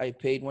oranges. I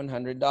paid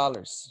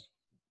 $100.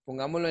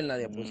 Pongámoslo en la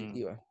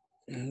diapositiva.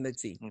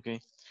 Let's see. Okay.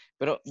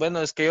 Pero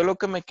bueno, es que yo lo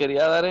que me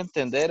quería dar a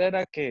entender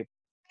era que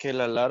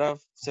la Lara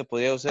se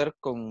podía usar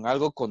con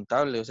algo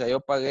contable. O sea, yo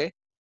pagué,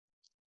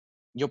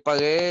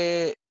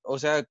 o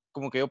sea,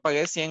 como que yo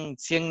pagué 100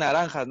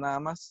 naranjas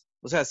nada más.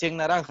 O sea, 100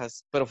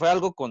 naranjas, pero fue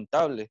algo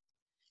contable.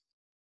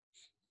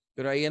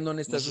 Pero ahí en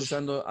donde No estás sé.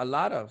 usando a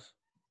lot of.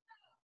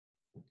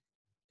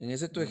 En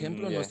ese tu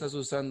ejemplo no Ya. estás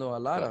usando a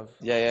lot of.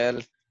 Ya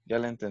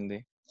la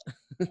entendí.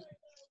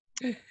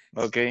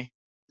 Ok,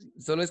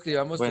 Solo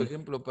escribamos tu bueno,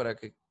 ejemplo para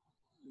que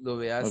lo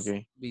veas,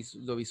 ok,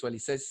 lo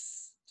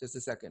visualices. Just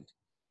a second.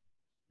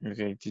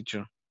 ok,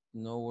 teacher.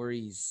 No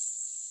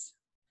worries.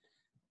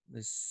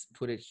 Let's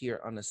put it here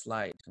on a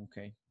slide.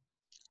 Okay.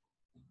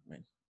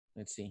 Right.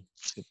 Let's see.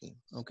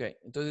 Okay.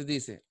 Entonces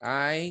dice,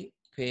 I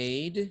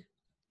paid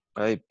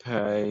I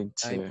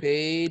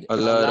paid a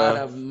lot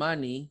of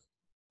money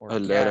or a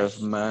lot of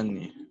cash,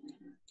 money.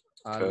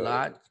 a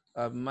lot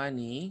of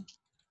money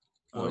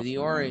for the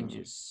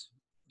oranges.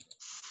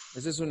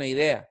 Esa es una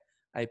idea.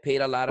 I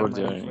paid a lot of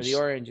money for the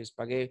oranges.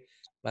 Pagué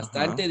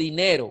bastante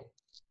dinero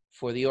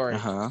for the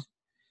oranges. Ajá.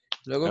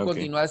 Luego Okay.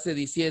 continuaste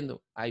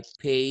diciendo, I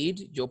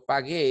paid, yo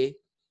pagué.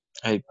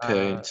 I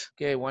paid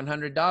 ¿Qué?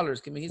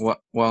 $100. ¿Qué me dijiste?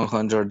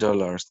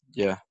 $100.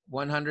 Yeah.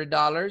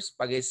 $100,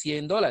 pagué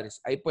 $100.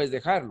 Ahí puedes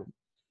dejarlo.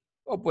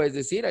 O puedes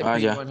decir, I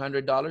paid Yeah.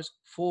 $100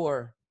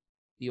 for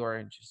the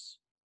oranges.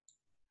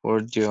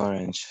 For the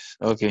orange.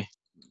 Okay.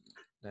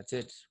 That's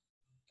it.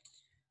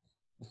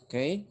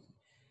 Okay.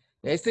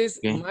 Este es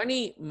Okay.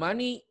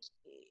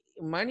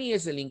 money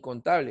es el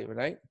incontable,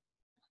 right?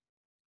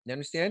 You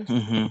understand?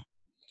 Mhm.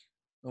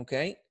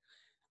 Okay.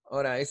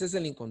 Ahora, ese es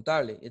el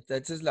incontable. Este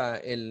es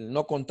el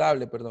no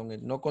contable, perdón.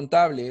 El no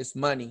contable es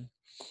money.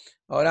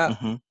 Ahora,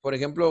 por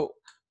ejemplo,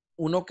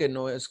 uno que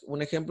no es,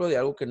 un ejemplo de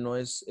algo que no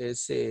es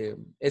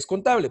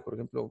contable. Por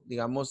ejemplo,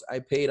 digamos, I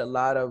paid a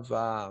lot of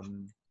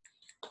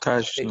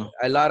Cash. No.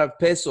 a lot of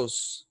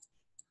pesos,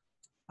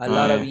 a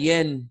lot of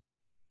yen,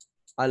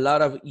 a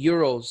lot of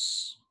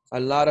euros, a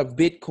lot of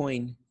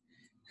Bitcoin.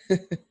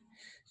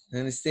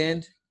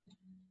 Understand?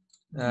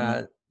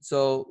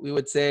 So we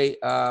would say,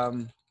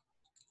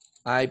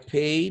 I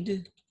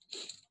paid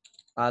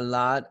a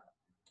lot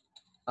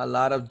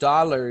of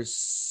dollars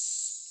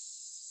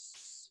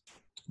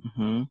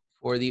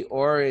for the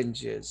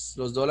oranges.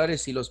 Los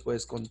dólares sí los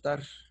puedes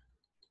contar.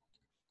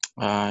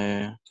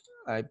 I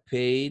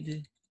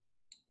paid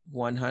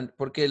 100,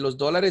 porque los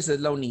dólares es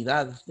la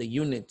unidad de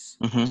units.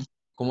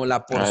 Como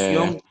la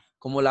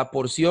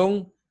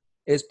porción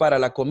es para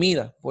la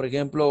comida. Por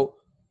ejemplo,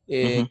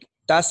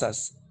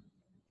 tazas.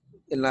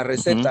 En la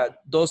receta,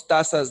 2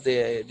 tazas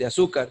de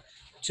azúcar,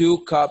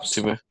 2 cups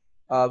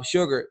of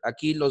sugar.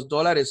 Aquí los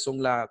dólares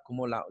son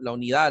como la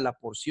unidad, la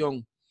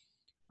porción.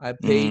 I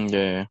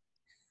paid,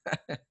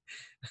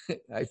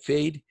 I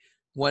paid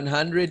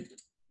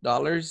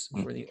 $100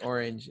 for the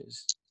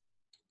oranges.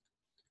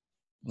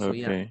 So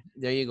yeah,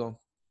 there you go.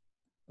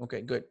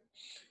 Okay, good.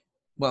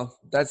 Well,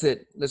 that's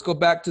it. Let's go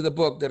back to the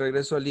book. De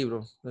regreso al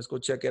libro. Let's go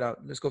check it out.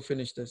 Let's go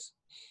finish this.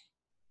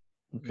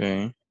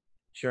 Okay.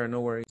 Sure,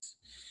 no worries.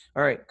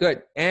 All right,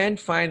 good. And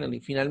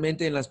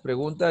finalmente en las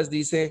preguntas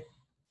dice,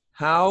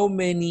 how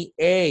many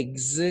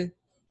eggs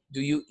do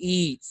you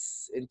eat?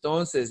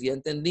 Entonces, ya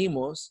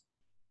entendimos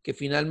que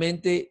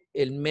finalmente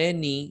el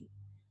many,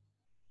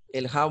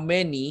 el how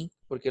many,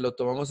 porque lo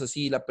tomamos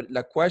así,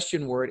 la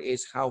question word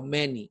es how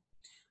many.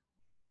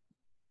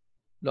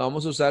 Lo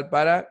vamos a usar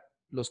para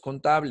los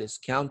contables,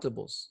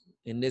 countables.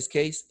 In this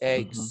case,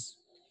 eggs.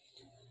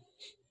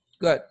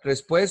 Good.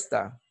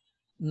 Respuesta,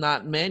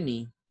 not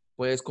many.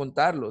 Puedes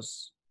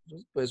contarlos.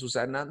 Puedes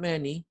usar not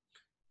many,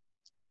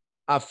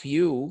 a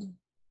few,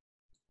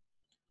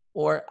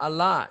 or a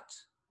lot.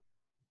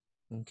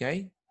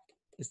 Okay?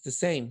 It's the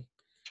same.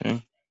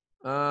 Okay.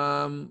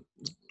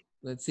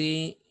 Let's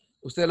see.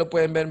 Ustedes lo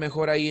pueden ver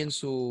mejor ahí en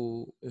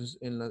su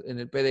en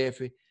el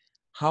PDF.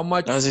 How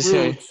much Sí, sí,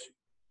 fruit ahí.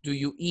 do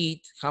you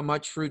eat? How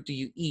much fruit do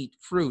you eat?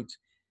 Fruit.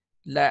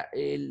 La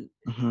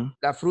Ujú.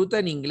 fruta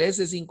en inglés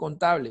es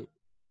incontable.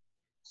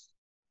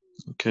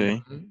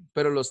 Okay.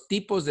 Pero los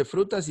tipos de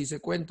frutas sí se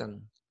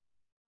cuentan.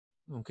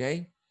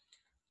 Okay.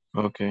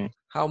 Okay.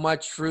 How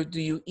much fruit do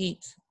you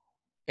eat?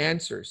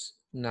 Answers.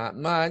 Not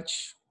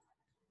much.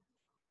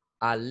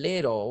 A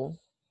little.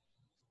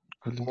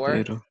 Or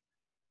Ligero.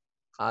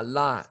 a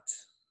lot.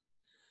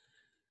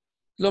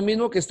 Lo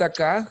mismo que está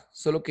acá,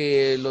 solo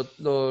que lo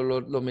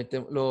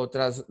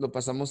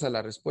pasamos a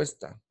la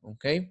respuesta.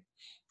 ¿Ok?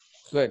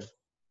 Good.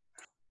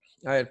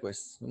 A ver,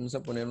 pues, vamos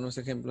a poner unos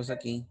ejemplos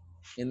aquí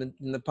en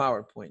the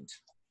PowerPoint.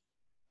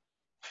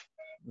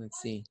 Let's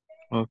see.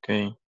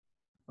 Okay.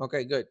 Ok,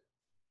 good.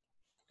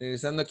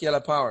 Regresando aquí a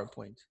la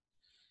PowerPoint.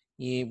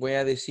 Y voy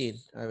a decir,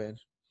 a ver.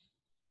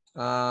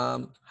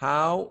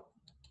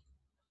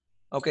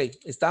 Ok,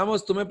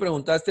 tú me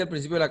preguntaste al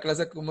principio de la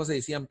clase cómo se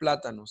decían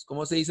plátanos.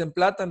 ¿Cómo se dicen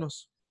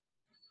plátanos?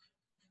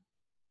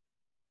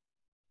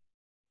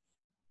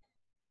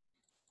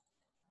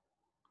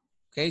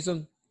 Ok,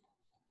 son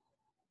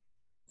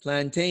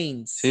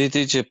plantains. Sí,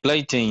 teacher,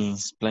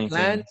 plantains.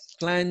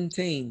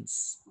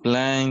 Plantains.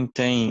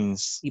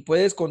 Plantains. Y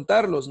puedes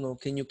contarlos, ¿no?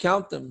 Can you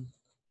count them?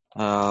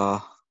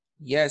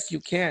 Yes, you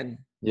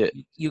can. Yeah,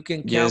 You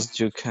can count. yes,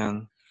 you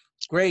can.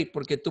 Great,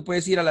 porque tú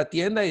puedes ir a la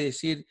tienda y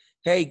decir,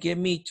 hey, give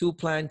me 2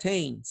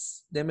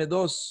 plantains. Deme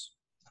 2.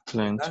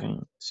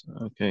 Plantains.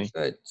 Okay.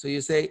 Good. So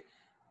you say,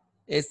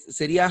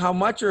 ¿sería how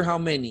much or how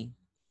many?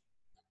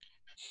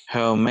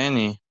 How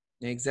many?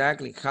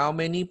 Exactly. How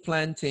many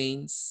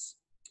plantains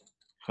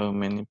How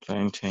many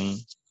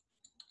plantains?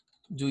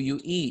 do you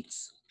eat?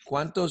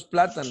 ¿Cuántos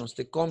plátanos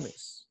te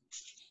comes?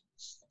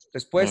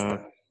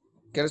 Respuesta.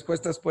 ¿Qué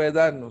respuestas puedes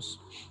darnos?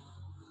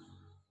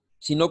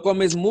 Si no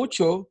comes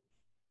mucho,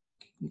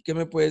 ¿qué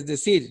me puedes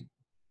decir?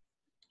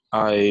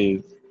 Not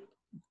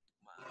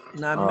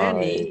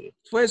many.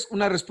 Pues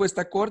una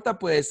respuesta corta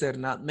puede ser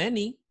not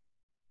many,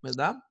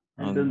 ¿verdad?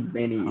 And then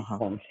many Ajá.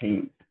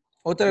 plantains.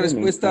 Otra Many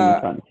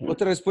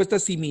respuesta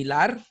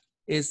similar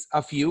es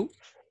a few,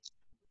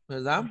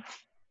 ¿verdad?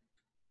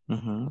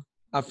 Ujú.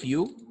 A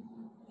few.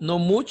 No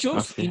muchos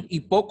A few.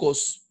 y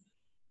pocos.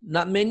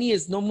 Not many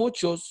es no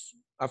muchos.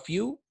 A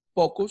few,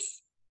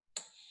 pocos.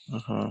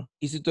 Ajá.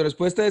 Y si tu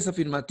respuesta es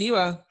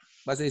afirmativa,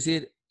 vas a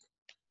decir,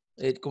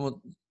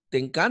 como te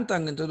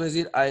encantan, entonces vas a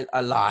decir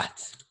a lot.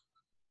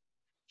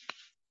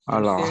 A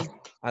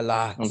lot. A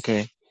lot.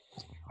 Okay.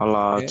 A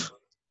lot. Okay.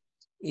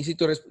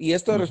 Y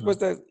esta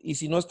respuesta, y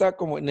si no está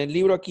como en el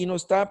libro aquí no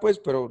está, pues,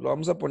 pero lo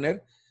vamos a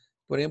poner,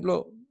 por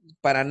ejemplo,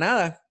 para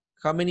nada.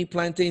 How many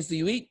plantains do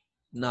you eat?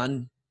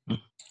 None.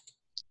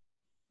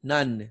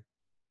 None.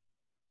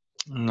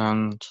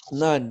 None.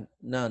 None.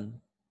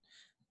 None.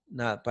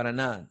 Nada, para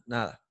nada,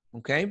 nada.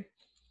 ¿Ok?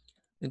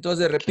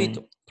 Entonces,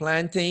 repito,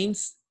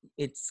 plantains,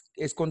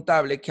 es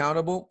contable,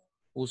 countable,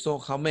 uso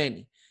how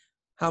many.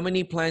 How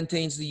many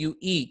plantains do you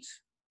eat?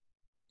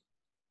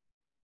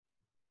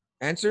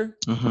 Answer?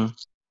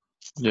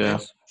 Yeah.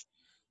 Yes.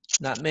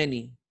 Not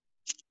many.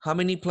 How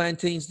many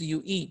plantains do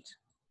you eat?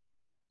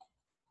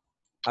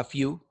 A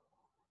few.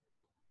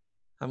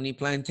 How many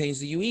plantains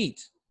do you eat?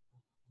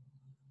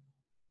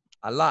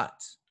 A lot.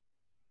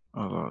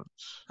 A lot.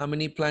 How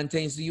many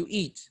plantains do you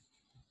eat?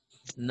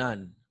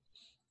 None.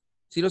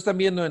 Sí lo están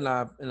viendo en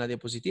la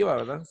diapositiva,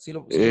 ¿verdad? Sí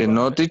lo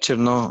No, ver. teacher,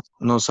 no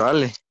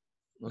sale.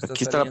 No está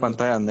Aquí está la saliendo.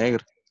 pantalla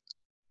negra.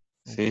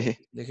 Okay. Sí.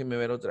 Déjenme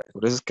ver otra vez.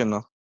 Por eso es que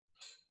no.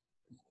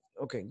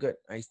 Ok, good.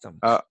 Ahí estamos.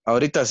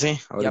 Ahorita sí.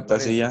 Ya Ahorita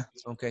sí aparece. ya.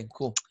 Ok,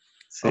 cool.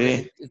 Sí.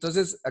 Ok,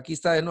 entonces aquí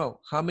está de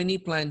nuevo. How many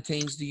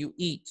plantains do you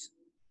eat?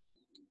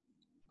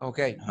 Ok,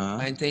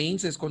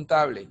 plantains es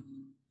contable.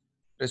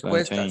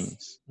 Respuestas.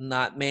 Plantains.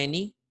 Not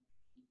many.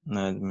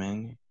 Not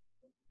many.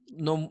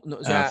 No,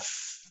 o sea,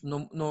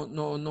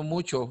 no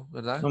mucho,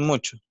 ¿verdad? No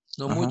mucho.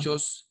 No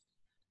muchos.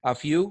 A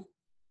few,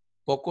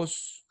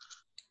 pocos.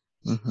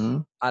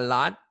 A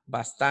lot,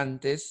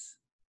 bastantes.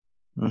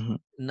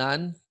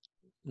 None,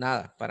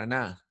 nada, para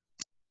nada.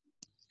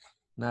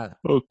 Nada.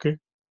 Okay.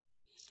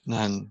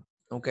 None.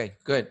 Ok,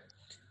 good.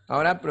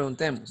 Ahora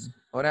preguntemos.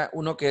 Ahora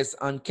uno que es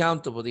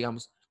uncountable,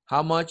 digamos.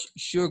 How much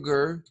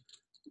sugar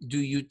do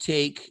you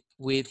take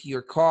with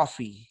your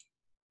coffee?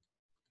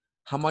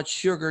 How much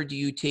sugar do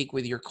you take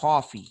with your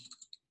coffee?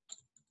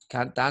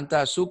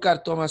 ¿Tanta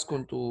azúcar tomas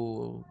con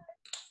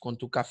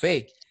tu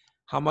café?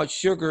 How much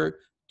sugar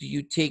do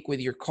you take with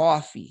your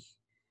coffee?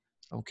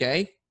 Ok.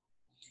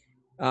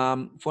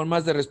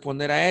 Formas de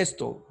responder a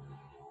esto.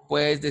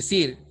 Puedes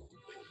decir,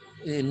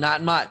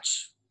 not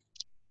much.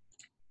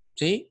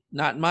 ¿Sí?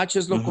 Not much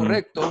es lo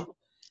correcto.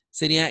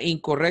 Sería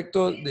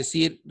incorrecto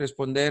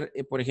responder,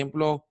 por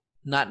ejemplo,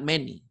 not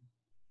many.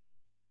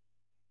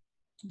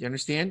 Do you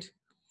understand?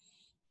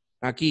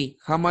 Aquí,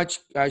 how much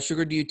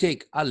sugar do you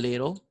take? A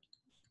little.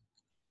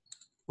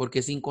 Porque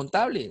es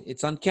incontable.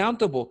 It's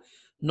uncountable.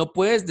 No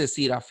puedes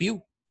decir a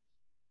few.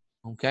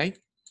 ¿Ok?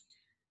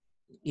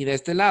 Y de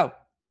este lado,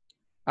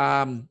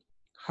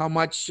 How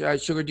much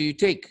sugar do you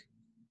take?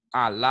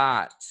 A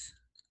lot.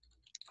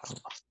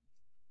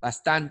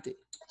 Bastante.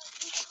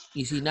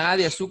 Y si nada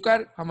de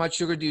azúcar, how much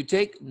sugar do you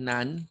take?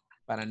 None.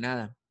 Para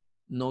nada.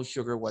 No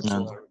sugar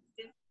whatsoever.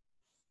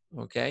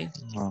 Okay.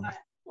 No.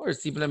 O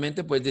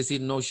simplemente puedes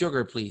decir no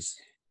sugar, please.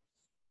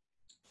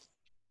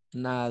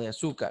 Nada de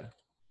azúcar.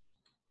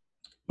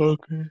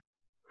 Okay.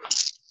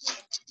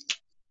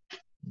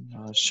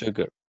 No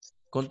sugar.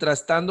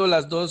 Contrastando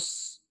las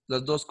dos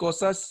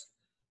cosas,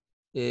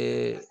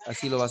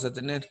 así lo vas a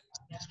tener.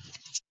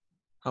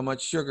 How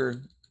much sugar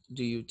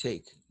do you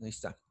take? Ahí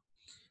está.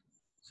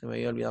 Se me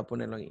había olvidado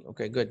ponerlo ahí.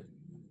 Ok, good.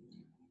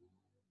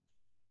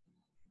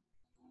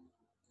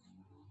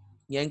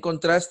 Ya en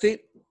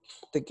contraste,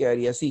 te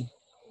quedaría así.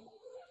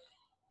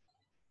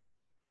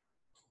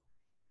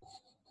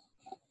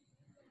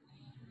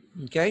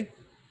 Okay.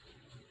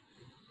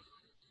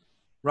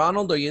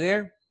 Ronald, are you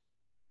there?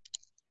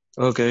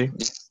 Okay.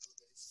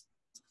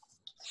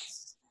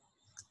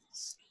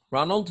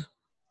 Ronald?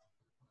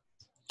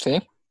 Sí.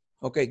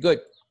 Okay, good.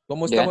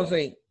 ¿Cómo Yeah. estamos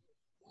ahí?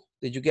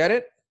 Did you get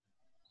it?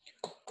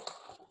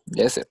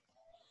 Yes.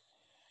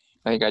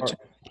 I got you.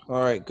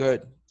 All right,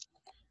 good.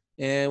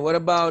 And what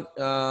about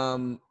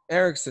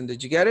Erickson?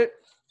 Did you get it?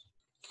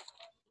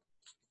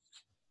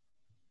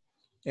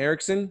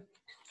 Erickson?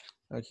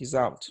 He's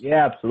out.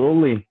 Yeah,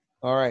 absolutely.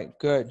 All right,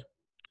 good.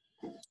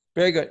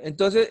 Very good.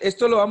 Entonces,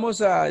 esto lo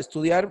vamos a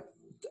estudiar.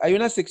 Hay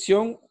una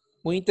sección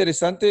muy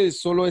interesante de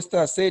solo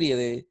esta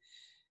serie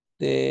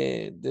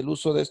del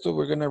uso de esto.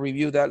 We're going to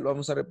review that. Lo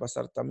vamos a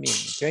repasar también,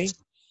 ¿ok?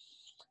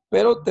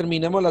 Pero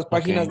terminemos las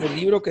páginas del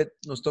libro que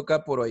nos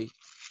toca por hoy.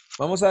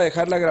 Vamos a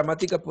dejar la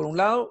gramática por un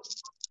lado.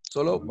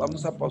 Solo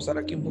vamos a pausar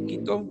aquí un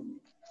poquito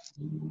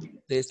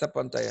de esta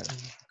pantalla.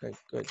 Ok,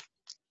 good.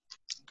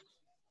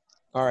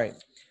 All right.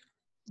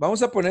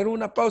 Vamos a poner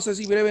una pausa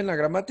así breve en la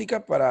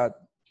gramática para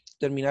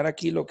terminar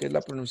aquí lo que es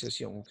la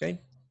pronunciación, ¿ok?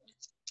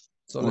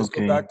 So let's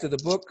go back to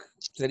the book.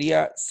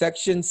 Sería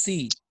section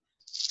C.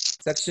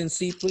 Section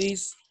C,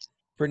 please.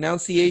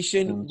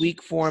 Pronunciation,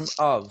 weak form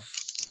of.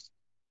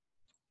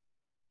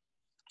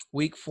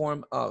 Weak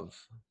form of.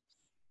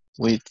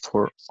 Wait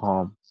for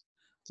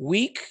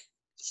Weak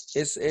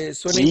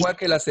suena Weak. igual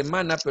que la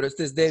semana, pero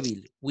este es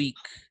débil. Weak.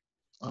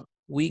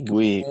 Weak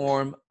Weak.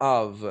 form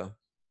of.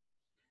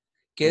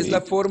 Que es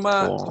la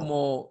forma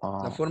como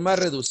la forma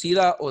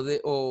reducida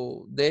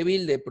o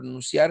débil de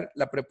pronunciar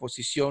la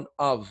preposición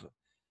of.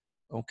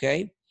 ¿Ok?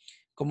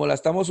 Como la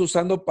estamos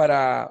usando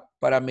para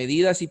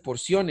medidas y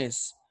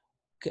porciones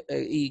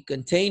y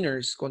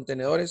containers,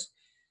 contenedores,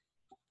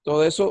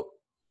 todo eso,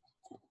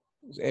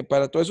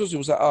 para todo eso se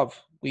usa of.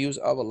 We use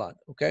of a lot.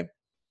 Okay?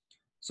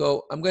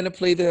 So I'm going to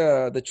play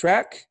the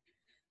track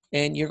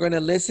and you're going to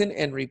listen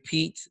and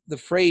repeat the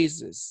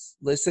phrases.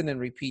 Listen and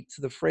repeat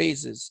the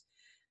phrases.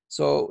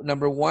 So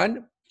number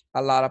 1,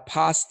 a lot of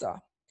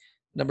pasta.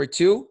 Number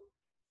 2,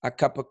 a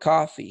cup of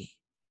coffee.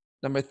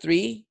 Number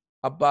 3,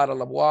 a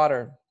bottle of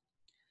water.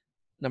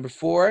 Number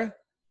 4,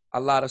 a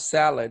lot of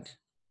salad.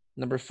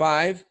 Number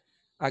 5,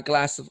 a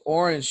glass of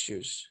orange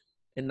juice.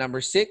 And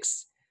number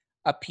 6,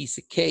 a piece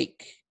of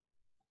cake.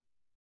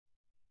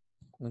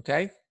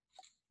 Okay?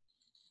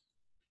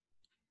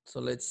 So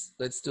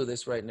let's do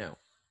this right now.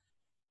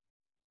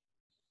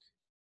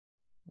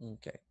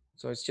 Okay.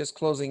 So it's just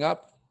closing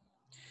up.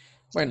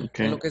 Bueno,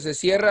 en lo que se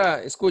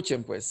cierra,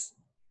 escuchen pues.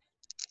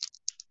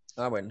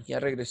 Bueno, ya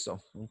regresó.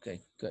 Okay,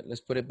 good.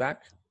 Let's put it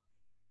back.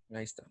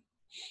 Ahí está.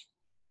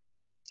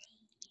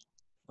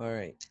 All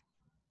right.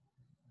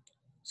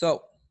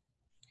 So,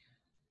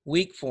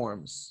 weak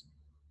forms.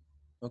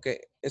 Okay,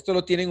 esto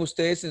lo tienen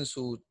ustedes en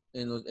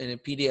el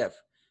PDF.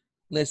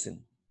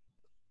 Listen.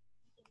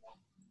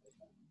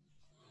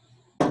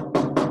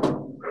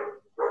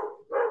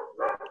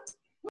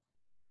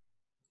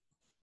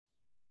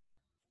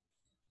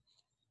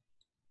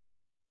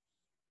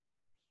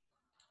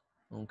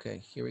 Okay,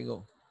 here we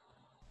go.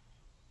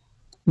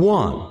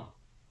 1.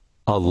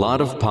 A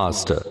lot of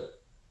pasta.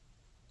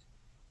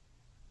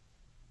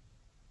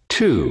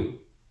 2.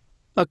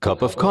 A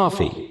cup of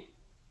coffee.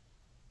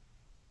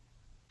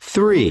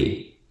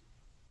 3.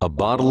 A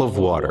bottle of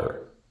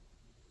water.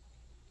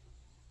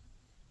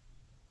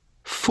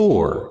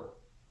 4.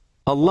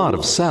 A lot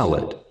of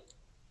salad.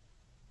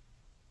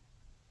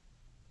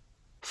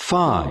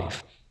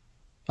 5.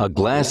 A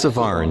glass of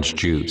orange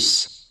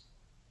juice.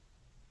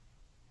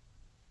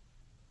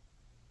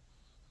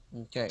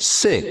 Okay.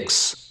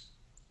 6.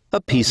 A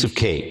piece of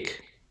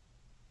cake.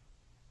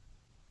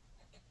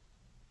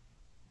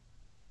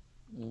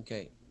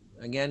 Okay.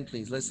 Again,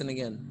 please listen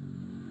again.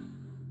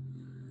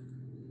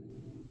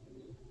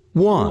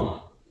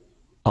 1.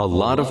 A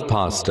lot of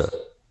pasta.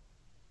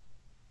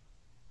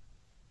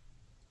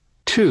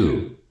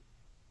 2.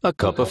 A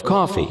cup of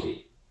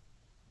coffee.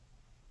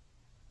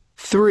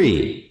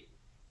 3.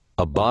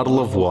 A bottle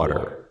of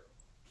water.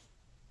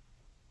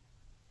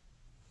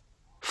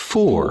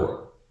 4.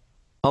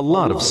 A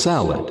lot of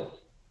salad.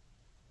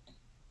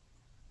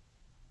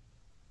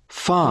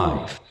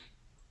 5.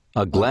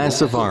 A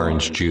glass of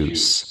orange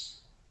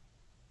juice.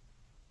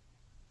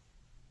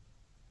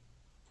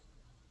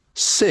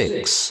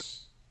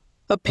 6.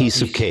 A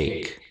piece of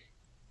cake.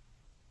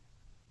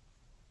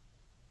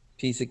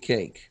 Piece of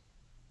cake.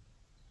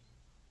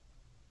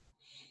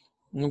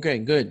 Okay,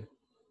 good.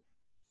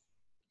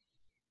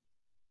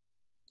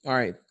 All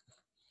right.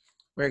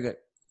 Very good.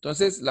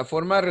 Entonces, la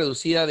forma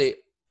reducida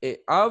de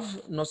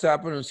of no se va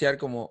a pronunciar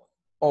como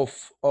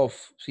of,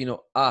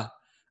 sino a,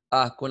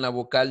 con la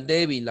vocal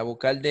débil. La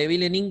vocal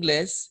débil en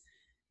inglés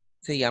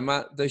se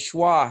llama the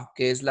schwa,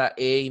 que es la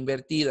E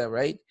invertida,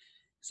 right?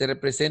 Se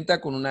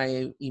representa con una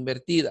E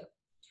invertida.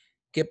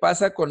 ¿Qué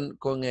pasa con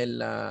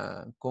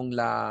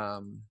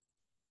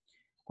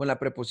la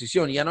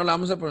preposición? Ya no la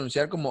vamos a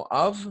pronunciar como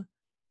of,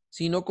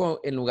 sino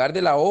en lugar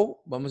de la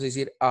O, vamos a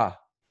decir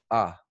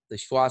the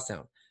schwa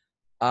sound.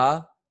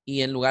 A,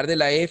 y en lugar de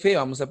la F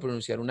vamos a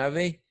pronunciar una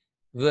V.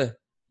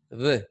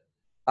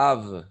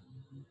 Of.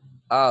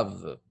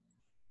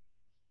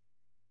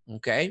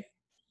 ¿Ok?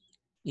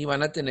 Y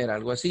van a tener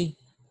algo así.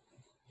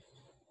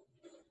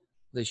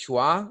 The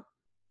schwa,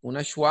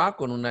 una schwa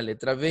con una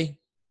letra V.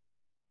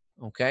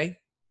 ¿Ok?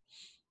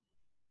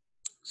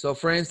 So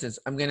for instance,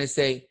 I'm going to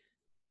say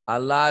a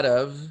lot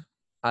of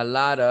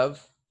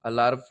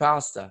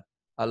pasta.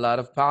 A lot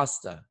of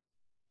pasta.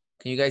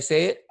 Can you guys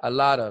say it? A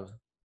lot of.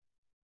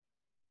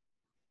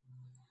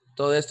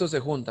 Todo esto se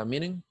junta,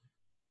 miren.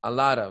 A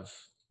lot of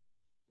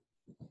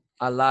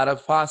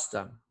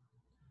pasta.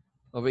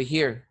 Over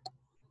here,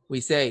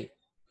 we say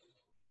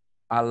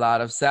a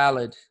lot of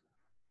salad.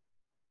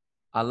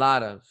 A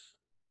lot of.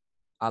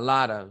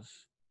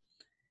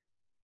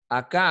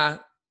 Acá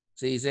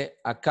se dice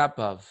a cup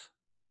of.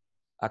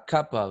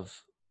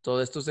 Todo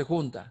esto se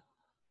junta.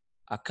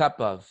 A cup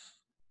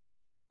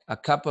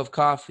of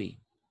coffee.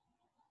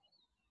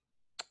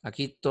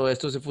 Aquí todo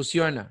esto se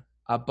fusiona.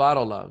 A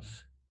bottle of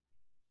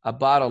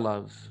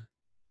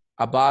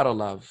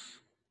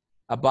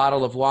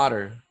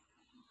water.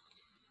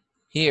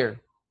 Here,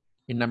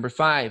 in number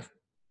 5,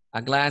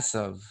 a glass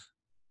of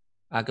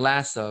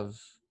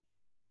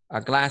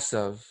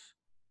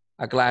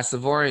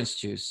orange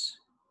juice.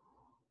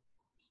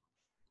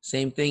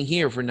 Same thing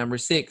here for number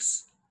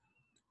 6.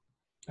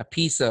 A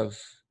piece of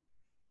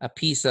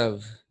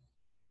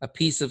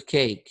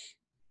cake.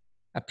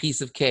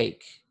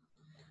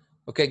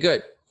 Okay,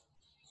 good.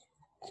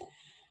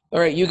 All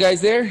right, you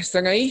guys there?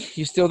 ¿Están ahí?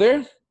 You still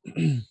there?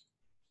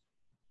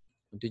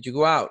 Did you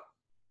go out?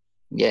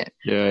 Yeah.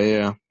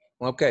 Yeah.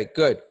 Okay,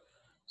 good.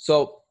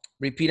 So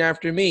repeat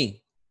after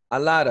me. A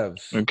lot of.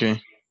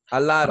 Okay. A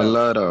lot A of.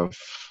 lot of.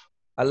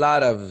 A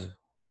lot of.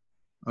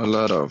 A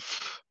lot of.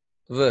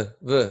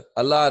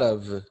 A lot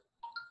of.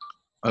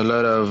 A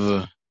lot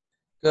of.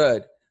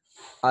 Good.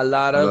 A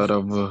lot A of. lot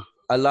of.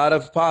 A lot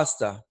of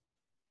pasta.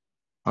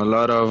 A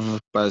lot of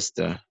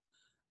pasta.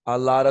 A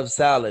lot of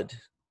salad.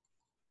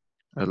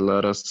 A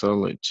lot of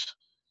salad.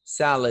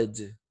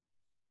 Salad.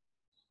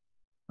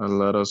 A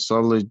lot of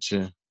salad.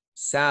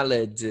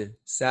 Salad.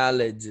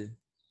 Salad.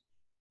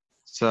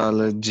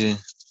 Salad.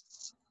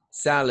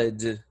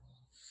 Salad.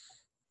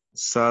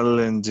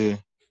 Salad.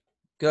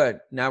 Good.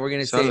 Now we're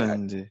going to say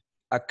Salad.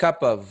 a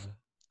cup of.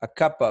 A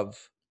cup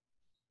of.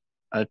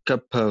 A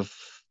cup of.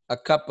 A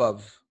cup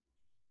of.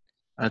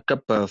 A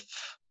cup of.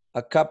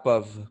 A cup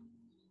of.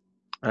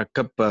 A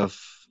cup of.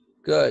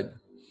 Good.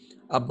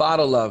 A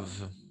bottle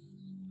of.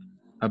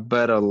 A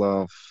bottle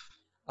of.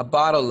 A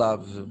bottle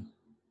of.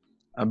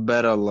 A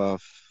bottle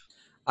of.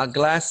 A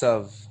glass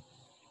of.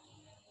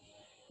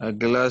 A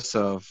glass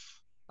of.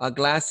 A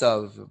glass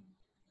of.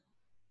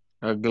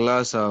 A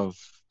glass of.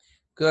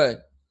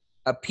 Good.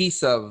 A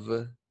piece of.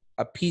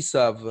 A piece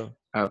of.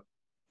 A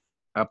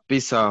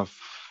piece of.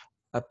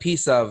 A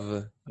piece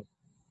of.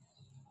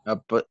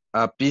 A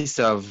piece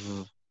of.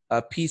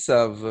 A piece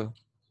of.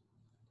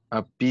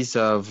 A piece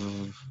of.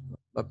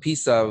 A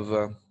piece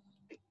of.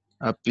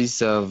 A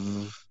piece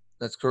of.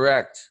 That's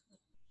correct.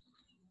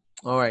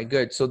 All right,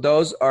 good. So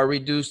those are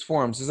reduced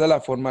forms. Esa es la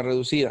forma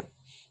reducida.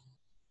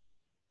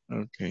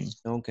 Okay.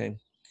 Okay.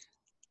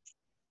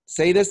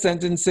 Say the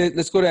sentences.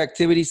 Let's go to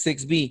activity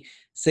 6B.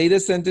 Say the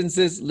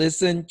sentences,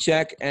 listen,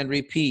 check, and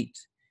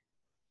repeat.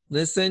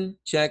 Listen,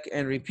 check,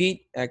 and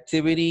repeat.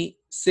 Activity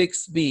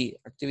 6B.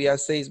 Actividad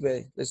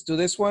 6B. Let's do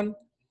this one.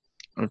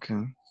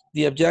 Okay.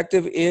 The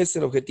objective is,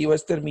 el objetivo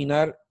es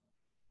terminar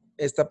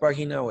esta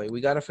página hoy. We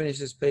got to finish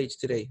this page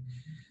today.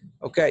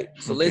 Okay,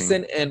 so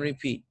listen and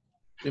repeat.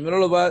 Primero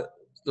los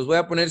voy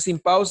a poner sin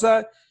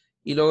pausa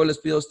y luego les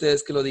pido a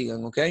ustedes que lo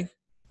digan, okay?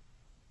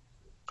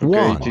 Okay,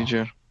 1.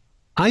 teacher.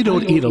 I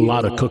don't eat a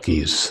lot of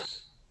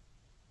cookies.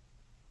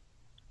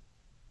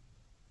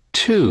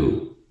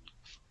 2.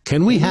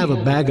 Can we have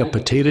a bag of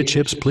potato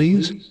chips,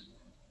 please?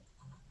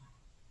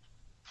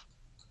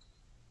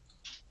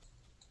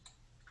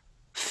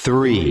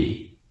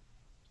 3.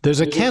 There's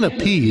a can of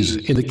peas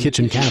in the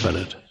kitchen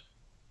cabinet.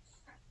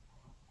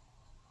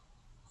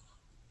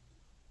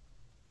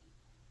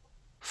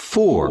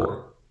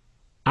 4.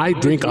 I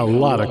drink a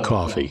lot of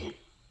coffee.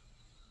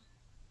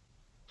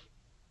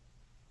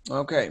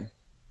 Okay.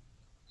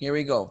 Here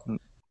we go.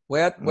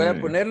 Voy a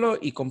ponerlo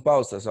y con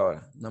pausas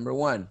ahora. Number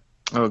 1.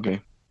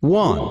 Okay.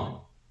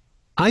 1.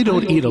 I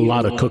don't eat a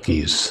lot of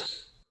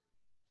cookies.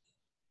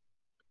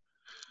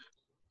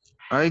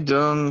 I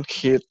don't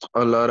eat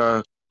a lot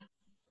of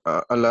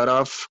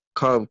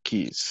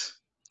cookies.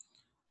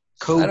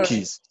 I don't-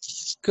 Cookies.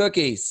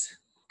 Cookies.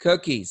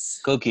 Cookies.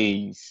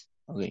 Cookies.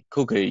 Okay,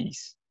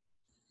 cookies.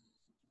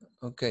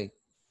 Okay.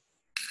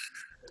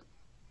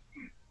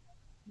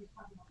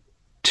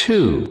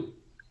 2.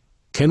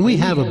 Can we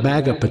have a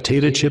bag of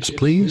potato chips,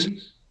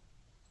 please?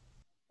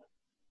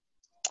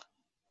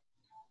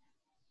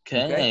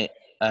 Can Okay.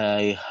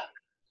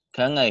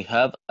 can I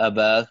have a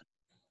bag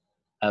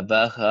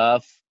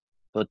of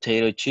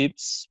potato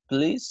chips,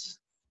 please?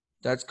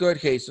 That's good,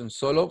 Jason.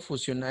 Solo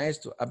fusiona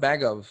esto. A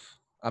bag of.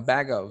 A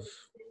bag of.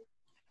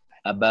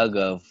 A bag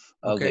of.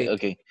 Okay, Okay.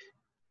 okay.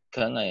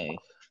 Can I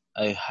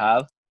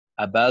have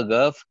a bag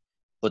of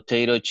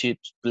potato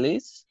chips,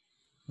 please?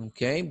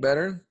 Okay,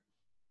 better.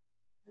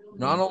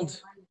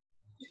 Ronald.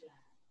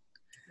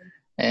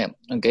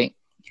 Okay.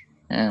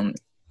 Can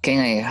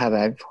I have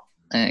a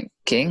can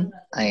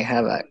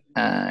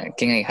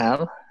I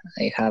have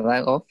a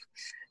bag of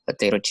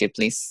potato chip,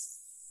 please?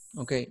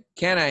 Okay.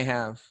 Can I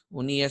have?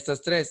 Uní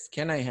estas tres.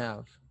 Can I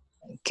have?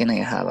 Can I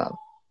have a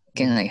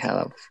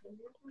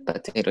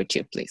potato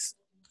chip, please?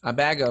 A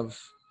bag of.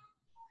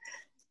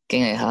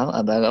 Can I have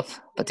a bag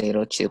of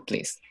potato chip,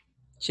 please?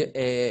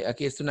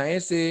 Aquí está una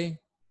S.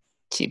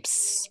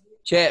 Chips.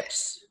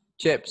 Chips.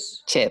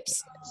 Chips.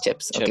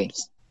 Chips. Okay.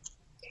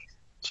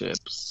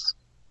 Chips.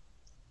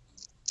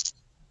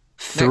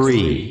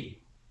 3.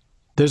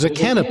 There's a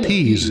can of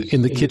peas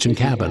in the kitchen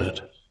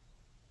cabinet.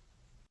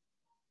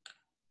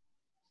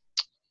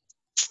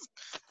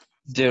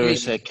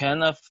 There's a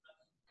can of.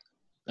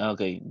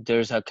 Okay,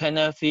 there's a can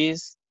of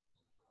peas.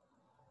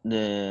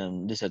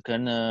 There's a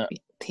can of.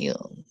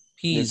 Peel.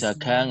 Peas. There's a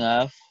can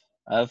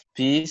of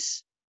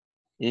peas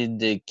in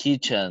the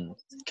kitchen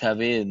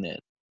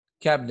cabinet.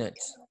 Cabinet.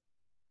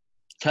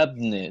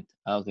 Cabinet.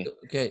 Okay.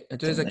 Okay.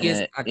 Entonces aquí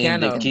es a In can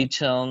the of.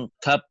 kitchen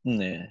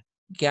cabinet.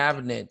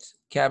 Cabinet.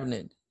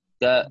 Cabinet.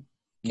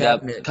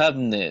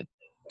 Cabinet.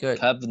 Good.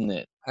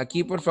 Cabinet.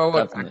 Aquí, por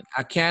favor. Cabinet.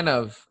 A can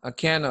of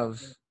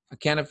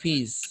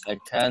peas. A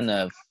can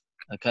of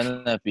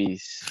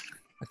peas.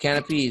 A can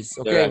of peas.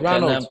 There Okay, are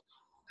Ronald.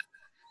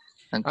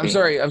 Okay. I'm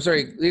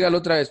sorry. Dígalo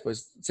otra vez,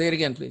 pues. Say it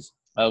again, please.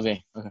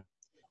 Okay.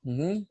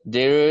 Mhm.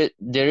 There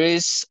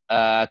is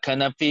a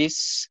can of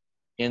peas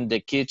in the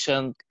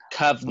kitchen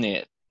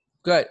cabinet.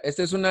 Good.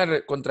 Esta es una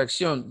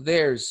contracción.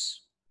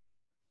 There's.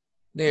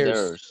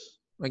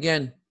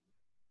 Again.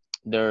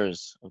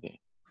 Okay.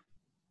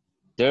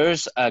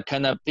 There's a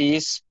can of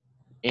peas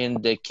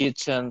in the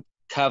kitchen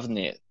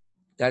cabinet.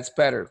 That's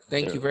better.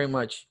 Thank you There. very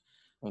much.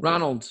 Okay.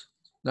 Ronald,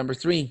 number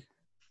 3.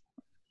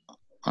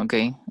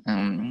 Okay.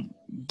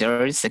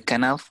 There is a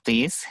can of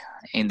peas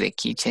in the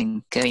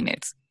kitchen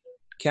cabinet.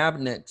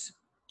 Cabinet.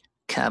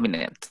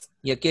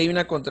 Y aquí hay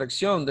una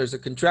contracción. There's a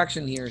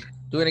contraction here.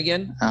 Do it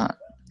again.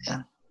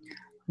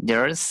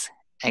 There's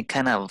a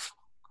can of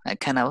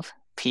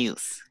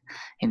peas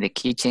in the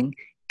kitchen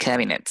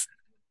cabinet.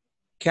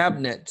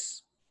 Cabinet.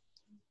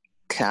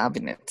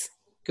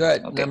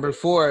 Good. Okay. Number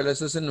 4.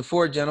 Let's listen to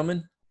 4,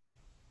 gentlemen.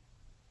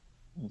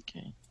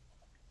 Okay.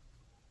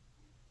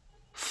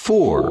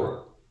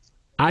 4.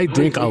 I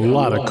drink a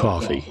lot of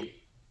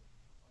coffee.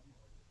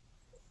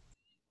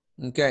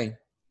 Okay.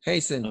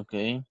 Hasten.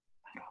 Okay.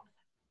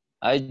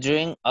 I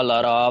drink a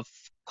lot of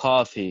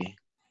coffee.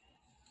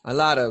 A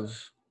lot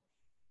of.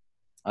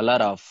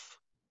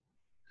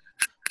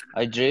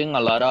 I drink a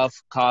lot of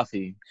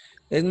coffee.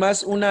 Es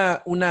más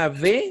una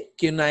V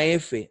que una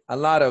F. A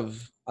lot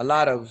of.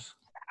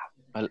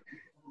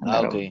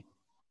 Okay.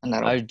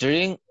 I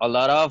drink a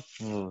lot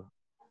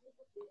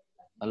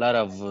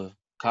of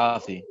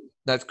coffee.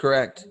 That's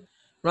correct.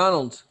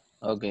 Ronald.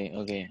 Okay.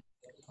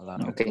 A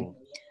lot of coffee.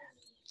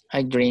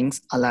 I drink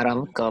a lot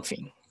of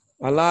coffee.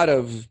 A lot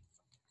of.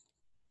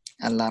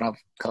 I drink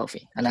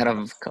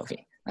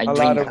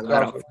a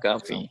lot of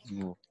coffee.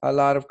 A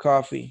lot of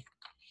coffee.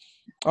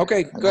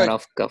 Okay, A good. lot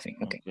of coffee.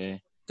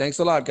 Okay. Thanks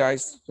a lot,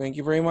 guys. Thank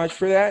you very much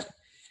for that.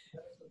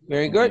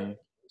 Very good. Okay.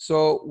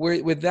 So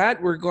with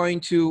that, we're going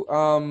to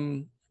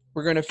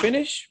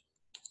finish.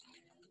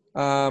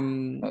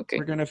 Okay.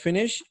 We're going to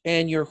finish.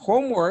 And your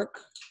homework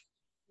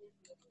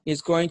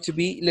is going to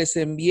be, les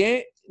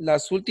envié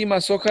las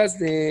últimas hojas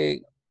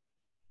de,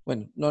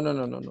 bueno,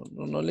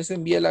 no les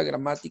envié la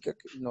gramática.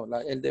 No,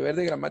 el deber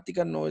de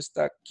gramática no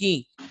está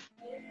aquí.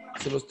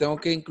 Se los tengo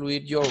que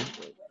incluir yo.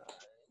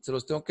 Se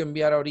los tengo que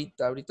enviar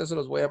ahorita. Ahorita se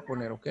los voy a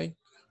poner, ¿ok?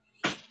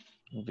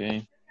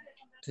 Okay.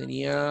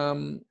 Sería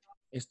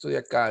esto de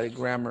acá, de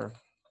grammar.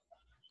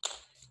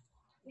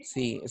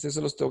 Sí, ese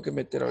se los tengo que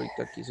meter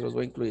ahorita aquí. Se los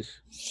voy a incluir.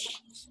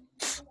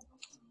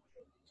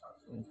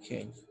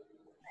 Ok.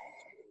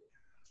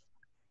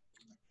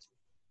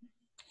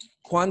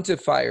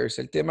 Quantifiers.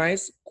 El tema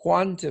es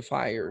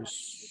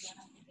quantifiers.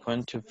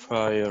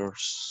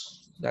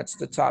 That's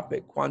the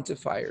topic.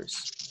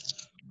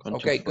 Quantifiers.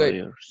 Okay,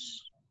 good.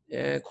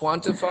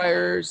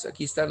 Quantifiers.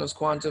 Aquí están los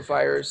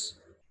quantifiers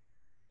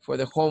for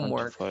the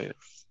homework. Okay.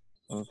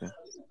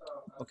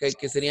 ok,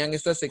 que serían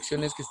estas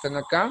secciones que están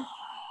acá.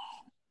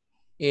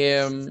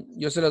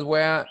 Yo se las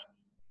voy a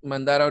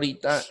mandar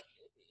ahorita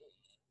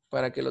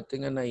para que lo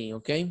tengan ahí,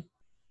 ¿ok?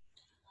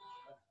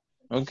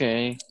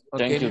 Okay.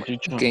 Thank you,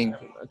 teacher. Okay.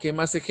 Okay,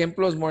 más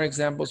ejemplos, more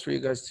examples for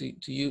you guys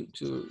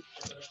to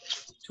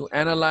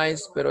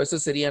analyze, pero eso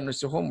sería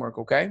nuestro homework,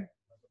 ¿ok?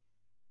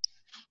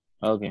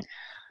 Okay.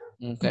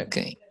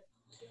 Okay.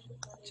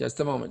 Just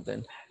a moment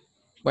then.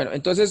 Bueno,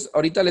 entonces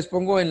ahorita les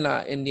pongo en la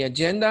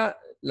agenda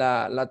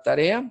la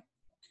tarea.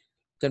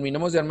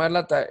 Terminamos de armar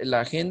la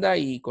agenda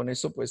y con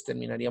eso pues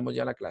terminaríamos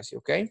ya la clase,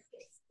 ¿ok?